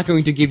 Nintendo's not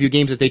going to give you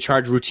games that they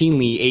charge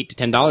routinely $8 to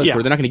 $10 Yeah.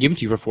 for. They're not going to give them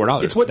to you for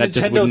 $4. It's what that Nintendo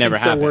just would never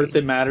thinks they're happen. worth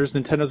that matters.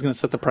 Nintendo's going to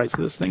set the price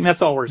of this thing.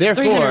 That's all we're saying.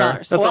 Therefore,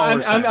 $300. That's Well, all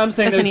we're saying. I'm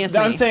saying That's there's- NES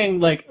I'm Mini. saying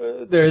like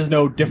there is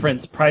no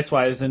difference price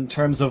wise in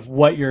terms of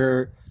what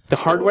you're The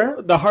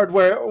hardware? The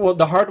hardware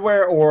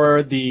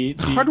or the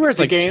Hardware is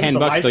the like games,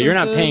 $10 the though. You're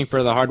not paying licenses.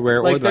 for the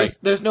hardware Like or like.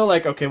 there's no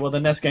like, okay, well the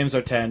NES games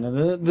are 10,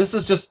 and this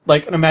is just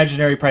like an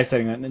imaginary price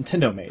setting that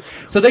Nintendo made.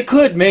 So they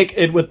could make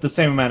it with the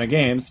same amount of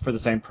games for the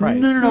same price.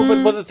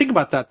 No. But think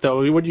about that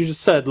though. What you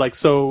just said, like,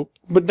 so,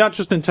 but not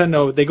just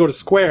Nintendo. They go to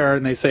Square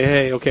and they say,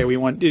 hey, okay, we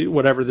want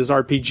whatever this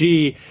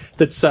RPG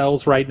that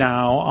sells right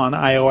now on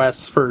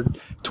iOS for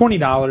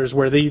 $20,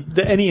 where the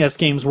NES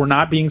games were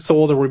not being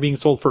sold or were being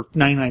sold for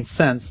 99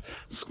 cents.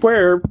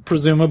 Square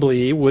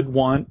presumably would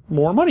want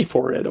more money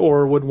for it,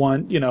 or would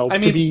want,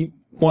 to be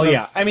one of.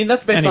 Yeah, I mean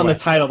that's based on Anyway. the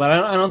title, but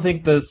I don't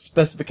think the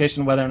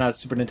specification whether or not it's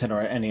Super Nintendo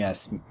or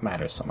NES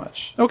matters so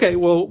much. Okay,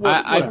 well,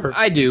 whatever.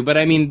 I do, but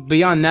I mean,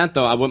 beyond that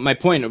though, what my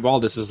point of all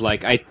this is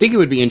like, I think it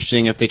would be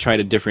interesting if they tried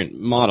a different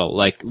model.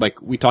 Like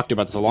we talked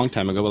about this a long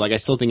time ago, but like I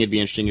still think it'd be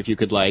interesting if you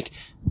could like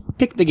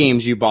pick the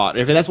games you bought,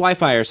 if it has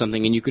Wi-Fi or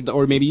something, and you could,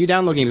 or maybe you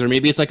download games, or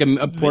maybe it's like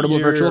a portable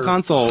You're virtual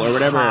console or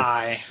whatever.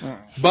 High.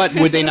 But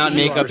would they not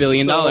make You are $1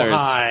 billion? so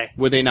high.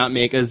 Would they not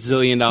make $1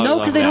 zillion? No,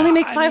 because they only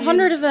make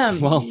 500 of them.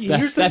 Well,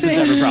 Here's that's the a thing.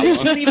 separate They problem.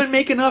 can't even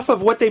make enough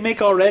of what they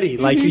make already.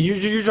 Like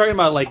you're talking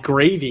about like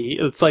gravy.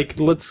 It's like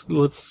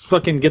let's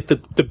fucking get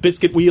the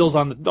biscuit wheels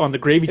on the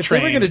gravy If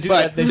train. they were going to do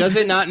But that, does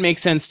it not make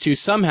sense to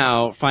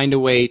somehow find a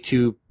way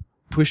to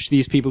push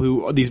these millions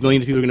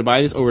of people who are going to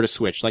buy this over to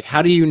Switch? Like,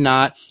 how do you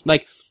not,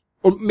 like,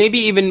 or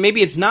maybe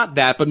it's not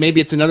that, but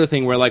maybe it's another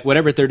thing where like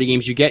whatever 30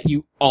 games you get,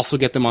 you also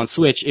get them on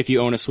Switch if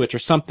you own a Switch or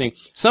something.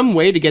 Some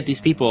way to get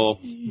these people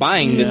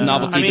buying this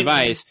novelty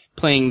device,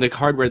 playing the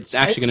hardware that's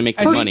actually going to make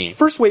them money.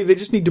 First wave, they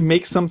just need to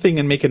make something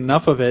and make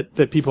enough of it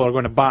that people are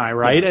going to buy,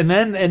 right? And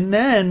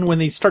then when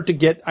they start to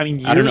get, I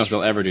mean, I don't know if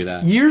they'll ever do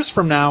that. years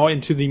from now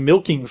into the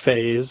milking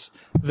phase,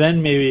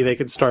 then maybe they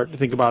could start to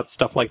think about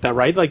stuff like that,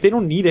 right? Like they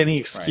don't need any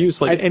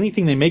excuse. Like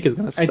anything they make is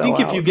going to sell I think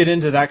if out. you get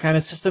into that kind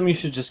of system, you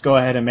should just go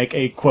ahead and make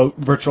a quote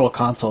virtual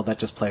console that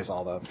just plays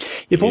all the.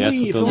 If Maybe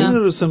only that's what they'll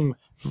there was some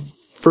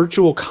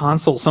virtual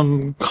console,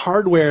 some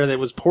hardware that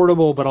was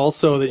portable, but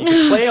also that you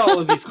could play all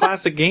of these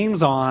classic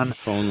games on.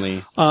 If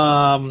only.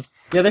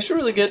 Yeah, they should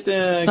really get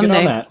on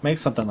Someday. that. Make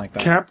something like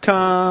that.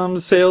 Capcom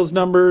sales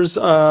numbers,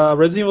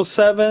 Resident Evil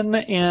 7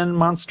 and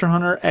Monster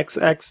Hunter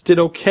XX did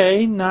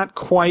okay. Not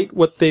quite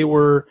what they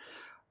were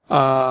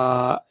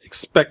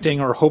expecting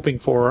or hoping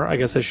for, I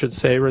guess I should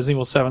say. Resident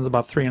Evil 7 is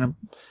about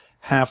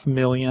 3.5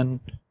 million.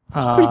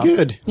 Pretty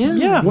good.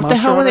 Yeah. What the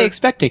hell were they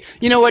expecting?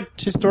 You know what?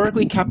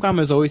 Historically, Capcom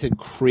has always had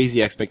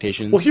crazy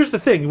expectations. Well, here's the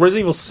thing.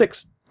 Resident Evil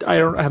 6, I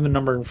don't have the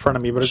number in front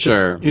of me, but it's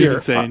Sure. here. It's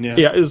insane, yeah.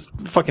 Yeah, it's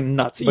fucking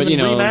nuts. But, Even you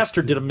know,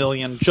 Remastered did 1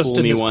 million just Fool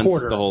in me this once,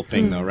 quarter. the whole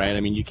thing, though, right? I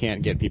mean, you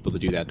can't get people to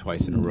do that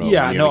twice in a row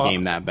Yeah, when you have no, a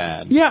game that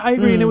bad. Yeah, I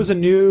agree. And it was a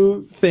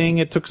new thing.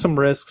 It took some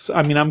risks.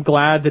 I mean, I'm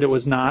glad that it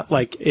was not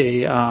like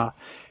a,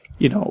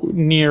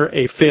 near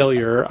a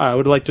failure. I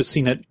would like to have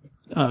seen it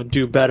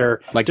do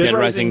better. Like Dead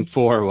Rising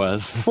 4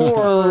 was.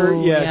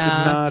 4, yeah. did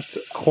not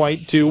quite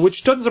do,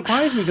 which doesn't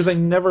surprise me because I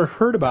never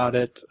heard about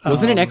it.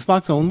 Wasn't it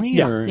Xbox only?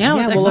 yeah. Or? Yeah, it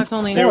was well, Xbox of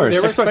only. course. They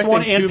were Xbox expecting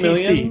One and 2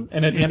 million, PC.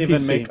 and it didn't And even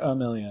PC. make 1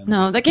 million.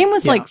 No, that game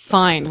was like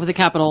fine with a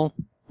capital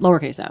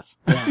lowercase f.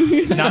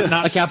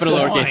 Not A capital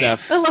fine. lowercase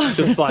f.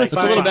 Just like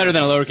It's a little better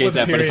than a lowercase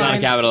f, but it's not a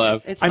Fine. capital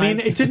F. It's I fine.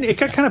 mean, it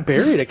got kind of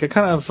buried. It got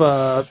kind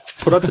of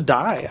put up to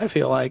die, I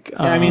feel like.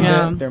 Yeah, I mean,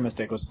 Yeah. their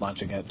mistake was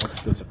launching it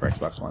exclusive for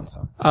Xbox One.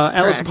 So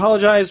Alice Correct.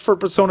 apologized for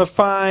Persona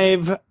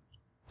 5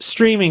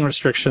 streaming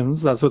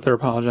restrictions. That's what they're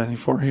apologizing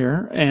for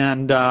here.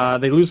 And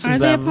they loosened Are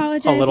they them a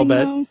apologizing little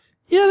bit. though?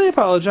 Yeah, they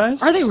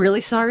apologized. Are they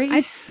really sorry?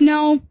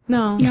 No.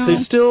 no.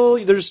 There's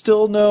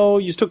still no,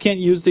 you still can't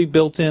use the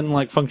built-in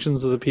like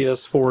functions of the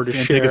PS4 to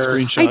Can't share take a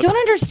screenshot. I don't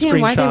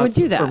understand why they would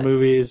do screenshots for that.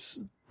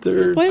 movies.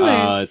 They're,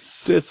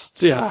 Spoilers. it's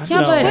Yeah,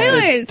 but-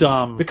 it's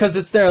dumb. because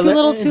it's their Too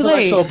little, too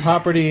intellectual late.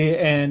 property,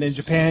 and in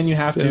Japan you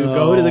have to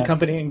go to the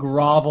company and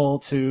grovel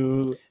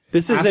to.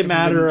 This is ask a if you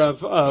matter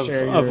can of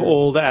share your-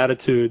 old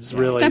attitudes,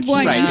 really. Step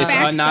one, Right, you it's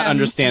fax not them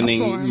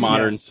understanding a form.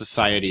 modern Yes.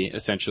 society,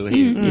 essentially.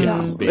 is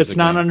basically. It's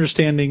not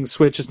understanding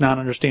Switch. It's not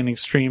understanding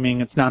streaming.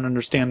 It's not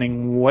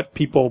understanding what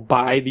people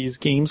buy these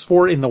games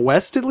for in the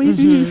West, at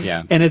least.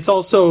 Yeah. And it's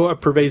also a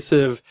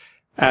pervasive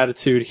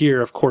attitude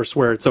here, of course,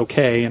 where it's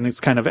okay, and it's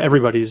kind of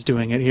everybody's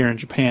doing it here in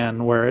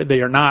Japan, where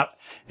they are not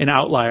an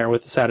outlier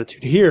with this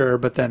attitude here,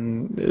 but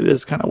then it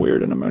is kind of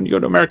weird when you go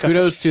to America.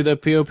 Kudos to the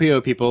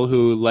Puyo people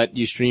who let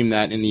you stream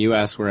that in the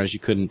US, whereas you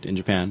couldn't in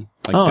Japan.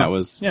 Like, Oh, that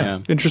was, yeah.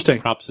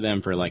 Interesting. props to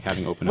them for, like,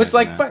 having open Which eyes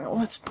like, on that.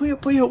 what's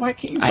Puyo? Why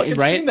can't you fucking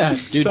Right? stream that?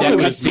 Dude, So that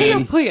it's-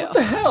 cutscene. Puyo.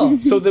 Hell.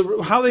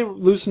 So how they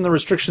loosen the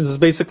restrictions is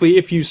basically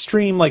if you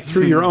stream like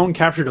through your own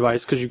capture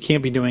device, because you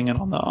can't be doing it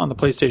on the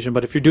PlayStation,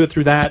 but if you do it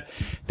through that,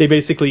 they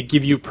basically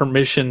give you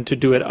permission to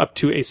do it up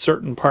to a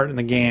certain part in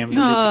the game. They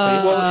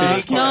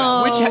basically take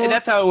no. Which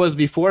that's how it was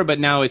before, but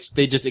now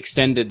they just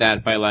extended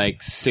that by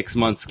like 6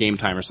 months game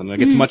time or something.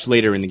 Like it's much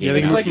later in the game. Yeah,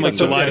 they now. moved from like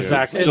July.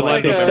 Exactly. It's July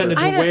like they a- extended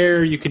I to don't-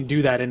 where you can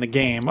do that in the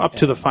game up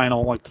to the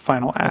final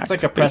act. It's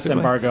like a press basically.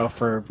 embargo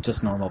for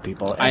just normal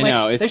people. And, I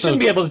know, Like, it's they so-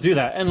 shouldn't be able to do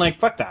that. And like,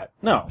 fuck that.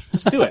 No,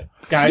 just do it,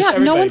 guys. Yeah, no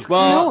everybody. one's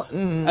Well,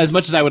 no. as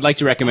much as I would like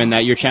to recommend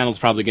that, your channel's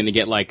probably going to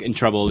get like in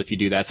trouble if you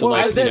do that. So Well,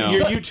 like, you know,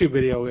 your YouTube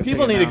video. if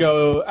People they need to now.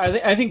 go.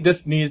 I think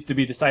this needs to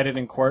be decided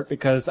in court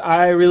because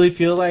I really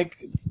feel like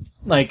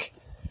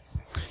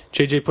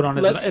JJ put on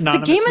his Let's- The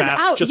anonymous game is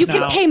mask out. just You now.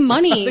 can pay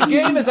money. the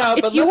game is out.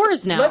 It's but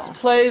yours now. Let's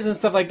plays and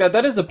stuff like that.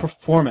 That is a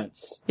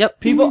performance. Yep.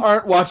 People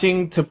aren't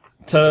watching to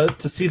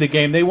see the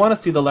game. They want to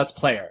see the Let's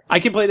Player. I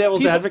can play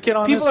devil's People- advocate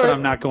on people this, but are-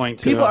 I'm not going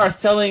to. People are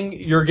selling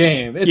your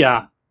game. It's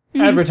Yeah,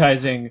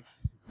 advertising.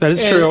 that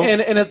is And, true.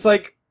 and it's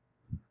like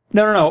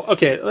No.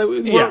 Okay,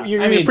 Yeah,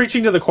 you're I mean,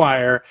 preaching to the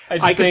choir. I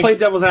just I can think- play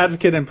devil's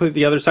advocate and put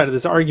the other side of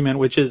this argument,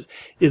 which is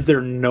there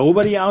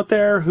nobody out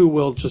there who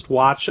will just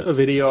watch a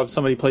video of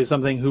somebody play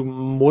something who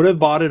would have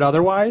bought it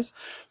otherwise?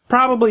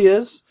 Probably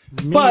is,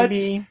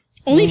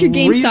 Only if your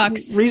game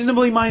sucks.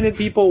 Reasonably minded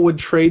people would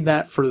trade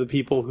that for the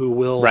people who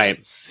will Right.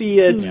 see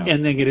it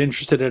and then get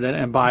interested in it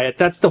and buy it.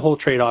 That's the whole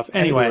trade-off.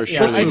 Anyway, we're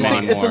yeah, Let's I move just on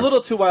think it's a more.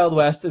 little too Wild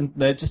West, and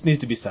that just needs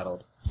to be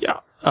settled. yeah.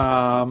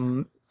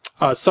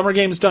 Summer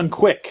Games Done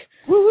Quick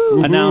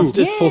announced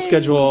its full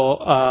schedule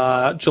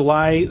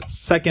July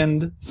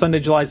 2nd, Sunday,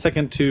 July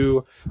 2nd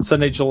to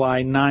Sunday,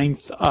 July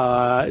 9th.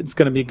 It's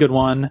going to be a good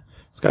one.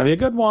 It's going to be a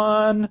good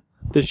one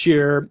this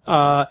year.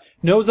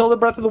 No Zelda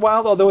Breath of the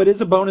Wild, although it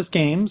is a bonus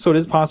game, so it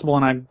is possible,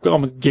 and I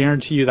almost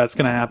guarantee you that's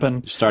going to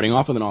happen. starting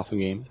off with an awesome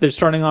game. They're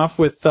starting off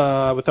with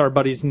our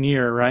buddies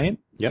Nier, right?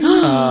 Yep.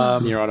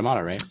 Near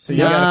Automata, right? So you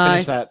gotta Nice.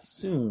 finish that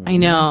soon. I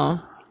know.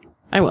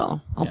 I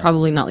will. I'll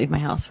probably not leave my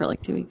house for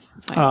like 2 weeks.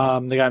 It's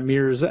fine. They got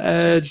Mirror's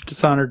Edge,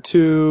 Dishonored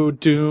 2,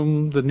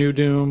 Doom, the new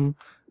Doom,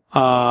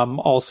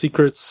 All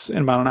Secrets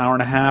in about an hour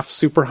and a half.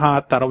 Super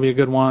Hot, that'll be a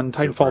good one.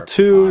 Titanfall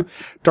 2,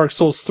 Dark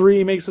Souls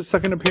 3 makes a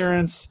second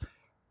appearance.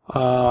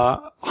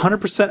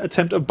 100%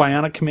 attempt of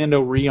Bionic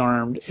Commando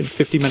Rearmed in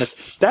 50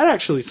 minutes. That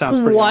actually sounds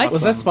pretty What? awesome.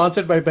 Was that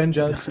sponsored by Ben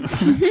Judge?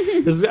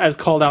 This is as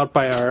called out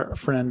by our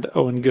friend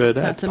Owen Good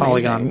That's at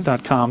amazing.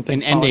 Polygon.com. And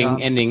Thanks,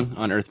 Polygon. ending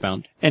on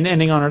Earthbound, And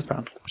ending on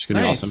Earthbound. which is going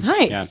to be Nice. awesome.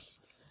 Yeah.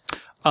 Nice.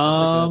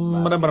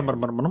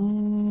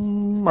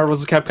 Marvel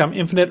vs. Capcom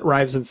Infinite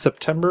arrives in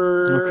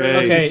September. Okay.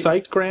 Are you Okay.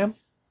 psyched, Graham?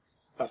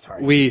 Oh,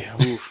 sorry. We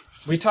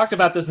We talked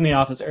about this in the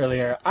office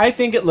earlier. I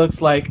think it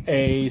looks like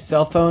a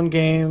cell phone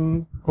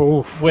game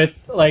with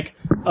like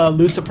a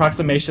loose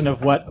approximation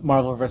of what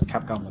Marvel vs.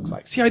 Capcom looks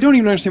like. see. I don't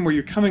even understand where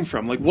you're coming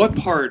from. Like, what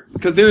part?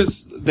 Because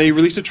they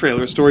released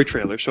a story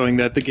trailer, showing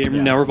that the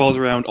game now revolves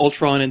around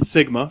Ultron and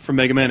Sigma from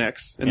Mega Man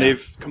X, and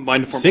they've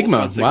combined to form Sigma,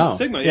 Ultron, Sigma. wow.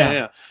 Sigma, Yeah.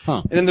 yeah.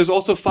 Huh. And then there's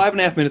also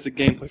 5.5 minutes of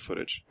gameplay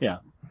footage. Yeah.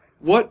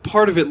 What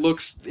part of it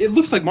looks? It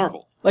looks like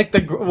Marvel. Like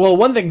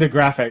one thing, the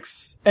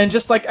graphics, and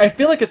just like I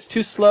feel like it's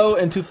too slow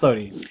and too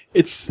floaty.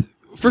 It's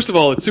first of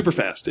all, it's super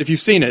fast. If you've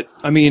seen it,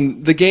 I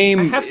mean, the game.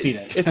 I have seen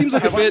it. It seems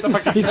like a bit.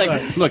 He's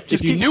like, look,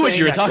 if you keep knew what saying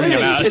you were that, talking really.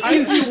 about. It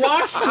seems you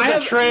watched the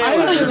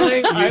trailer.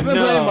 I've been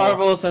know. playing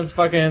Marvel since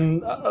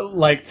fucking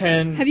like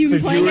 10. Have you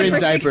been since playing were it in for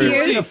 6 diapers.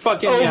 years?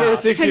 over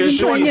 6 Have you years.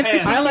 been playing it for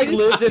 6 I like years?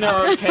 lived in an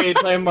arcade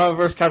playing Marvel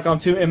vs. Capcom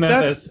 2 in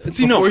Memphis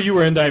see, no. before you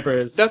were in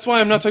diapers. That's why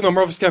I'm not talking about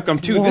Marvel vs. Capcom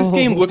 2. This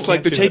game looks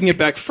like they're do taking it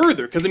back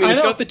further because I mean, I it's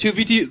know. got the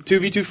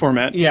 2v2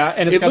 format. yeah,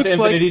 and it's it got looks the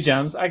Infinity like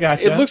Gems. I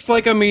gotcha. it looks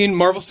like I mean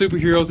Marvel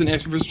superheroes and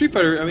X-Men vs. Street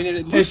Fighter. I mean, it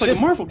looks It's like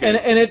just, a Marvel game.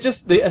 and it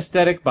just the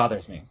aesthetic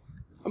bothers me.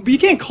 But you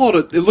can't call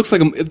it. It looks like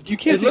you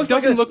can't. It looks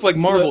like doesn't a- look like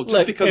Marvel look,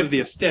 just because if- of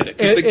the aesthetic.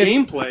 'Cause the if-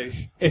 gameplay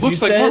If looks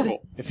you like said, Marvel.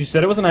 If you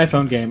said it was an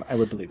iPhone game, I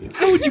would believe you.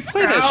 How would you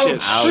play that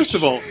shit? First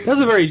of all, That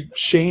was a very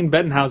Shane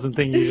Bettenhausen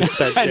thing you just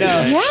said. I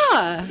know.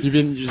 Yeah. You've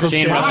been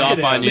Shane rubs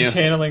off on you.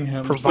 Channeling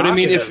him. but I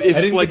mean, if I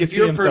didn't get to if see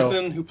you're a him, so-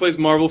 person who plays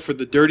Marvel for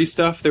the dirty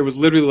stuff, there was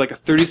literally like a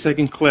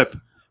 30-second clip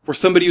where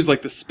somebody used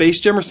like the space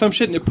gem or some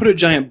shit, and it put a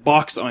giant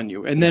box on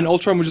you, and then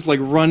Ultron was just like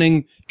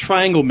running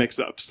triangle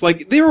mix-ups.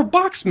 Like they were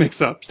box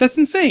mix-ups. That's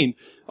insane.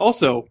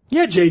 Also,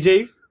 Yeah,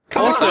 JJ.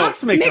 Also-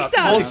 Box makeup. Mix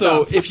up.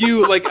 Also, if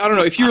you like, I don't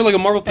know, if you were like a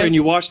Marvel player and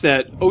you watch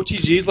that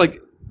OTGs,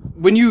 like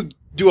when you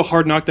do a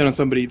hard knockdown on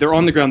somebody, they're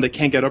on the ground, they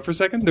can't get up for a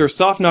second. There are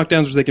soft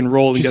knockdowns which they can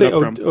roll and Did you get say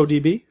up from.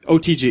 ODB?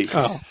 OTG.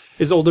 Oh.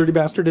 Is Old Dirty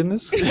Bastard in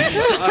this? I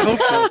hope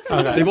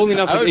so. They've only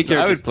announced like 8 I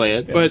characters. would play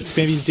it. But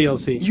Maybe it's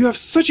DLC. you have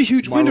such a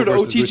huge Marvel window to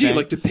versus OTG, Wu-Tang.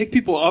 like to pick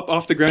people up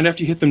off the ground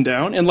after you hit them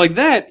down, and like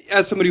that,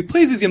 as somebody who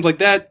plays these games like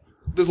that,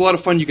 there's a lot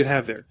of fun you could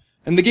have there.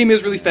 And the game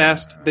is really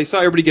fast. They saw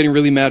everybody getting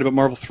really mad about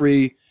Marvel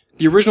 3.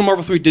 The original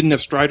Marvel 3 didn't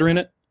have Strider in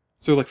it,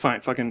 so like,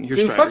 fine, fucking here's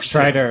Dude, Strider. fuck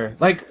Strider.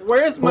 Like,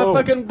 where's my Whoa.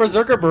 fucking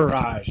Berserker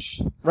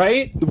barrage?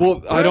 Right?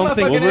 Well, I Where don't are my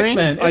think fucking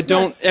X-Men? I It's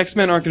don't.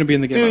 X-Men aren't going to be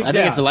in the game. Dude, I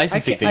think it's a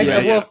licensing thing,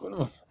 right?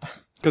 Well,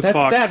 Because that's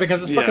Fox, sad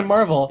because it's yeah. fucking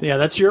Marvel. Yeah,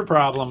 that's your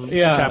problem,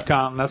 Yeah.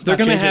 Capcom. That's They're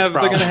not gonna JJ's have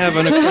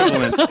problem. an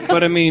equivalent.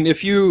 But I mean,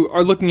 if you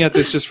are looking at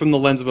this just from the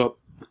lens of a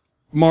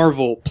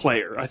Marvel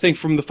player. I think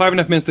from the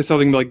 5.5 minutes they saw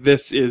them like,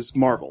 this is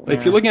Marvel.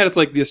 If you're looking at it, it's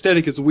like the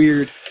aesthetic is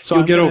weird, so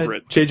you'll get over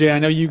it. JJ, I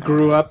know you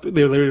grew up,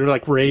 they were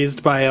like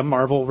raised by a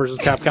Marvel versus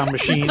Capcom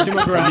machine.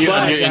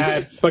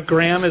 but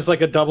Graham is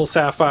like a double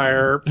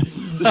sapphire.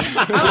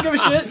 I don't give a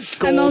shit.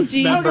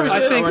 MLG.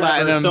 I think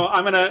Platinum. So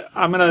I'm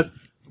gonna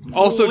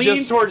also lean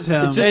just towards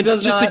him. It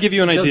does just not- to give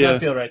you an does idea, not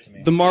feel right to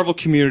me. the Marvel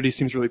community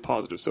seems really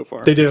positive so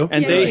far. They do.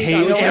 And Yeah, they they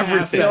hate do.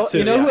 everything.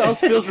 You know who else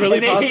feels really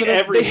And they hate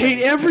positive? They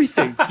hate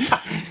everything.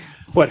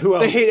 What? Who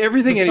else? They hate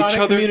everything and each Sonic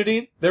other.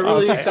 community. They're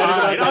really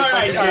excited about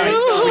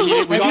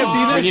that.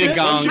 We need a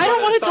gong. I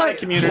don't want to Sonic talk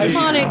community.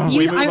 Sonic.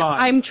 We move on.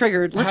 I'm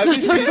triggered. Let's Have not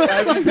you talk seen, about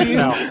have you Sonic. seen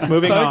No,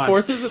 moving Sonic on.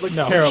 Forces? It looks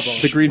terrible.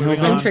 The Green Hill I'm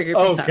Zone. triggered.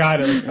 Oh Stop.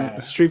 god, it looks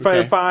bad. Street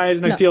Fighter 5's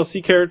next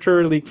DLC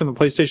character leaked from the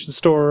PlayStation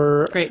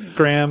Store. Great.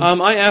 Graham.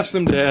 I asked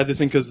them to add this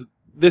in because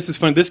this is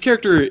fun. This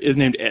character is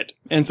named Ed.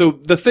 And so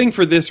the thing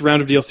for this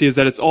round of DLC is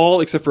that it's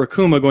all, except for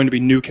Akuma, going to be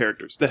new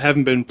characters that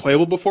haven't been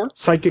playable before.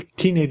 Psychic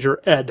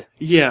teenager Ed.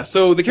 Yeah,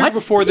 so the character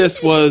What? before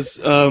this was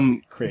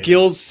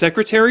Gil's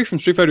secretary from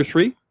Street Fighter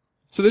 3.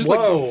 So there's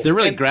like... They're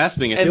really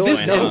grasping at And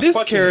this point. huh? this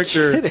fucking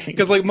character, kidding.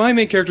 because like my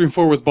main character in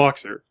 4 was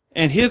Boxer,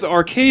 and his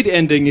arcade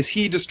ending is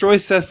he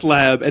destroys Seth's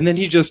lab, and then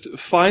he just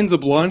finds a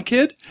blonde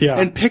kid,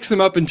 and picks him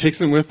up and takes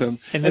him with him.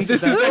 And this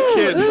is that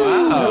kid.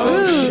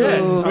 Oh,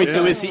 shit. Wait,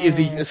 so is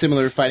he a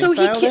similar fighting So he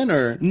style ki- then,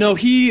 or? No,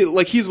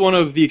 he's one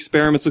of the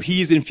experiments, so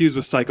he's infused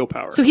with psycho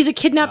power. So he's a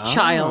kidnapped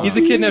child. He's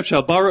a kidnapped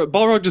child.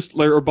 Balrog just,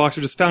 or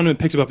Boxer just found him and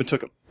picked him up and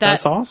took him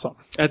That's awesome.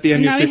 at the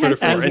end And of now Street he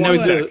Fighter has 4. And now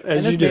he's back.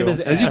 As his you do. name is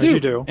As you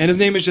As do. And his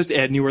name is just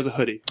Ed, and he wears a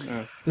hoodie.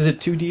 Is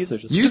it 2 Ds or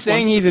just You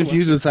saying he's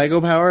infused with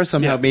psycho power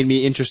somehow made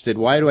me interested.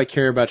 Why do I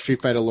care about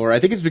Street Fighter lore? I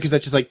think it's because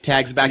that just like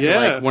tags back to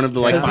Yeah. like one of the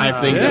like Yeah. 5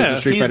 things Yeah. that was in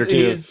Street Fighter 2.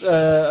 He's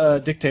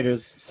a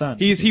dictator's son.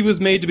 He was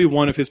made to be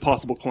one of his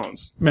possible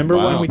clones. Remember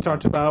when Wow. we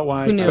talked about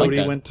why Who knew? Cody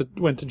I like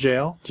went to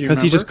jail? Do you Because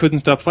he remember? just couldn't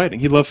stop fighting.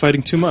 He loved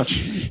fighting too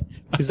much.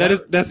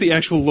 That's the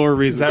actual lore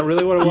reason. Is that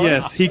really what it was?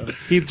 Yes,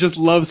 he just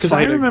loves Because I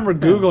fighting. remember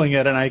Googling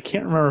it, and I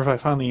can't remember if I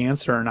found the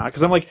answer or not.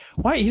 Because I'm like,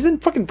 why? He's in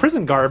fucking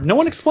prison garb. No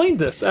one explained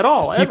this at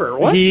all, ever.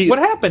 What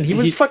happened? He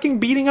was fucking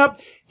beating up...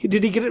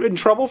 Did he get in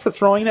trouble for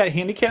throwing that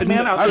handicapped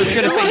man out? I was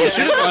going to say you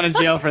should have gone to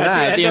jail for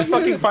that. at the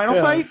fucking final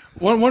fight?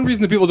 One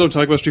reason that people don't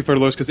talk about Street Fighter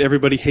lore is because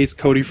everybody hates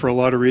Cody for a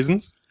lot of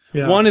reasons.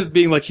 Yeah. One is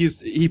being like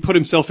he put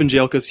himself in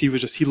jail because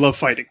he loved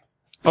fighting.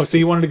 Oh, so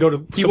he wanted to go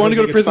to... He wanted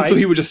to go to prison so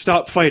he would just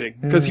stop fighting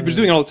because he was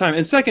doing it all the time.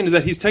 And second is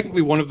that he's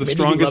technically one of the Maybe he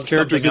strongest loves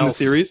characters in something the else.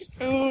 series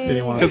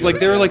Because because like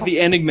they're like the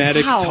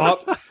enigmatic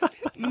top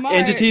Mark.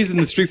 entities in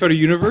the Street Fighter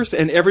universe,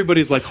 and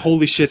everybody's like,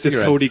 holy shit, this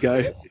Cigarettes. Cody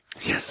guy.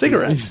 Yeah,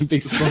 cigarettes.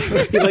 Big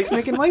smoker. He likes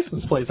making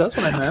license plates. That's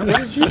what I meant.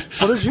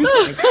 What did you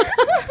think?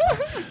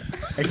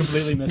 I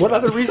completely missed What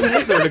that. other reason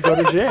is there to go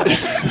to jail?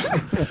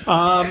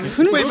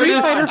 Who knew Street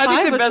Fighter I 5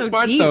 think the was best so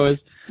part deep? though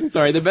is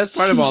the best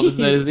part of all this is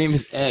that his name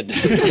is Ed.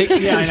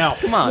 Yeah, I know.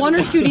 Come on. 1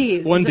 or 2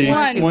 Ds? 1 Is it D. one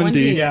or two? 1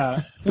 D.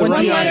 Yeah. One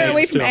One D. letter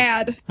away from too.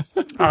 ad.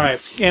 All right.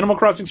 Animal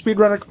Crossing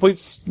Speedrunner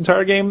completes the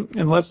entire game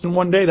in less than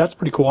 1 day. That's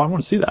pretty cool. I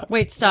want to see that.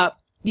 Wait, stop.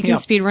 You can Yeah.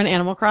 speedrun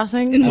Animal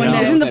Crossing? In 1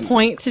 day. Isn't the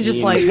point to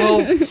just like,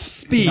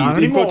 Speed Not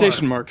in anymore.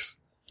 quotation marks.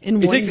 in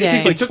It 1 takes day?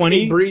 like It took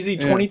 20 a breezy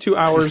 22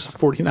 hours,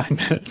 49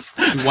 minutes.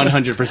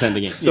 100%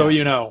 the game. So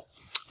you know.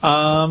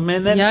 And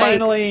then Yikes.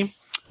 finally,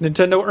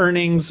 Nintendo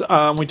earnings.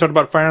 We talked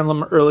about Fire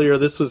Emblem earlier.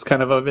 This was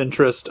kind of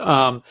interest.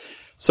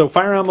 So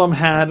Fire Emblem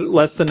had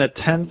less than a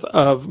tenth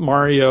of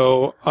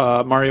Mario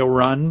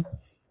Run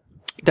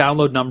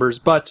download numbers,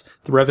 but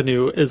the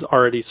revenue is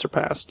already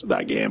surpassed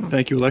that game.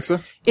 Thank you,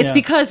 Alexa. It's Yeah.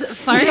 because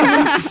Fire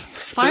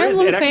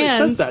Emblem It actually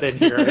fans. says that in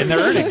here in their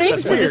earnings.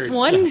 Thanks That's to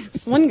weird.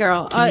 this one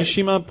girl.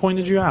 Mishima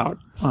pointed you out.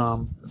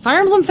 Fire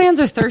Emblem fans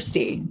are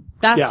thirsty.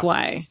 That's Yeah.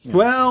 why.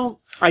 Well,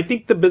 I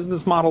think the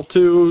business model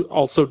too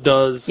also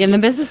does, In the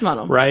business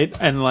model. right?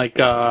 And like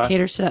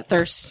Caters to that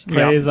thirst.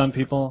 Preys on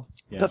people.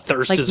 the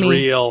thirst Like is me.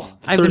 real.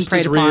 I've been Thirst preyed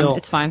is upon. real.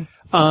 It's fine.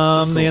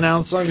 They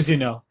announced As long as you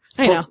know.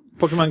 I know.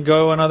 Pokemon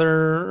Go and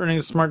other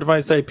earnings smart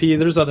device IP.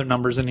 There's other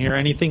numbers in here.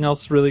 Anything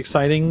else really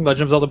exciting?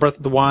 Legend of Zelda Breath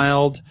of the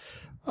Wild.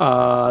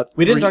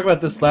 We didn't talk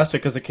about this last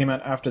week because it came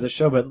out after the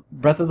show, but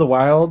Breath of the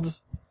Wild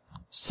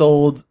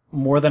sold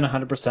more than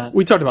 100%.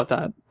 We talked about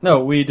that. No,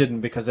 we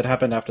didn't because it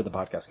happened after the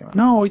podcast came out.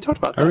 No, we talked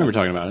about that. I remember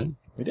talking about it.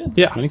 We did.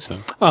 Yeah. I think so.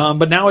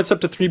 But now it's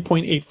up to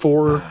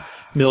 3.84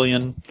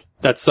 million.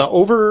 That's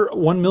over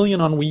 1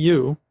 million on Wii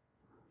U.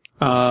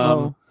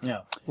 Oh.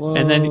 Yeah.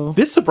 And then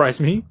this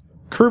surprised me.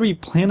 Kirby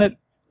Planet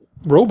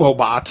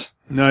Robobot.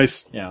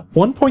 Nice. Yeah.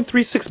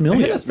 1.36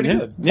 million. that's pretty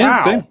good. Yeah,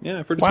 Wow. same. Yeah,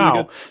 I've heard it's Wow.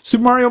 really good.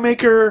 Super Mario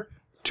Maker,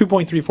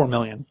 2.34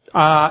 million.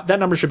 That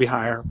number should be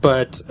higher,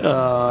 but,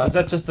 Is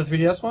that just the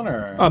 3DS one,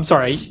 or? I'm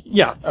sorry.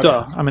 Yeah,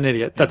 duh. I'm an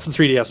idiot. That's the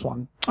 3DS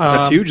one.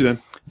 That's huge then.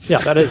 Yeah,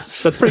 that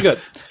is. That's pretty good.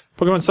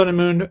 Pokemon Sun and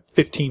Moon,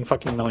 15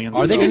 fucking million.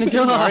 Are they going to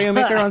do Mario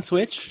Maker on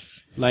Switch?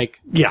 Like,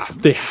 Yeah,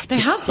 they have to. They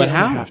have to. but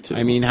how? have to.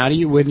 I mean, how do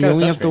you, when you got a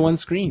only have the touchscreen. one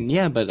screen?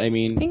 Yeah, but I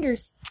mean,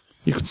 Fingers.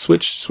 You can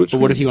switch. But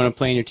what if you want to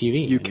play on your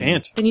TV? You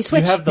can't. Then you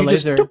switch. You have the You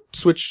just laser.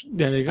 switch.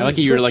 There you go. I like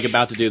you were like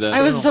about to do the.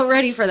 I was so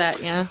ready for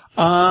that. Yeah.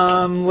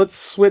 Let's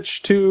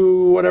switch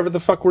to whatever the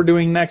fuck we're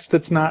doing next.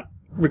 That's not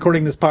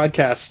recording this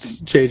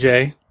podcast,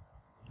 JJ.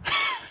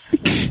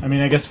 I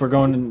mean, I guess we're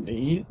going to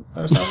eat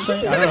or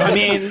something. I don't know. I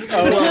mean,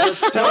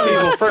 let's tell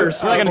people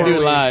first. We're not gonna do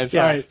it live.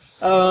 Yeah.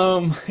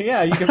 All right.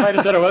 Yeah, you can find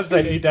us at our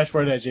website,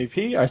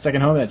 8-4.jp, our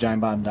second home at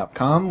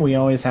giantbomb.com. We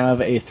always have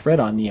a thread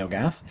on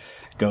NeoGAF.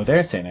 Go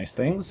there, say nice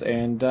things,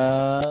 and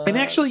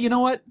actually, you know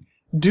what?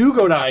 Do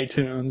go to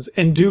iTunes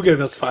and do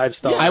give us 5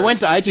 stars. I went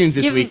to iTunes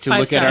this Give week to 5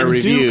 look at our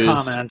stars. Do reviews,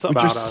 comment which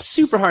about are us.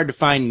 super hard to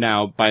find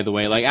now. By the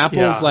way, like Apple's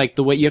Yeah. like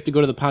the way you have to go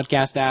to the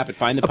podcast app and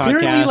find the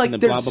Apparently, podcast like and the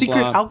their blah blah secret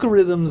blah.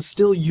 algorithms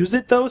still use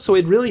it though, so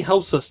it really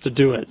helps us to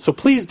do it. So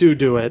please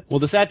do it. Well,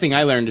 the sad thing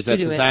I learned is that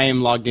do since it. I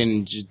am logged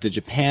in the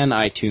Japan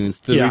iTunes,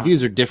 the Yeah.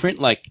 reviews are different.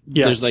 Like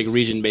Yes. there's like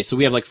region based, so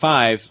we have like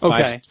five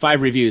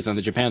reviews on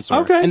the Japan store,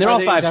 Okay. and they're Are all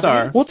they 5 star.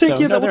 Japanese? We'll take so,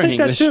 you. no, We'll they're in take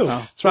that English. too.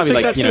 It's probably We'll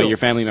take like that too. your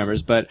family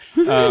members, but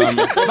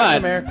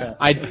America.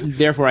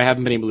 therefore I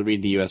haven't been able to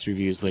read the U.S.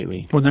 reviews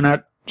lately. When they're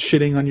not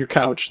shitting on your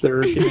couch,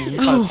 they're giving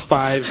us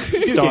 5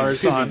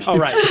 stars on. Oh,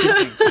 right.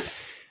 Puking.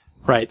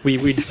 Right.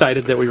 We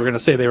decided that we were going to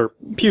say they were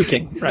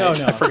puking. Right. No,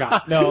 no. I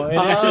forgot. No, it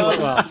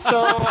just, well,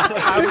 So,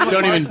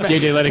 Don't even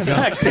JJ let it go.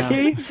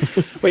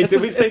 wait,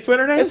 did we say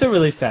Twitter names? it's a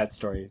really sad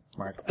story,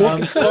 Mark.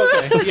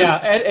 Yeah,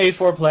 at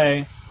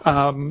A4Play.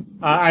 I'm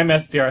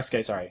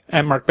SPRSK, sorry.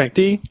 At Mark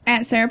McD.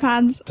 At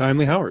Sarapods.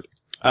 Timely Howard.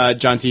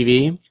 John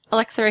TV.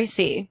 Alexa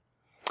AC.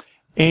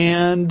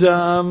 And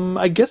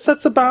I guess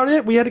that's about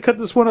it. We had to cut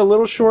this one a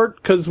little short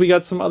because we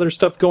got some other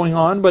stuff going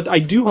on. But I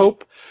do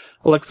hope,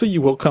 Alexa, you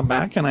will come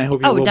back, and I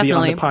hope you will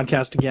definitely. be on the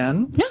podcast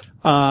again.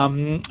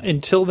 Yeah.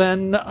 Until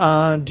then,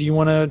 do you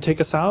want to take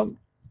us out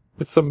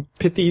with some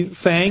pithy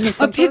saying? Of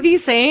some A pithy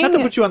sort? saying? Not to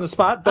put you on the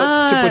spot,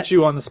 but to put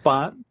you on the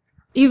spot.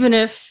 Even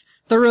if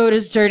the road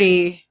is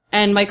dirty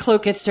and my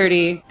cloak gets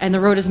dirty and the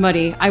road is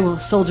muddy, I will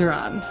soldier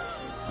on.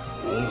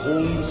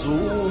 红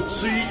烛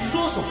最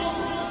左手，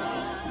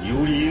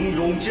有玲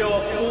珑家我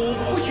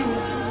不休，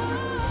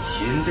现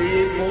代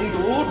梦多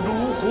如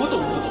何斗，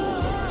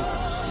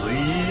随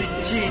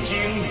铁镜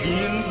领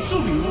主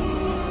流。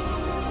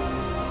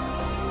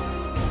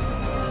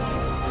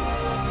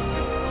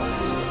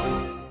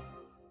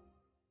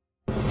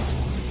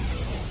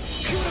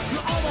黒く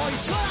重い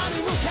空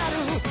に向かる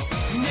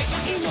願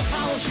いの葉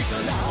を光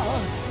ら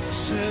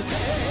せて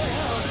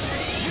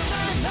夢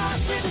の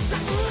地で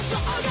山椒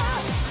が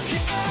消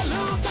える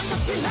かと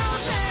きら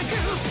めく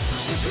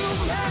宿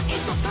命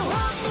と戯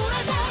れ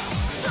た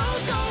そ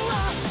こは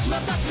ま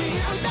た自由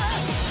だ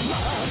街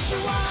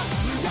は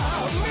闇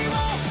を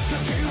か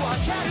き分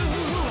ける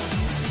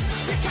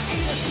世界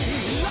の白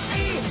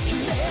い亀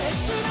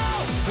裂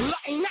のラ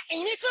イン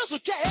に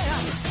続け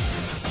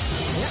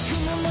悪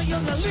夢のよ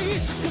うなリ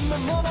スクの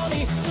もの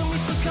に住み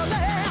着かれ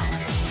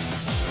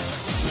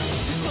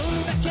自分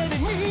だけで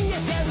見えて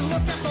るのか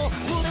と震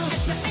え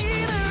てい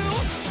る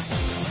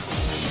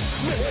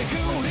巡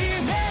り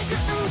巡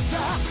った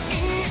因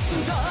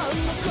果の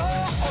効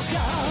果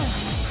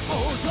踊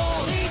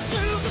り続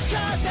け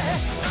て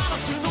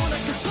嵐の中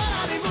空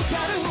に向か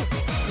る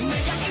願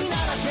いな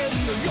ら出る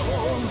のよ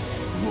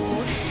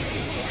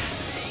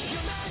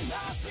夢の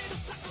散る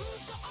山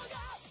椒が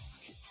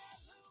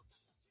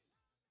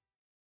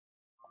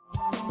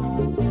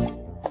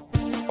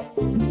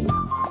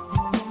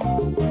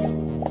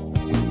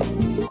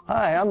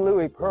Hi, I'm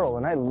Louis Pearl,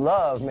 and I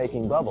love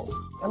making bubbles.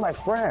 They're my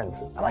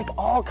friends. I like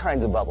all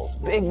kinds of bubbles.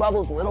 Big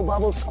bubbles, little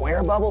bubbles,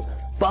 square bubbles,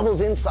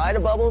 bubbles inside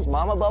of bubbles,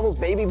 mama bubbles,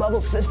 baby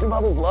bubbles, sister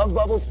bubbles, love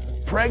bubbles,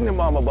 pregnant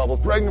mama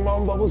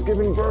bubbles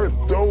giving birth,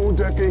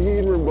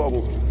 dodecahedron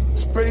bubbles,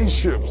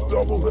 spaceships,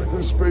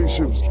 double-decker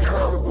spaceships,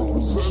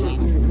 caterpillars,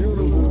 centipede,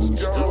 universe,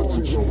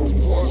 galaxy bubbles,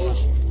 plus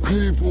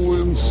people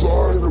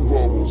inside of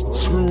bubbles,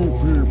 2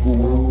 people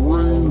in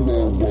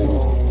rainbow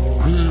bubbles,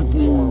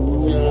 people in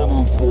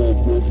waterfall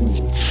bubbles,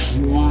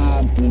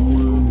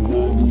 trampoline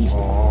bubbles,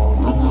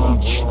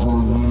 and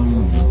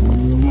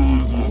extreme,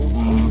 mega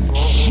big,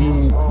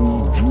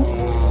 super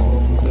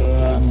giant,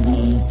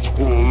 bundle,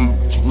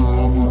 titanic,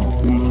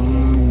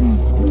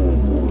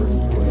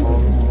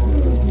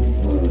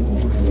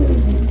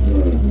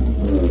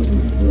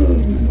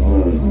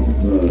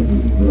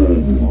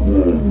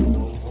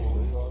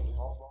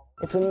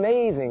 It's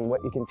amazing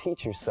what you can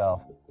teach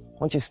yourself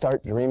once you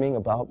start dreaming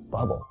about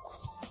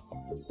bubbles.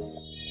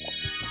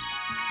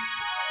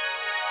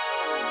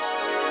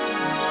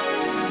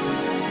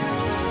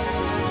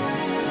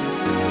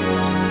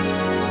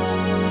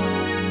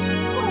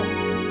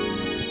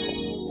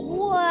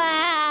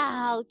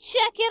 Wow,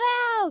 check it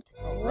out!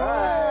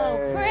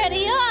 Whoa,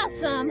 pretty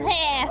awesome!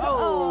 Hey,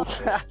 Oh,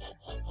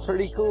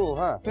 pretty cool,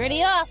 huh?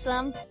 pretty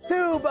awesome.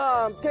 2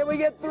 bombs! Can we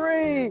get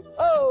 3?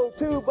 Oh,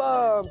 2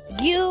 bombs!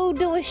 You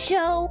do a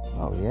show?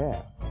 Oh,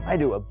 yeah. I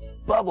do a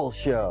bubble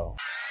show.